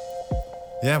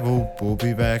 yeah, we'll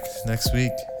be back next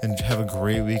week and have a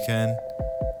great weekend.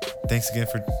 Thanks again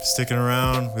for sticking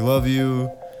around. We love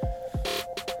you.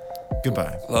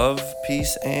 Goodbye. Love,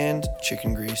 peace, and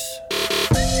chicken grease.